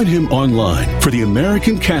them. Join him online for the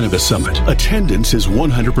American Cannabis Summit. Attendance is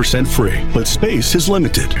 100% free, but space is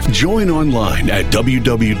limited. Join online at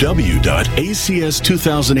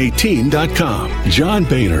www.acs2018.com. John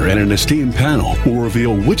Boehner and an esteemed panel will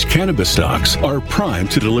reveal which cannabis stocks are primed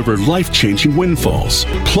to deliver life-changing windfalls.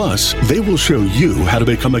 Plus, they will show you how to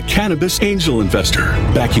become a cannabis angel investor,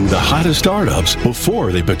 backing the hottest startups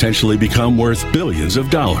before they potentially become worth billions of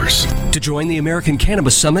dollars. To join the American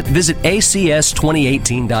Cannabis Summit, visit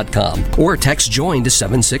acs2018.com or text JOIN to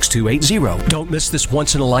 76280. Don't miss this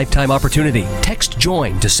once-in-a-lifetime opportunity. Text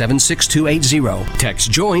JOIN to 76280.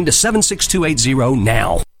 Text JOIN to 76280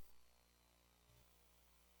 now.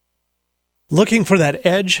 Looking for that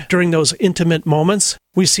edge during those intimate moments?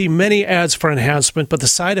 We see many ads for enhancement, but the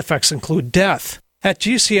side effects include death. At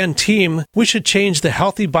GCN Team, we should change the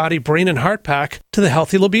Healthy Body, Brain, and Heart Pack to the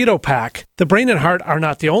Healthy Libido Pack. The brain and heart are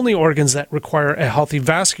not the only organs that require a healthy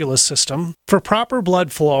vascular system. For proper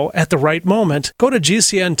blood flow at the right moment, go to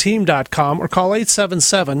GCNteam.com or call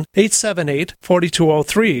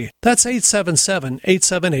 877-878-4203. That's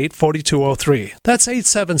 877-878-4203. That's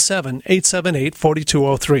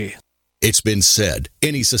 877-878-4203. It's been said,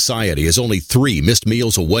 any society is only 3 missed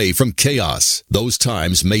meals away from chaos. Those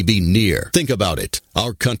times may be near. Think about it.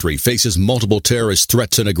 Our country faces multiple terrorist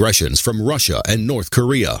threats and aggressions from Russia and North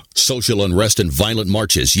Korea. Social unrest and violent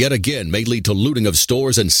marches yet again may lead to looting of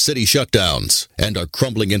stores and city shutdowns. And our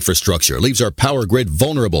crumbling infrastructure leaves our power grid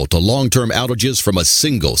vulnerable to long-term outages from a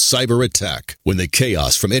single cyber attack. When the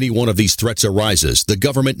chaos from any one of these threats arises, the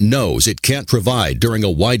government knows it can't provide during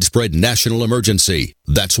a widespread national emergency.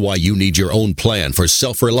 That's why you need your own plan for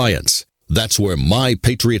self-reliance. That's where My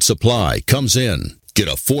Patriot Supply comes in. Get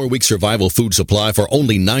a 4-week survival food supply for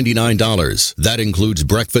only $99. That includes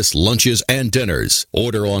breakfast, lunches, and dinners.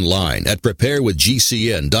 Order online at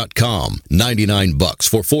preparewithgcn.com. $99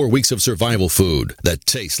 for 4 weeks of survival food that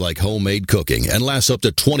tastes like homemade cooking and lasts up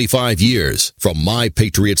to 25 years from My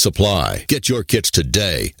Patriot Supply. Get your kits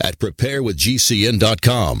today at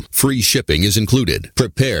preparewithgcn.com. Free shipping is included.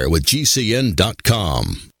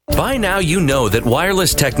 Preparewithgcn.com. By now you know that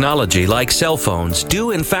wireless technology like cell phones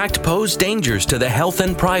do in fact pose dangers to the health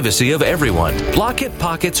and privacy of everyone. Blockit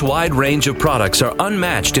Pocket's wide range of products are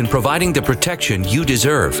unmatched in providing the protection you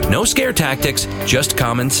deserve. No scare tactics, just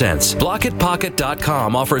common sense.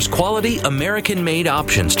 BlockitPocket.com offers quality American-made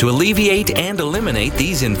options to alleviate and eliminate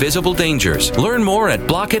these invisible dangers. Learn more at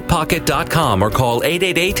BlockitPocket.com or call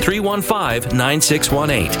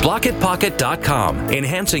 888-315-9618. BlockitPocket.com,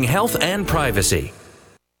 enhancing health and privacy.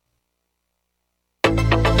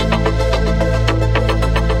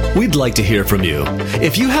 We'd like to hear from you.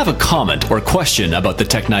 If you have a comment or question about the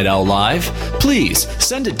Tech Night Owl Live, please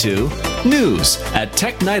send it to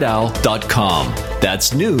news@technightowl.com.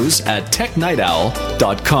 That's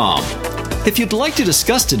news@technightowl.com. If you'd like to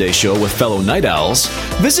discuss today's show with fellow night owls,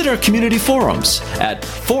 visit our community forums at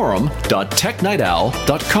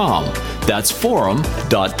forum.technightowl.com. That's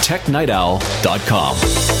forum.technightowl.com.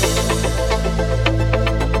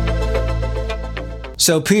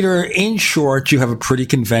 So, Peter, in short, you have a pretty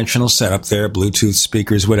conventional setup there, Bluetooth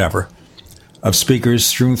speakers, whatever, of speakers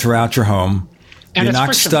strewn throughout your home. And you're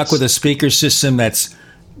not stuck with a speaker system that's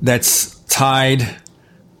tied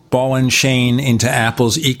ball and chain into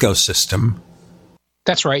Apple's ecosystem.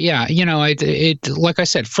 That's right. Yeah. You know, it like I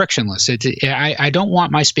said, frictionless. I don't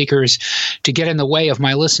want my speakers to get in the way of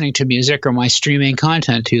my listening to music or my streaming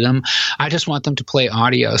content to them. I just want them to play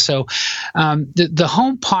audio. So the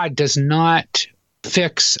HomePod does not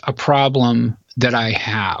fix a problem that I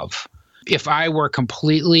have. If I were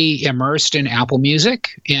completely immersed in Apple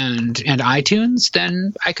Music and iTunes,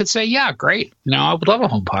 then I could say, yeah, great. You know, I would love a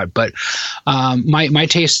HomePod. But my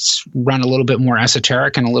tastes run a little bit more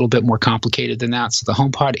esoteric and a little bit more complicated than that. So the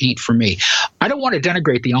HomePod ain't for me. I don't want to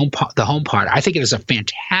denigrate the HomePod. I think it is a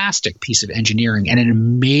fantastic piece of engineering and an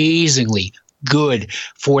amazingly good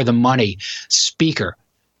for the money speaker.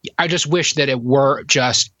 I just wish that it were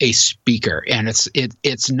just a speaker, and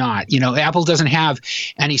it's not. You know, Apple doesn't have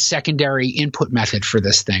any secondary input method for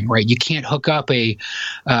this thing, right? You can't hook up a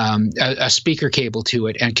speaker cable to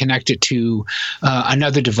it and connect it to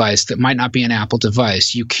another device that might not be an Apple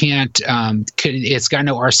device. You can't. It's got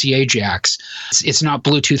no RCA jacks. It's not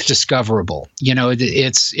Bluetooth discoverable. You know,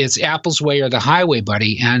 it's Apple's way or the highway,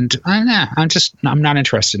 buddy. And I'm not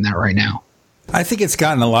interested in that right now. I think it's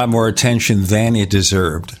gotten a lot more attention than it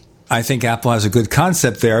deserved. I think Apple has a good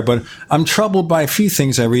concept there, but I'm troubled by a few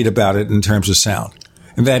things I read about it in terms of sound.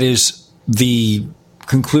 And that is the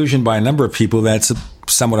conclusion by a number of people that's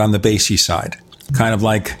somewhat on the bassy side, kind of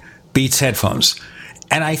like Beats headphones.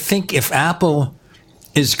 And I think if Apple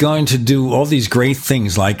is going to do all these great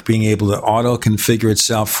things like being able to auto-configure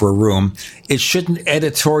itself for a room, it shouldn't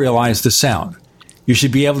editorialize the sound. You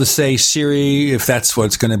should be able to say, Siri, if that's what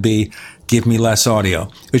it's going to be, give me less audio.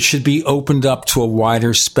 It should be opened up to a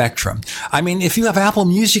wider spectrum. I mean, if you have Apple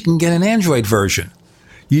Music, you can get an Android version.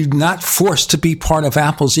 You're not forced to be part of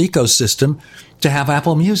Apple's ecosystem to have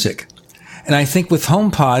Apple Music. And I think with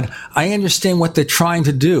HomePod, I understand what they're trying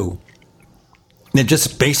to do. They're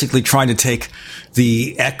just basically trying to take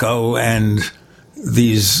the Echo and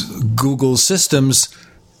these Google systems,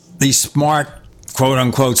 these smart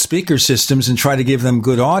quote-unquote speaker systems, and try to give them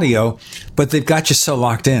good audio, but they've got you so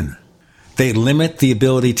locked in. They limit the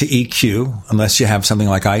ability to EQ, unless you have something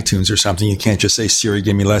like iTunes or something. You can't just say, Siri,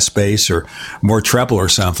 give me less bass or more treble or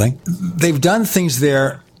something. They've done things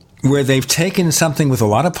there where they've taken something with a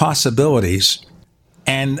lot of possibilities,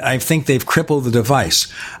 and I think they've crippled the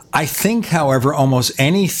device. I think, however, almost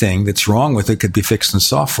anything that's wrong with it could be fixed in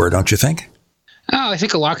software, don't you think? Oh, I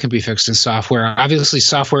think a lot can be fixed in software. Obviously,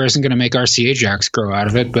 software isn't going to make RCA jacks grow out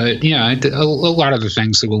of it, but yeah, a lot of the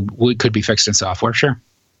things that could be fixed in software, sure.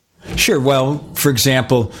 Sure. Well, for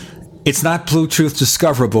example, it's not Bluetooth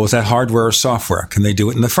discoverable. Is that hardware or software? Can they do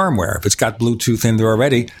it in the firmware? If it's got Bluetooth in there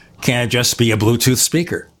already, can it just be a Bluetooth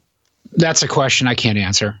speaker? That's a question I can't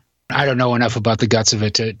answer. I don't know enough about the guts of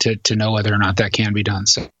it to know whether or not that can be done.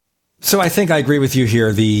 So I think I agree with you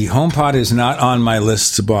here. The HomePod is not on my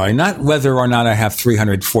list to buy, not whether or not I have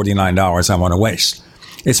 $349 I want to waste.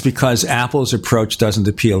 It's because Apple's approach doesn't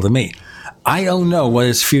appeal to me. I don't know what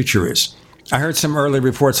its future is. I heard some early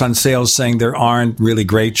reports on sales saying there aren't really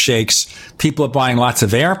great shakes. People are buying lots of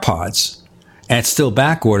AirPods, and it's still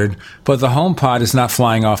back-ordered, but the HomePod is not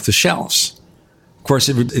flying off the shelves. Of course,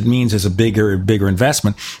 it means it's a bigger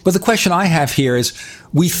investment. But the question I have here is,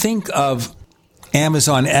 we think of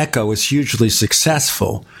Amazon Echo as hugely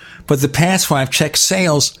successful, but the past when I've checked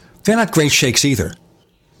sales, they're not great shakes either.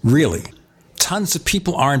 Really. Tons of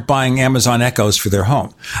people aren't buying Amazon Echoes for their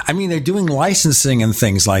home. I mean, they're doing licensing and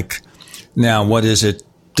things like, now, what is it?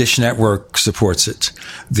 Dish Network supports it.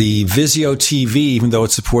 The Vizio TV, even though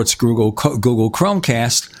it supports Google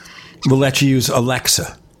Chromecast, will let you use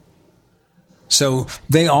Alexa. So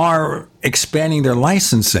they are expanding their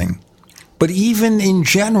licensing. But even in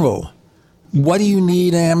general, what do you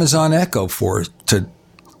need Amazon Echo for? To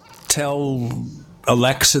tell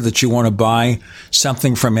Alexa that you want to buy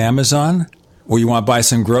something from Amazon? Or you want to buy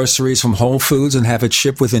some groceries from Whole Foods and have it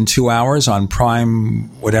shipped within 2 hours on Prime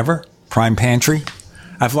whatever? Prime Pantry?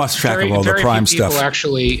 I've lost track of all the Prime stuff.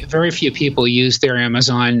 Very few people use their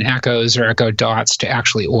Amazon Echoes or Echo Dots to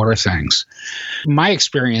actually order things. My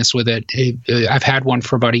experience with it, I've had one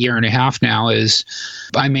for about 1.5 years now, is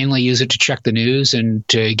I mainly use it to check the news and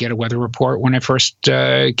to get a weather report when I first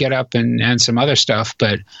get up and some other stuff.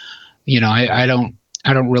 But, you know, I don't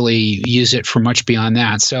really use it for much beyond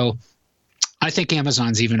that. So I think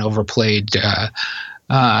Amazon's even overplayed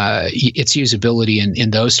its usability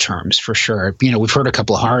in those terms, for sure. You know, we've heard a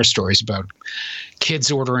couple of horror stories about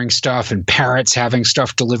kids ordering stuff and parrots having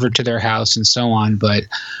stuff delivered to their house and so on, but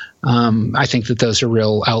I think that those are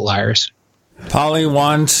real outliers. Polly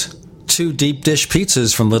wants 2 deep dish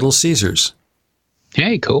pizzas from Little Caesars.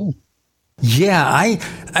 Hey, cool. Yeah,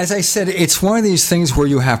 as I said, it's one of these things where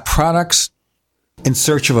you have products in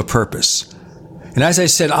search of a purpose. And as I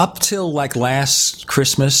said, up till like last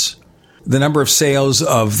Christmas, the number of sales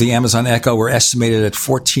of the Amazon Echo were estimated at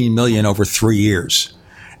 14 million over 3 years.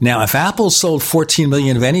 Now, if Apple sold 14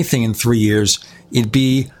 million of anything in 3 years, it'd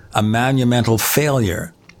be a monumental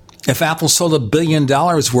failure. If Apple sold $1 billion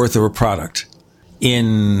worth of a product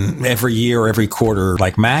in every year or every quarter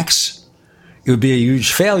like Macs, it would be a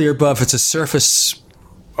huge failure. But if it's a Surface,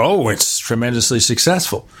 it's tremendously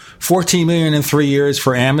successful. 14 million in 3 years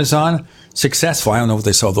for Amazon, successful. I don't know what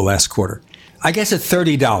they sold the last quarter. I guess at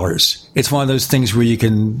 $30, it's one of those things where you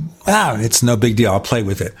can, it's no big deal. I'll play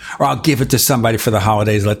with it. Or I'll give it to somebody for the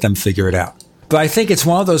holidays, let them figure it out. But I think it's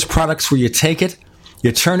one of those products where you take it,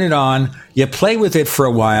 you turn it on, you play with it for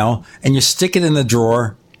a while, and you stick it in the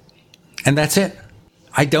drawer, and that's it.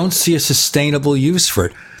 I don't see a sustainable use for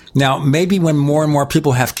it. Now, maybe when more and more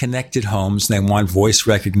people have connected homes and they want voice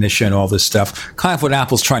recognition and all this stuff, kind of what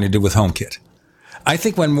Apple's trying to do with HomeKit. I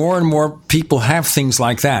think when more and more people have things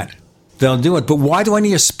like that, they'll do it. But why do I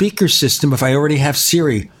need a speaker system if I already have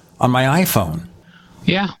Siri on my iPhone?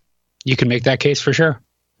 Yeah, you can make that case for sure.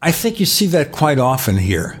 I think you see that quite often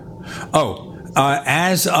here.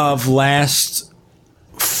 As of last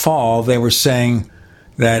fall, they were saying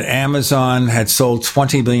that Amazon had sold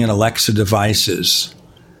 20 million Alexa devices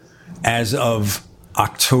as of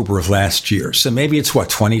October of last year. So maybe it's,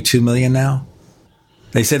 22 million now?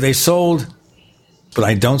 They said they sold, but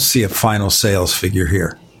I don't see a final sales figure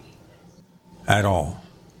here at all.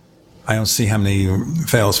 I don't see how many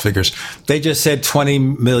sales figures. They just said 20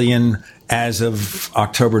 million as of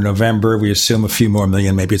October, November. We assume a few more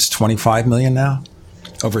million. Maybe it's 25 million now?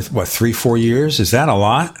 Over, 3-4 years? Is that a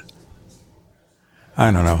lot? I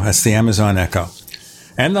don't know. That's the Amazon Echo.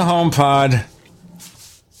 And the HomePod.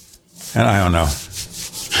 And I don't know.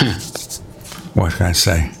 What can I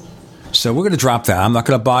say? So we're going to drop that. I'm not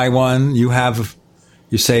going to buy one. You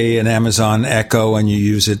say an Amazon Echo and you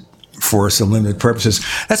use it for some limited purposes.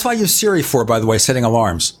 That's what I use Siri for, by the way, setting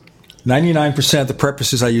alarms. 99% of the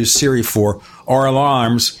purposes I use Siri for are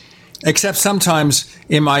alarms, except sometimes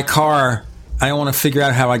in my car, I want to figure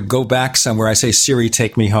out how I go back somewhere. I say, Siri,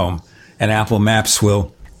 take me home. And Apple Maps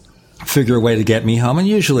will figure a way to get me home. And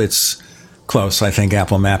usually it's close. I think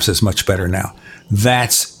Apple Maps is much better now.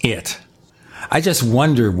 That's it. I just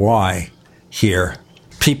wonder why here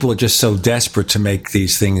people are just so desperate to make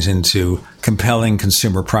these things into compelling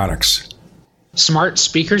consumer products. Smart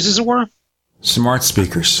speakers, as it were? Smart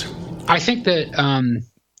speakers. I think that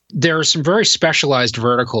there are some very specialized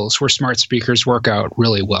verticals where smart speakers work out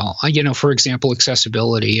really well. For example,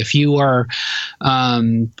 accessibility. If you are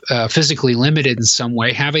physically limited in some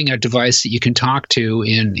way, having a device that you can talk to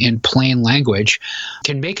in plain language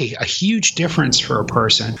can make a huge difference for a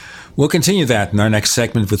person. We'll continue that in our next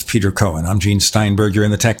segment with Peter Cohen. I'm Gene Steinberg. You're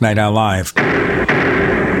in the Tech Night Owl Live.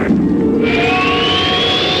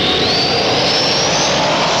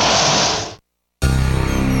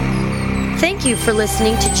 Thank you for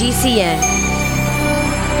listening to GCN.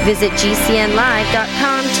 Visit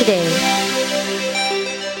GCNlive.com today.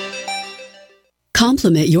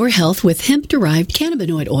 Complement your health with hemp-derived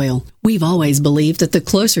cannabinoid oil. We've always believed that the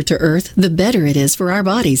closer to Earth, the better it is for our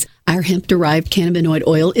bodies. Our hemp-derived cannabinoid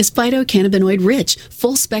oil is phytocannabinoid-rich,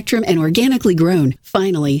 full-spectrum, and organically grown.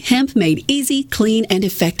 Finally, hemp made easy, clean, and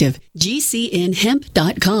effective.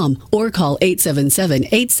 GCNhemp.com or call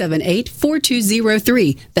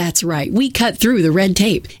 877-878-4203. That's right, we cut through the red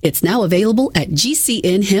tape. It's now available at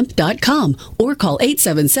GCNhemp.com or call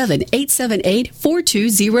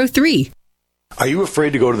 877-878-4203. Are you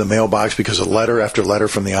afraid to go to the mailbox because of letter after letter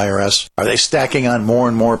from the IRS? Are they stacking on more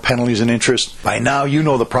and more penalties and interest? By now, you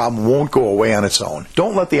know the problem won't go away on its own.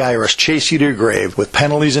 Don't let the IRS chase you to your grave with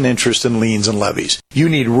penalties and interest and liens and levies. You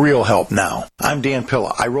need real help now. I'm Dan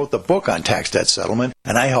Pilla. I wrote the book on tax debt settlement,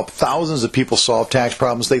 and I help thousands of people solve tax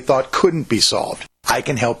problems they thought couldn't be solved. I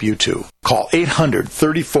can help you too. Call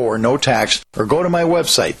 800-34-NO-TAX or go to my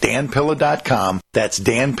website, danpilla.com. That's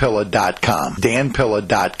danpilla.com.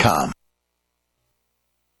 danpilla.com.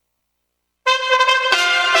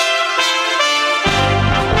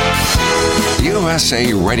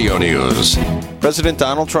 USA Radio News. President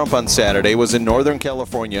Donald Trump on Saturday was in Northern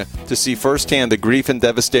California to see firsthand the grief and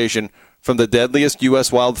devastation from the deadliest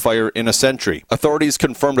U.S. wildfire in a century. Authorities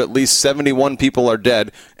confirmed at least 71 people are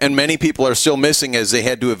dead, and many people are still missing as they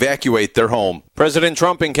had to evacuate their home. President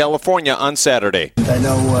Trump in California on Saturday. I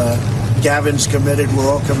know Gavin's committed, we're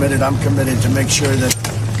all committed, I'm committed to make sure that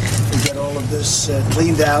we get all of this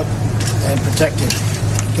cleaned out and protected.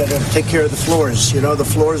 Got to take care of the floors, the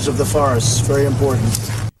floors of the forests. Very important.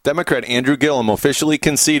 Democrat Andrew Gillum officially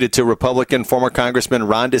conceded to Republican former Congressman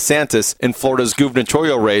Ron DeSantis in Florida's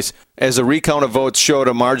gubernatorial race as a recount of votes showed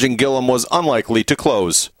a margin Gillum was unlikely to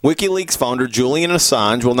close. WikiLeaks founder Julian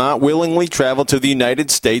Assange will not willingly travel to the United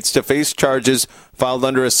States to face charges filed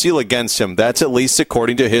under a seal against him. That's at least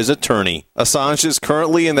according to his attorney. Assange is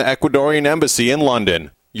currently in the Ecuadorian embassy in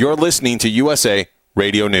London. You're listening to USA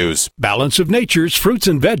Radio News. Balance of Nature's fruits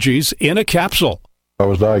and veggies in a capsule. I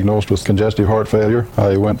was diagnosed with congestive heart failure.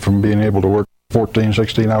 I went from being able to work 14,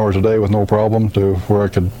 16 hours a day with no problem to where I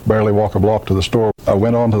could barely walk a block to the store. I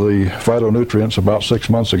went on to the phytonutrients about 6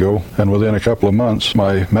 months ago, and within a couple of months,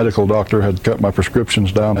 my medical doctor had cut my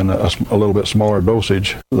prescriptions down in a little bit smaller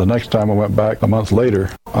dosage. The next time I went back a month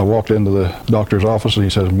later, I walked into the doctor's office and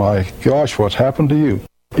he says, "My gosh, what's happened to you?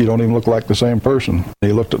 You don't even look like the same person."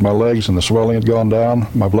 He looked at my legs and the swelling had gone down.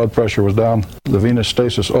 My blood pressure was down. The venous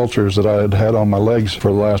stasis ulcers that I had had on my legs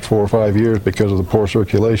for the last 4 or 5 years because of the poor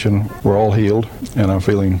circulation were all healed, and I'm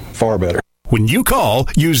feeling far better. When you call,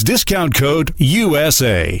 use discount code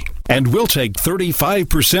USA, and we'll take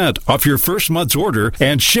 35% off your first month's order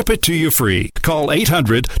and ship it to you free. Call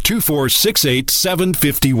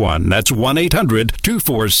 800-2468-751. That's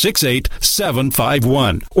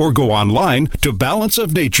 1-800-2468-751. Or go online to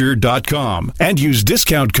balanceofnature.com and use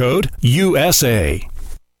discount code USA.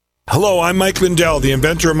 Hello, I'm Mike Lindell, the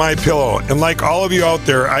inventor of MyPillow, and like all of you out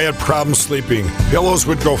there, I had problems sleeping. Pillows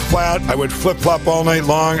would go flat, I would flip-flop all night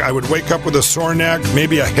long, I would wake up with a sore neck,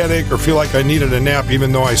 maybe a headache, or feel like I needed a nap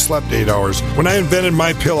even though I slept 8 hours. When I invented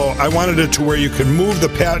MyPillow, I wanted it to where you can move the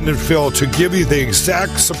patented fill to give you the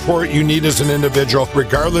exact support you need as an individual,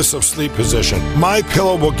 regardless of sleep position.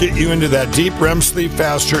 MyPillow will get you into that deep REM sleep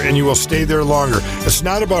faster, and you will stay there longer. It's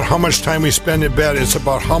not about how much time we spend in bed, it's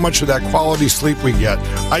about how much of that quality sleep we get.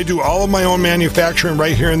 I do all of my own manufacturing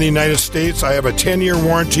right here in the United States. I have a 10-year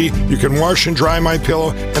warranty. You can wash and dry my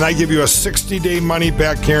pillow, and I give you a 60-day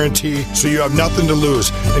money-back guarantee, so you have nothing to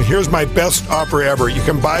lose. And here's my best offer ever. You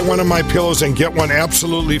can buy one of my pillows and get one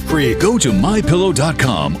absolutely free. Go to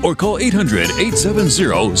MyPillow.com or call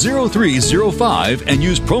 800-870-0305 and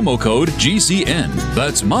use promo code GCN.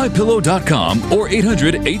 That's MyPillow.com or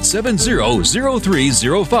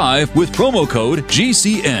 800-870-0305 with promo code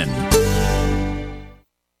GCN.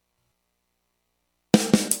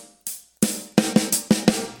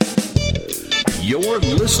 You're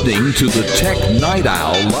listening to the Tech Night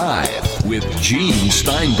Owl Live with Gene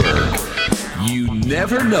Steinberg. You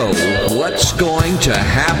never know what's going to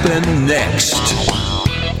happen next.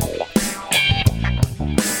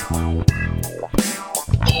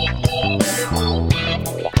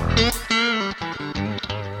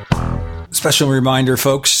 Special reminder,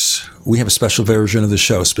 folks, we have a special version of the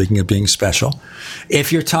show, speaking of being special.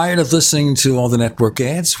 If you're tired of listening to all the network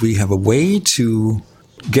ads, we have a way to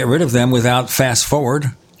get rid of them without fast forward.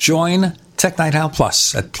 Join Tech Night Owl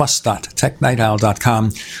Plus at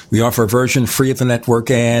plus.technightowl.com. We offer a version free of the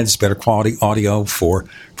network ads, better quality audio for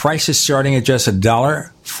prices starting at just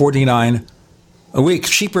 $1.49 a week,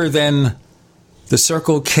 cheaper than the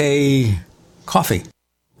Circle K coffee,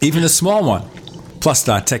 even a small one.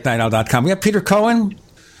 Plus.technightowl.com. We have Peter Cohen.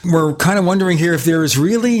 We're kind of wondering here if there is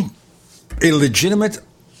really a legitimate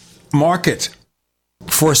market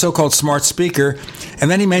for a so-called smart speaker. And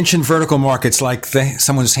then he mentioned vertical markets like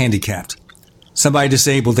someone who's handicapped, somebody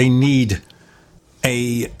disabled. They need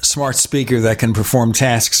a smart speaker that can perform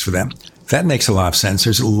tasks for them. That makes a lot of sense.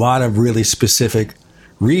 There's a lot of really specific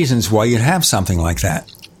reasons why you'd have something like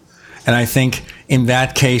that. And I think in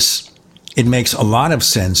that case, it makes a lot of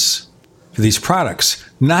sense for these products,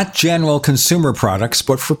 not general consumer products,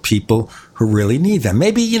 but for people who really need them.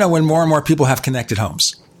 Maybe, when more and more people have connected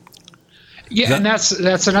homes. Yeah, and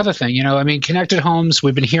that's another thing. I mean, connected homes,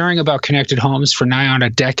 we've been hearing about connected homes for nigh on a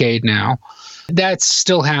decade now. That's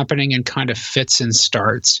still happening in kind of fits and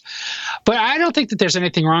starts. But I don't think that there's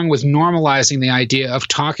anything wrong with normalizing the idea of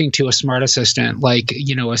talking to a smart assistant like,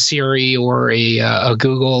 a Siri or a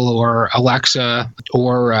Google or Alexa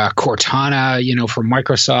or Cortana, from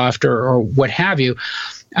Microsoft or what have you.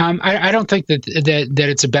 I don't think that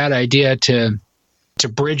it's a bad idea to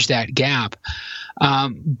bridge that gap.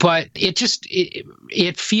 But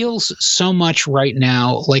it feels so much right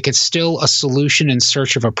now like it's still a solution in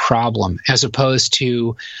search of a problem as opposed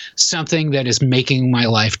to something that is making my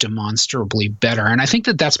life demonstrably better. And I think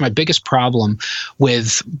that that's my biggest problem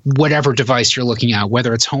with whatever device you're looking at,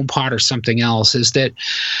 whether it's HomePod or something else, is that,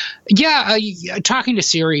 talking to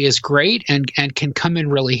Siri is great and can come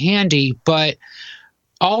in really handy, but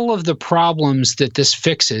all of the problems that this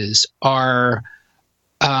fixes are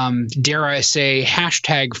dare I say,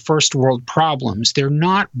 hashtag first world problems. They're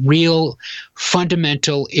not real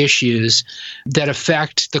fundamental issues that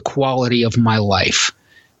affect the quality of my life.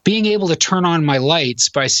 Being able to turn on my lights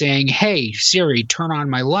by saying, "Hey, Siri, turn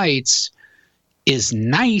on my lights," is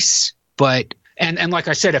nice, but and like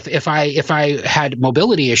I said, if I had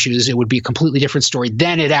mobility issues, it would be a completely different story.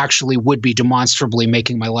 Then it actually would be demonstrably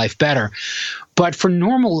making my life better. But for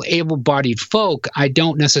normal able-bodied folk, I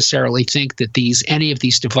don't necessarily think that any of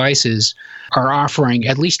these devices are offering,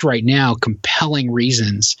 at least right now, compelling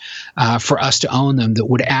reasons for us to own them that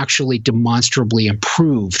would actually demonstrably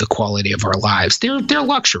improve the quality of our lives. They're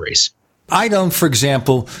luxuries. I don't, for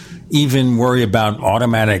example, even worry about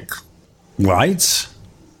automatic lights,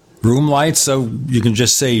 room lights. So you can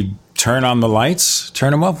just say, turn on the lights,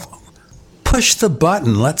 turn them up. Push the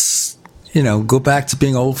button. Let's, go back to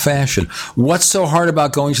being old-fashioned. What's so hard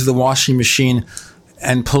about going to the washing machine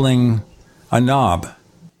and pulling a knob?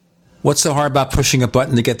 What's so hard about pushing a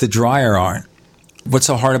button to get the dryer on? What's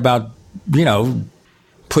so hard about,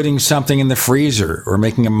 putting something in the freezer or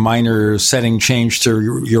making a minor setting change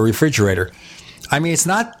to your refrigerator? I mean, it's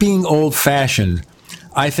not being old-fashioned.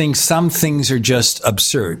 I think some things are just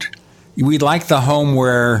absurd. We like the home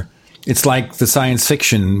where it's like the science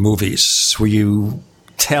fiction movies where you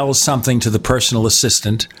tell something to the personal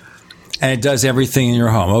assistant and it does everything in your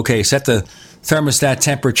home. Okay, set the thermostat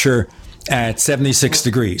temperature at 76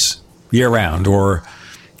 degrees year-round. Or,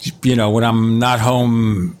 when I'm not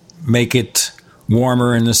home, make it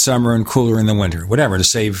warmer in the summer and cooler in the winter. Whatever, to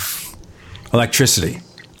save electricity.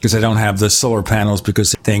 Because I don't have the solar panels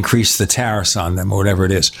because they increase the tariffs on them or whatever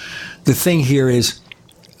it is. The thing here is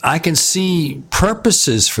I can see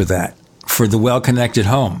purposes for that, for the well-connected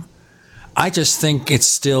home. I just think it's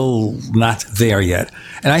still not there yet.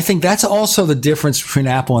 And I think that's also the difference between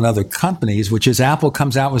Apple and other companies, which is Apple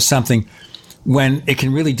comes out with something when it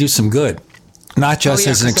can really do some good, not just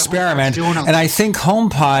as an experiment. And I think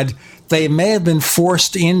HomePod, they may have been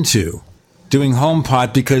forced into doing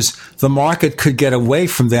HomePod because the market could get away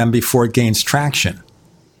from them before it gains traction.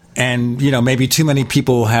 And, maybe too many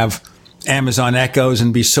people have Amazon Echoes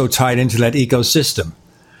and be so tied into that ecosystem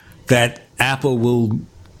that Apple will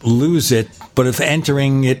lose it. But if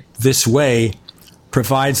entering it this way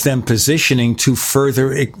provides them positioning to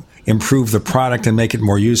further improve the product and make it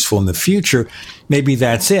more useful in the future, maybe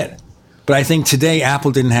that's it. But I think today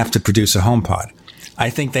Apple didn't have to produce a HomePod. I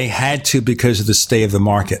think they had to because of the state of the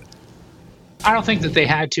market. I don't think that they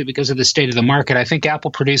had to because of the state of the market. I think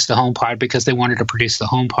Apple produced the HomePod because they wanted to produce the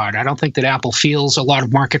HomePod. I don't think that Apple feels a lot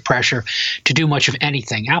of market pressure to do much of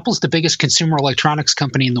anything. Apple's the biggest consumer electronics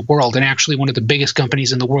company in the world and actually one of the biggest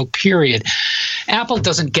companies in the world, period. Apple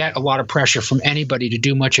doesn't get a lot of pressure from anybody to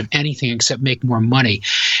do much of anything except make more money.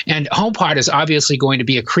 And HomePod is obviously going to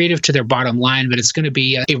be accretive to their bottom line, but it's going to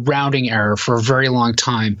be a rounding error for a very long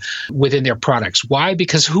time within their products. Why?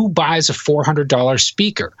 Because who buys a $400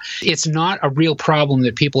 speaker? It's not a real problem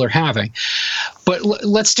that people are having. But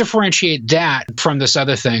let's differentiate that from this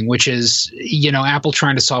other thing, which is, Apple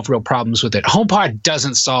trying to solve real problems with it. HomePod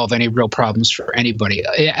doesn't solve any real problems for anybody.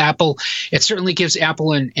 It certainly gives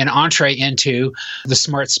Apple an entree into the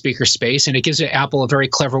smart speaker space, and it gives Apple a very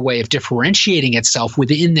clever way of differentiating itself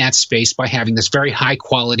within that space by having this very high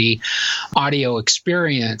quality audio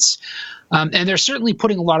experience. And they're certainly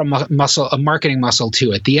putting a lot of marketing muscle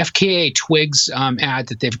to it. The FKA Twigs ad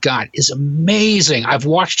that they've got is amazing. I've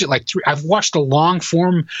watched it I've watched a long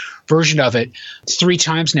form version of it 3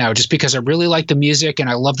 times now, just because I really like the music and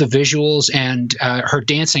I love the visuals, and her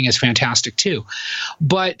dancing is fantastic too.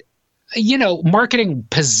 But marketing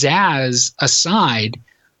pizzazz aside,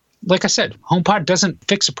 like I said, HomePod doesn't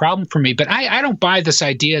fix a problem for me, but I don't buy this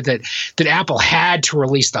idea that Apple had to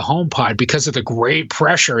release the HomePod because of the great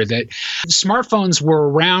pressure that smartphones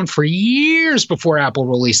were around for years before Apple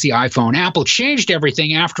released the iPhone. Apple changed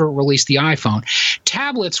everything after it released the iPhone.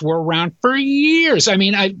 Tablets were around for years. I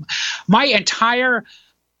mean, my entire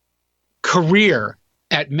career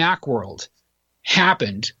at Macworld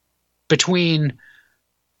happened between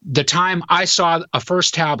the time I saw a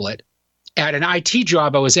first tablet at an IT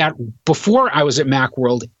job I was at before I was at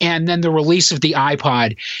Macworld, and then the release of the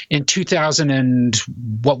iPod in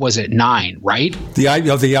 2009, right? The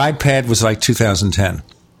iPad was like 2010.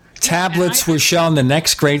 Tablets were shown the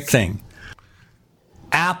next great thing.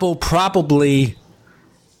 Apple probably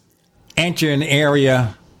entered an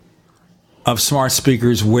area of smart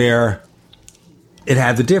speakers where it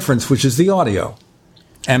had the difference, which is the audio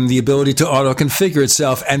and the ability to auto-configure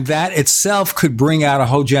itself. And that itself could bring out a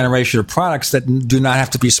whole generation of products that do not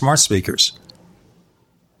have to be smart speakers.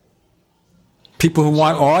 People who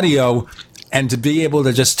want audio and to be able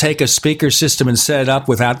to just take a speaker system and set it up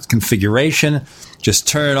without configuration, just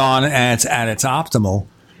turn it on and it's at its optimal,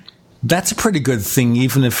 that's a pretty good thing,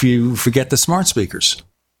 even if you forget the smart speakers.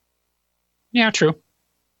 Yeah, true.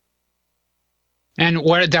 And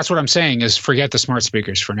that's what I'm saying is forget the smart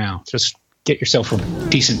speakers for now. Just get yourself a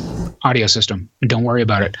decent audio system and don't worry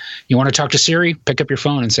about it. You want to talk to Siri? Pick up your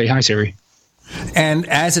phone and say, "Hi, Siri." And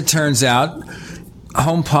as it turns out,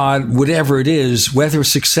 HomePod, whatever it is, whether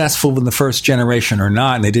successful in the first generation or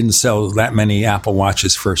not, and they didn't sell that many Apple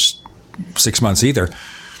Watches first 6 months either,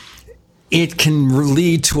 it can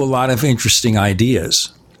lead to a lot of interesting ideas.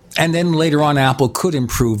 And then later on, Apple could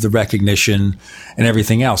improve the recognition and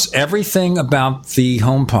everything else. Everything about the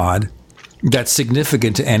HomePod that's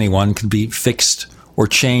significant to anyone can be fixed or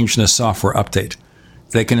changed in a software update.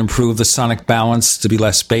 They can improve the sonic balance to be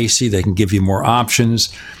less bassy. They can give you more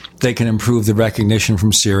options. They can improve the recognition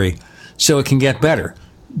from Siri, so it can get better.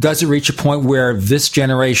 Does it reach a point where this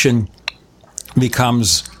generation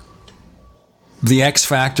becomes the X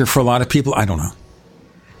factor for a lot of people? I don't know.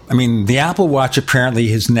 I mean, the Apple Watch apparently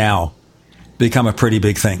has now become a pretty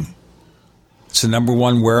big thing. It's the number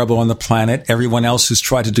one wearable on the planet. Everyone else who's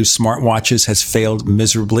tried to do smartwatches has failed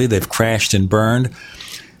miserably. They've crashed and burned.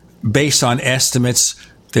 Based on estimates,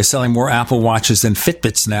 they're selling more Apple Watches than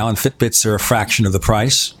Fitbits now, and Fitbits are a fraction of the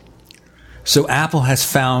price. So Apple has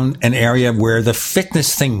found an area where the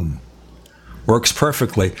fitness thing works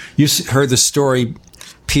perfectly. You heard the story,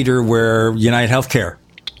 Peter, where United Healthcare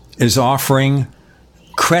is offering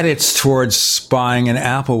credits towards buying an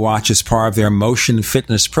Apple Watch as part of their motion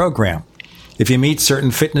fitness program. If you meet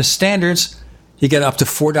certain fitness standards, you get up to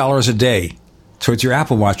 $4 a day towards your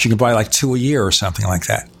Apple Watch. You can buy like 2 a year or something like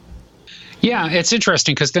that. Yeah, it's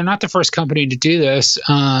interesting because they're not the first company to do this.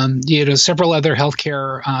 Several other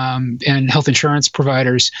healthcare and health insurance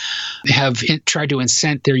providers have tried to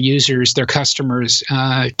incent their users, their customers,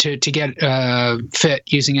 to get fit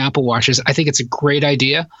using Apple Watches. I think it's a great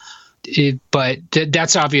idea, but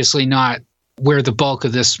that's obviously not where the bulk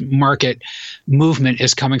of this market movement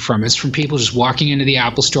is coming from. It's from people just walking into the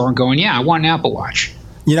Apple store and going, yeah, I want an Apple Watch.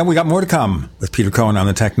 You know, we got more to come with Peter Cohen on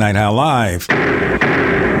the Tech Night Owl Live.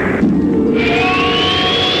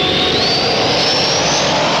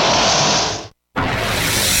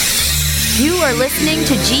 You are listening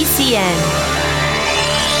to GCN.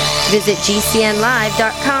 Visit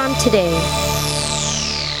GCNlive.com today.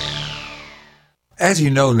 As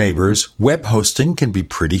you know, neighbors, web hosting can be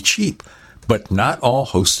pretty cheap, but not all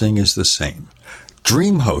hosting is the same.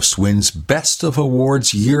 DreamHost wins Best of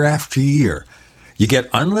Awards year after year. You get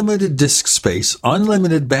unlimited disk space,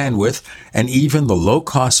 unlimited bandwidth, and even the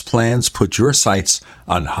low-cost plans put your sites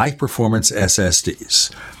on high-performance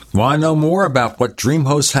SSDs. Want to know more about what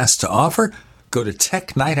DreamHost has to offer? Go to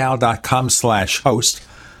technightowl.com/host.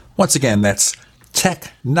 Once again, that's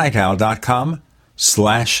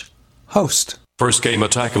technightowl.com/host. First came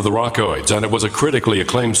Attack of the Rockoids, and it was a critically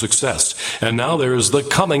acclaimed success. And now there's The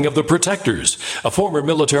Coming of the Protectors. A former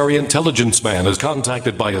military intelligence man is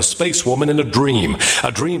contacted by a space woman in a dream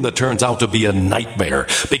that turns out to be a nightmare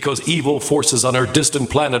because evil forces on her distant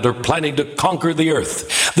planet are planning to conquer the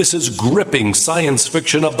Earth. This is gripping science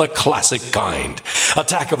fiction of the classic kind.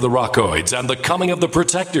 Attack of the Rockoids and The Coming of the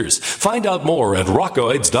Protectors. Find out more at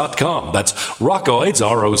rockoids.com. That's Rockoids,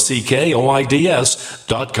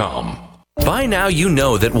 ROCKOIDS.com. By now, you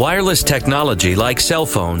know that wireless technology like cell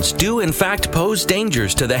phones do in fact pose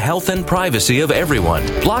dangers to the health and privacy of everyone.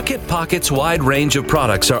 Blockit Pocket's wide range of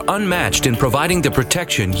products are unmatched in providing the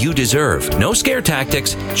protection you deserve. No scare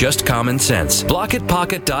tactics, just common sense.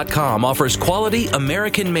 BlockitPocket.com offers quality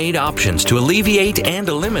American-made options to alleviate and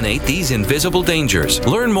eliminate these invisible dangers.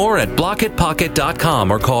 Learn more at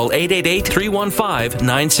BlockitPocket.com or call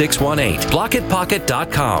 888-315-9618.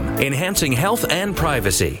 BlockitPocket.com, enhancing health and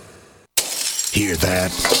privacy. Hear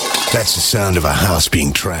that? That's the sound of a house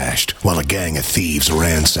being trashed while a gang of thieves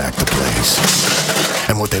ransack the place.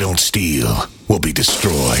 And what they don't steal will be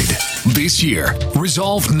destroyed. This year,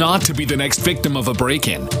 resolve not to be the next victim of a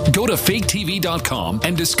break-in. Go to faketv.com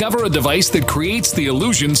and discover a device that creates the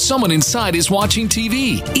illusion someone inside is watching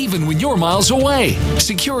TV, even when you're miles away.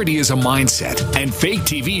 Security is a mindset, and Fake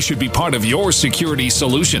TV should be part of your security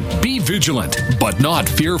solution. Be vigilant, but not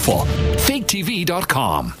fearful.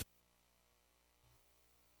 faketv.com.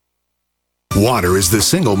 Water is the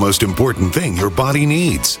single most important thing your body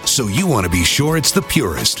needs, so you want to be sure it's the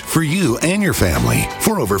purest for you and your family.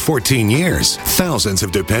 For over 14 years, thousands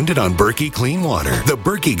have depended on Berkey Clean Water. The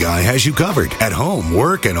Berkey guy has you covered at home,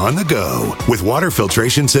 work, and on the go. With water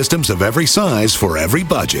filtration systems of every size for every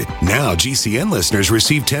budget. Now GCN listeners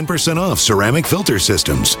receive 10% off ceramic filter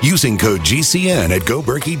systems using code GCN at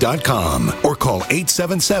GoBerkey.com or call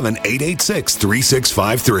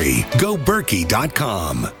 877-886-3653.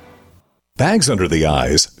 GoBerkey.com. Bags under the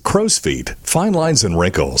eyes, crow's feet, fine lines, and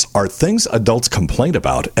wrinkles are things adults complain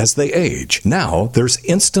about as they age. Now there's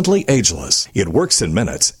Instantly Ageless. It works in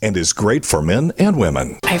minutes and is great for men and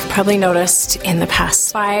women. I've probably noticed in the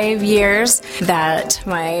past 5 years that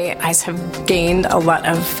my eyes have gained a lot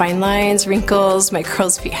of fine lines, wrinkles, my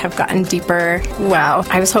crow's feet have gotten deeper. Wow.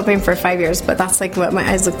 I was hoping for 5 years, but that's like what my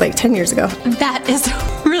eyes looked like 10 years ago. That is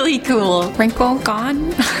really cool. Wrinkle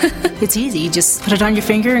gone? It's easy. Just put it on your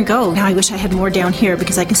finger and go. Now I wish I had more down here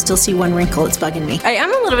because I can still see one wrinkle. It's bugging me. I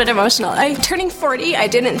am a little bit emotional. Turning 40, I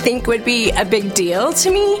didn't think would be a big deal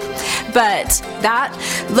to me, but that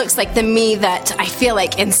looks like the me that I feel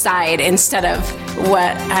like inside instead of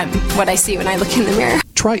what I see when I look in the mirror.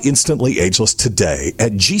 Try Instantly Ageless today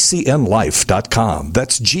at GCNLife.com.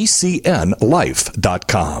 That's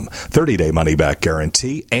GCNLife.com. 30-day money-back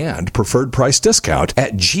guarantee and preferred price discount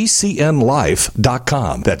at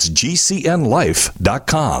GCNLife.com. That's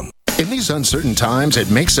GCNLife.com. In these uncertain times, it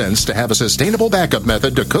makes sense to have a sustainable backup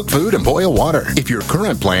method to cook food and boil water. If your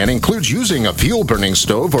current plan includes using a fuel-burning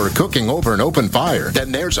stove or cooking over an open fire,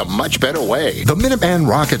 then there's a much better way. The Minuteman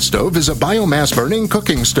Rocket Stove is a biomass-burning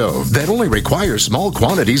cooking stove that only requires small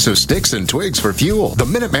quantities of sticks and twigs for fuel. The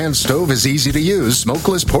Minuteman Stove is easy to use,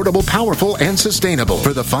 smokeless, portable, powerful, and sustainable.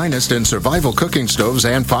 For the finest in survival cooking stoves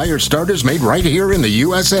and fire starters made right here in the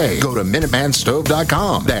USA, go to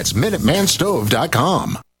MinutemanStove.com. That's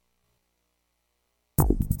MinutemanStove.com.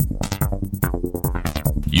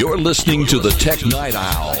 You're listening to the Tech Night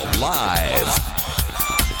Owl live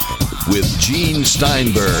with Gene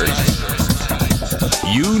Steinberg.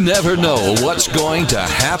 You never know what's going to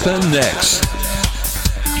happen next.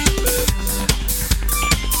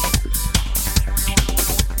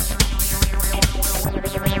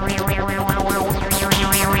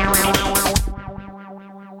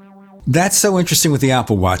 That's so interesting with the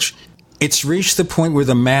Apple Watch. It's reached the point where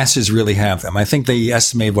the masses really have them. I think they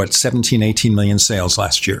estimated, 17, 18 million sales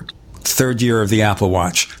last year. Third year of the Apple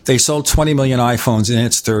Watch. They sold 20 million iPhones in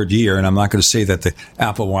its third year, and I'm not going to say that the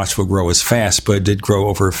Apple Watch will grow as fast, but it did grow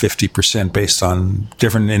over 50% based on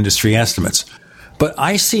different industry estimates. But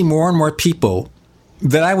I see more and more people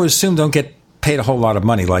that I would assume don't get paid a whole lot of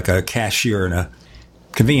money, like a cashier in a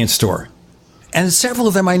convenience store. And several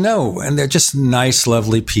of them I know, and they're just nice,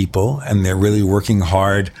 lovely people, and they're really working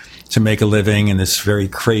hard to make a living in this very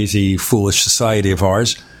crazy, foolish society of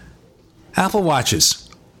ours. Apple Watches.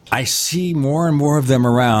 I see more and more of them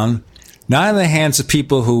around, not in the hands of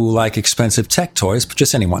people who like expensive tech toys, but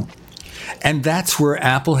just anyone. And that's where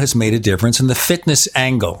Apple has made a difference. And the fitness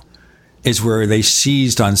angle is where they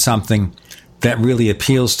seized on something that really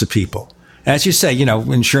appeals to people. As you say,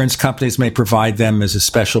 insurance companies may provide them as a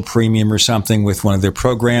special premium or something with one of their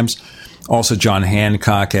programs. Also John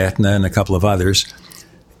Hancock, Aetna, and a couple of others.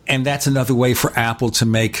 And that's another way for Apple to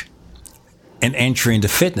make an entry into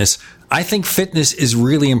fitness. I think fitness is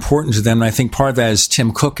really important to them. And I think part of that is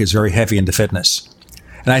Tim Cook is very heavy into fitness.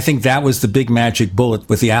 And I think that was the big magic bullet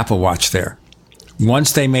with the Apple Watch there.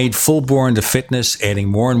 Once they made full bore into fitness, adding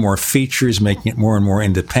more and more features, making it more and more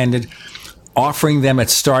independent, offering them at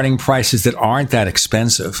starting prices that aren't that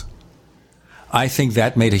expensive, I think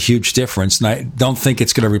that made a huge difference. And I don't think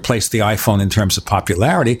it's going to replace the iPhone in terms of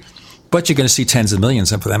popularity, but you're going to see tens of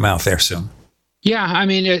millions of them out there soon. Yeah, I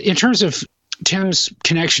mean, in terms of Tim's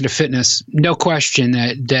connection to fitness, no question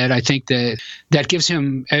that I think that gives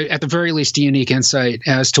him, at the very least, a unique insight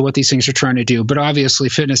as to what these things are trying to do. But obviously,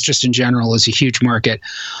 fitness just in general is a huge market.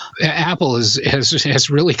 Apple has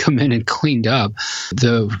really come in and cleaned up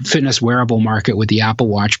the fitness wearable market with the Apple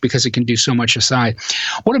Watch because it can do so much aside.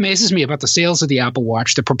 What amazes me about the sales of the Apple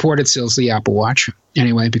Watch, the purported sales of the Apple Watch,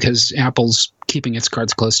 anyway, because Apple's keeping its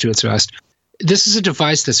cards close to its vest, this is a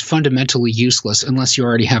device that's fundamentally useless unless you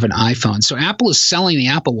already have an iPhone. So Apple is selling the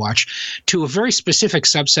Apple Watch to a very specific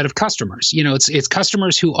subset of customers. It's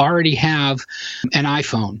customers who already have an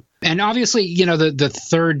iPhone. And obviously, the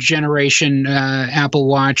third generation Apple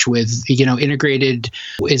Watch with, integrated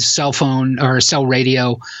is cell phone or cell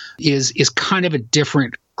radio is kind of a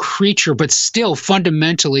different creature, but still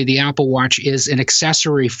fundamentally the Apple Watch is an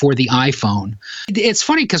accessory for the iPhone. It's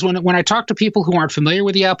funny because when I talk to people who aren't familiar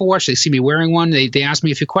with the Apple Watch, they see me wearing one, they ask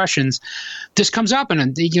me a few questions. This comes up,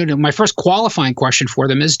 and my first qualifying question for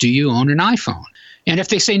them is, do you own an iPhone? And if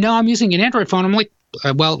they say, no, I'm using an Android phone, I'm like,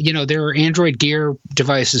 well, there are Android Gear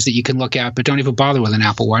devices that you can look at, but don't even bother with an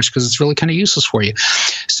Apple Watch because it's really kind of useless for you.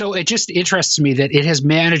 So it just interests me that it has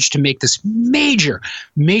managed to make this major,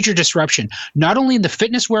 major disruption, not only in the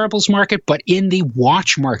fitness wearables market, but in the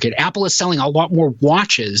watch market. Apple is selling a lot more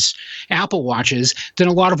watches, Apple Watches, than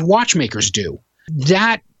a lot of watchmakers do.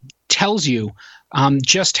 That tells you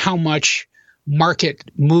just how much market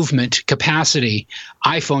movement capacity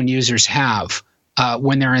iPhone users have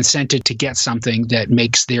when they're incented to get something that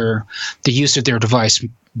makes the use of their device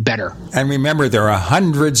better. And remember, there are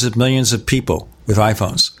hundreds of millions of people with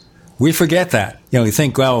iPhones. We forget that. We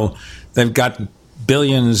think, well, they've got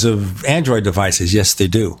billions of Android devices. Yes, they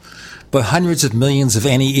do. But hundreds of millions of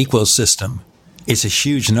any ecosystem is a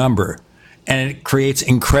huge number. And it creates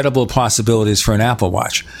incredible possibilities for an Apple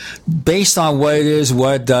Watch. Based on what it is,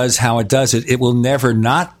 what it does, how it does it, it will never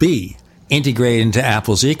not be integrate into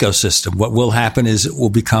Apple's ecosystem. What will happen is it will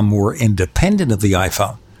become more independent of the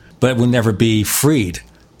iPhone, but it will never be freed.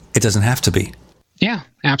 It doesn't have to be. Yeah,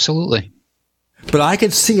 absolutely. But I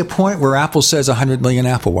could see a point where Apple says 100 million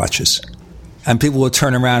Apple Watches, and people will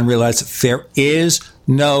turn around and realize there is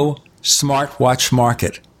no smartwatch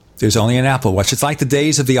market. There's only an Apple Watch. It's like the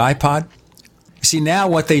days of the iPod. You see, now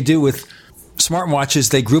what they do with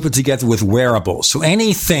smartwatches, they group it together with wearables. So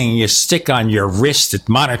anything you stick on your wrist that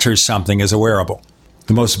monitors something is a wearable.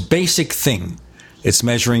 The most basic thing, it's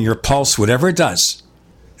measuring your pulse, whatever it does.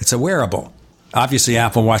 It's a wearable. Obviously,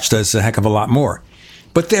 Apple Watch does a heck of a lot more.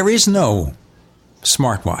 But there is no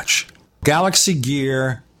smartwatch. Galaxy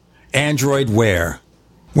Gear, Android Wear.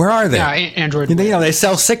 Where are they? Yeah, Android Wear. You know, they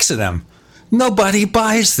sell 6 of them. Nobody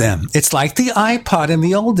buys them. It's like the iPod in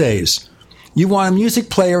the old days. You want a music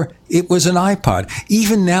player, it was an iPod.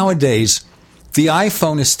 Even nowadays, the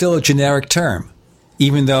iPhone is still a generic term,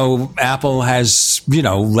 even though Apple has,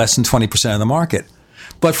 less than 20% of the market.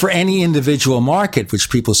 But for any individual market, which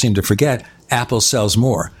people seem to forget, Apple sells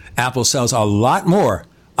more. Apple sells a lot more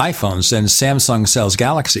iPhones than Samsung sells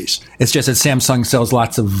Galaxies. It's just that Samsung sells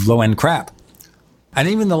lots of low-end crap. And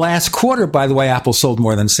even the last quarter, by the way, Apple sold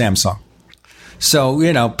more than Samsung.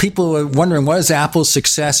 So, people are wondering, what is Apple's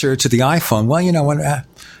successor to the iPhone? Well, you know what?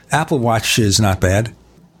 Apple Watch is not bad.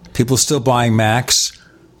 People still buying Macs.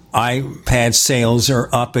 iPad sales are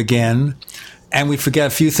up again. And we forget a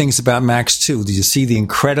few things about Macs, too. Do you see the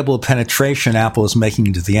incredible penetration Apple is making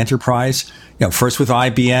into the enterprise? First with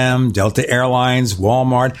IBM, Delta Airlines,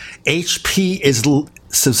 Walmart. HP is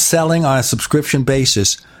selling on a subscription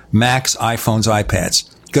basis Macs, iPhones, iPads.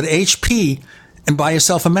 Go to HP and buy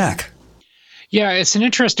yourself a Mac. Yeah, it's an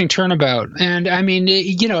interesting turnabout. And I mean,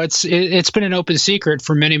 it's been an open secret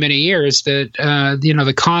for many, many years that,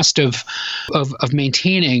 the cost of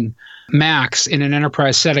maintaining Macs in an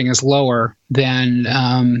enterprise setting is lower than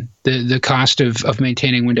the cost of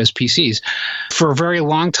maintaining Windows PCs. For a very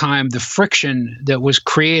long time, the friction that was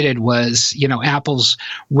created was, Apple's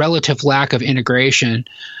relative lack of integration.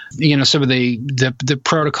 Some of the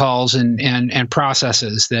protocols and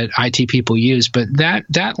processes that IT people use, but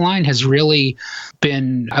that line has really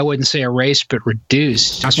been, I wouldn't say erased, but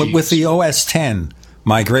reduced. With the OS X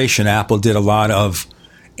migration, Apple did a lot of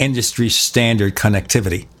industry standard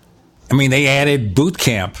connectivity. I mean, they added Boot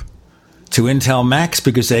Camp to Intel Macs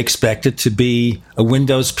because they expect it to be a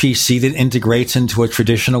Windows PC that integrates into a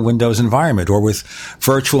traditional Windows environment or with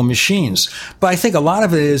virtual machines. But I think a lot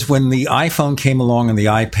of it is when the iPhone came along and the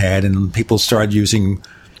iPad and people started using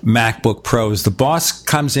MacBook Pros, the boss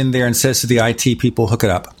comes in there and says to the IT people, hook it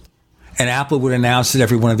up. And Apple would announce at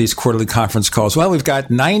every one of these quarterly conference calls, well, we've got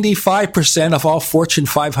 95% of all Fortune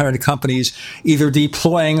 500 companies either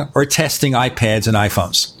deploying or testing iPads and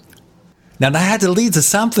iPhones. Now, that had to lead to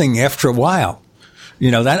something after a while.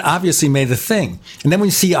 That obviously made a thing. And then we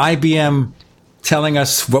see IBM telling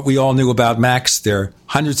us what we all knew about Macs. They're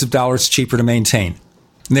hundreds of dollars cheaper to maintain.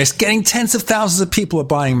 And they're getting tens of thousands of people are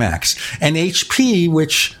buying Macs. And HP,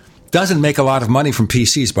 which doesn't make a lot of money from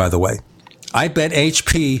PCs, by the way, I bet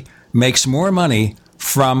HP makes more money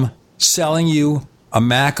from selling you a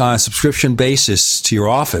Mac on a subscription basis to your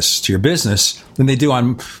office, to your business, than they do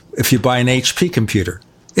if you buy an HP computer.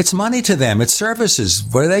 It's money to them. It's services.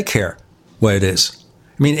 What do they care what it is?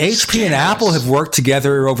 I mean, HP and Apple have worked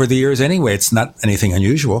together over the years anyway. It's not anything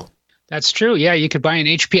unusual. That's true. Yeah, you could buy an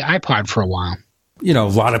HP iPod for a while. A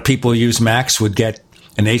lot of people who use Macs would get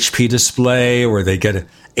an HP display or they get an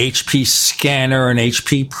HP scanner, an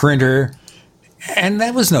HP printer. And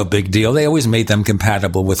that was no big deal. They always made them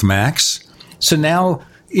compatible with Macs. So now,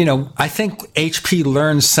 I think HP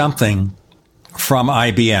learned something from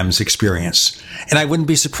IBM's experience. And I wouldn't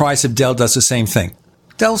be surprised if Dell does the same thing.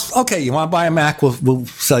 Dell's, okay, you want to buy a Mac? We'll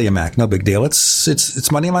sell you a Mac. No big deal.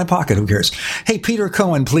 It's money in my pocket. Who cares? Hey, Peter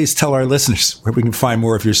Cohen, please tell our listeners where we can find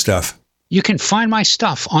more of your stuff. You can find my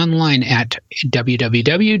stuff online at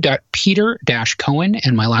www.peter-cohen,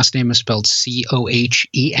 and my last name is spelled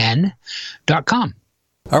COHEN.com.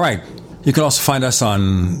 All right. You can also find us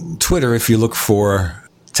on Twitter if you look for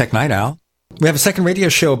Tech Night Owl. We have a second radio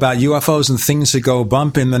show about UFOs and things that go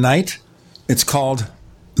bump in the night. It's called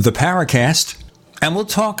The Paracast. And we'll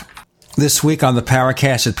talk this week on The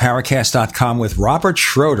Paracast at paracast.com with Robert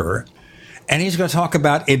Schroeder. And he's going to talk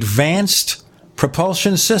about advanced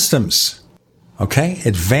propulsion systems. Okay?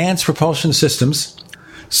 Advanced propulsion systems.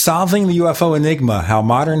 Solving the UFO Enigma, How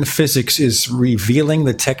Modern Physics is Revealing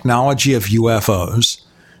the Technology of UFOs.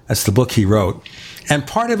 That's the book he wrote. And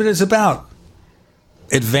part of it is about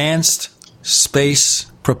advanced space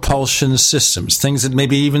propulsion systems, things that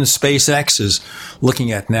maybe even SpaceX is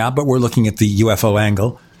looking at now, but we're looking at the UFO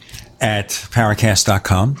angle. at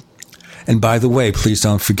Paracast.com. And by the way, please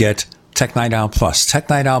don't forget Tech Night Owl Plus. Tech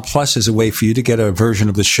Night Owl Plus is a way for you to get a version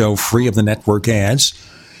of the show free of the network ads.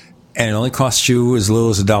 And it only costs you as little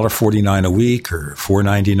as $1.49 a week or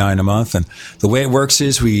 $4.99 a month. And the way it works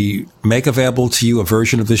is we make available to you a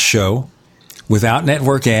version of this show without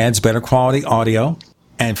network ads, better quality audio.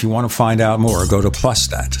 And if you want to find out more, go to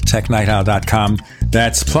plus.technightowl.com.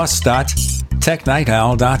 That's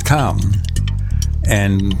plus.technightowl.com.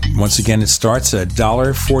 And once again, it starts at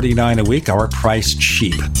 $1.49 a week, our price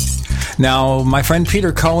cheap. Now, my friend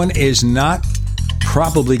Peter Cohen is not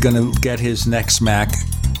probably going to get his next Mac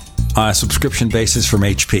on a subscription basis from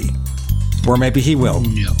HP. Or maybe he will.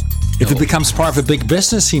 No. If it becomes part of a big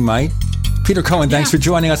business, he might. Peter Cohen, thanks for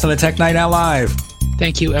joining us on the Tech Night Owl Live.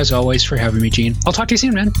 Thank you, as always, for having me, Gene. I'll talk to you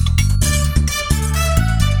soon, man.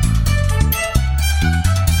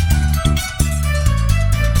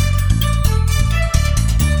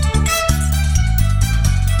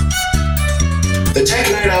 The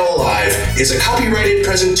Tech Night Owl Live is a copyrighted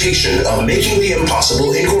presentation of Making the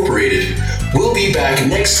Impossible Incorporated. We'll be back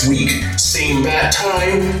next week. Same bat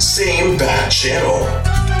time, same bat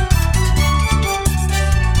channel.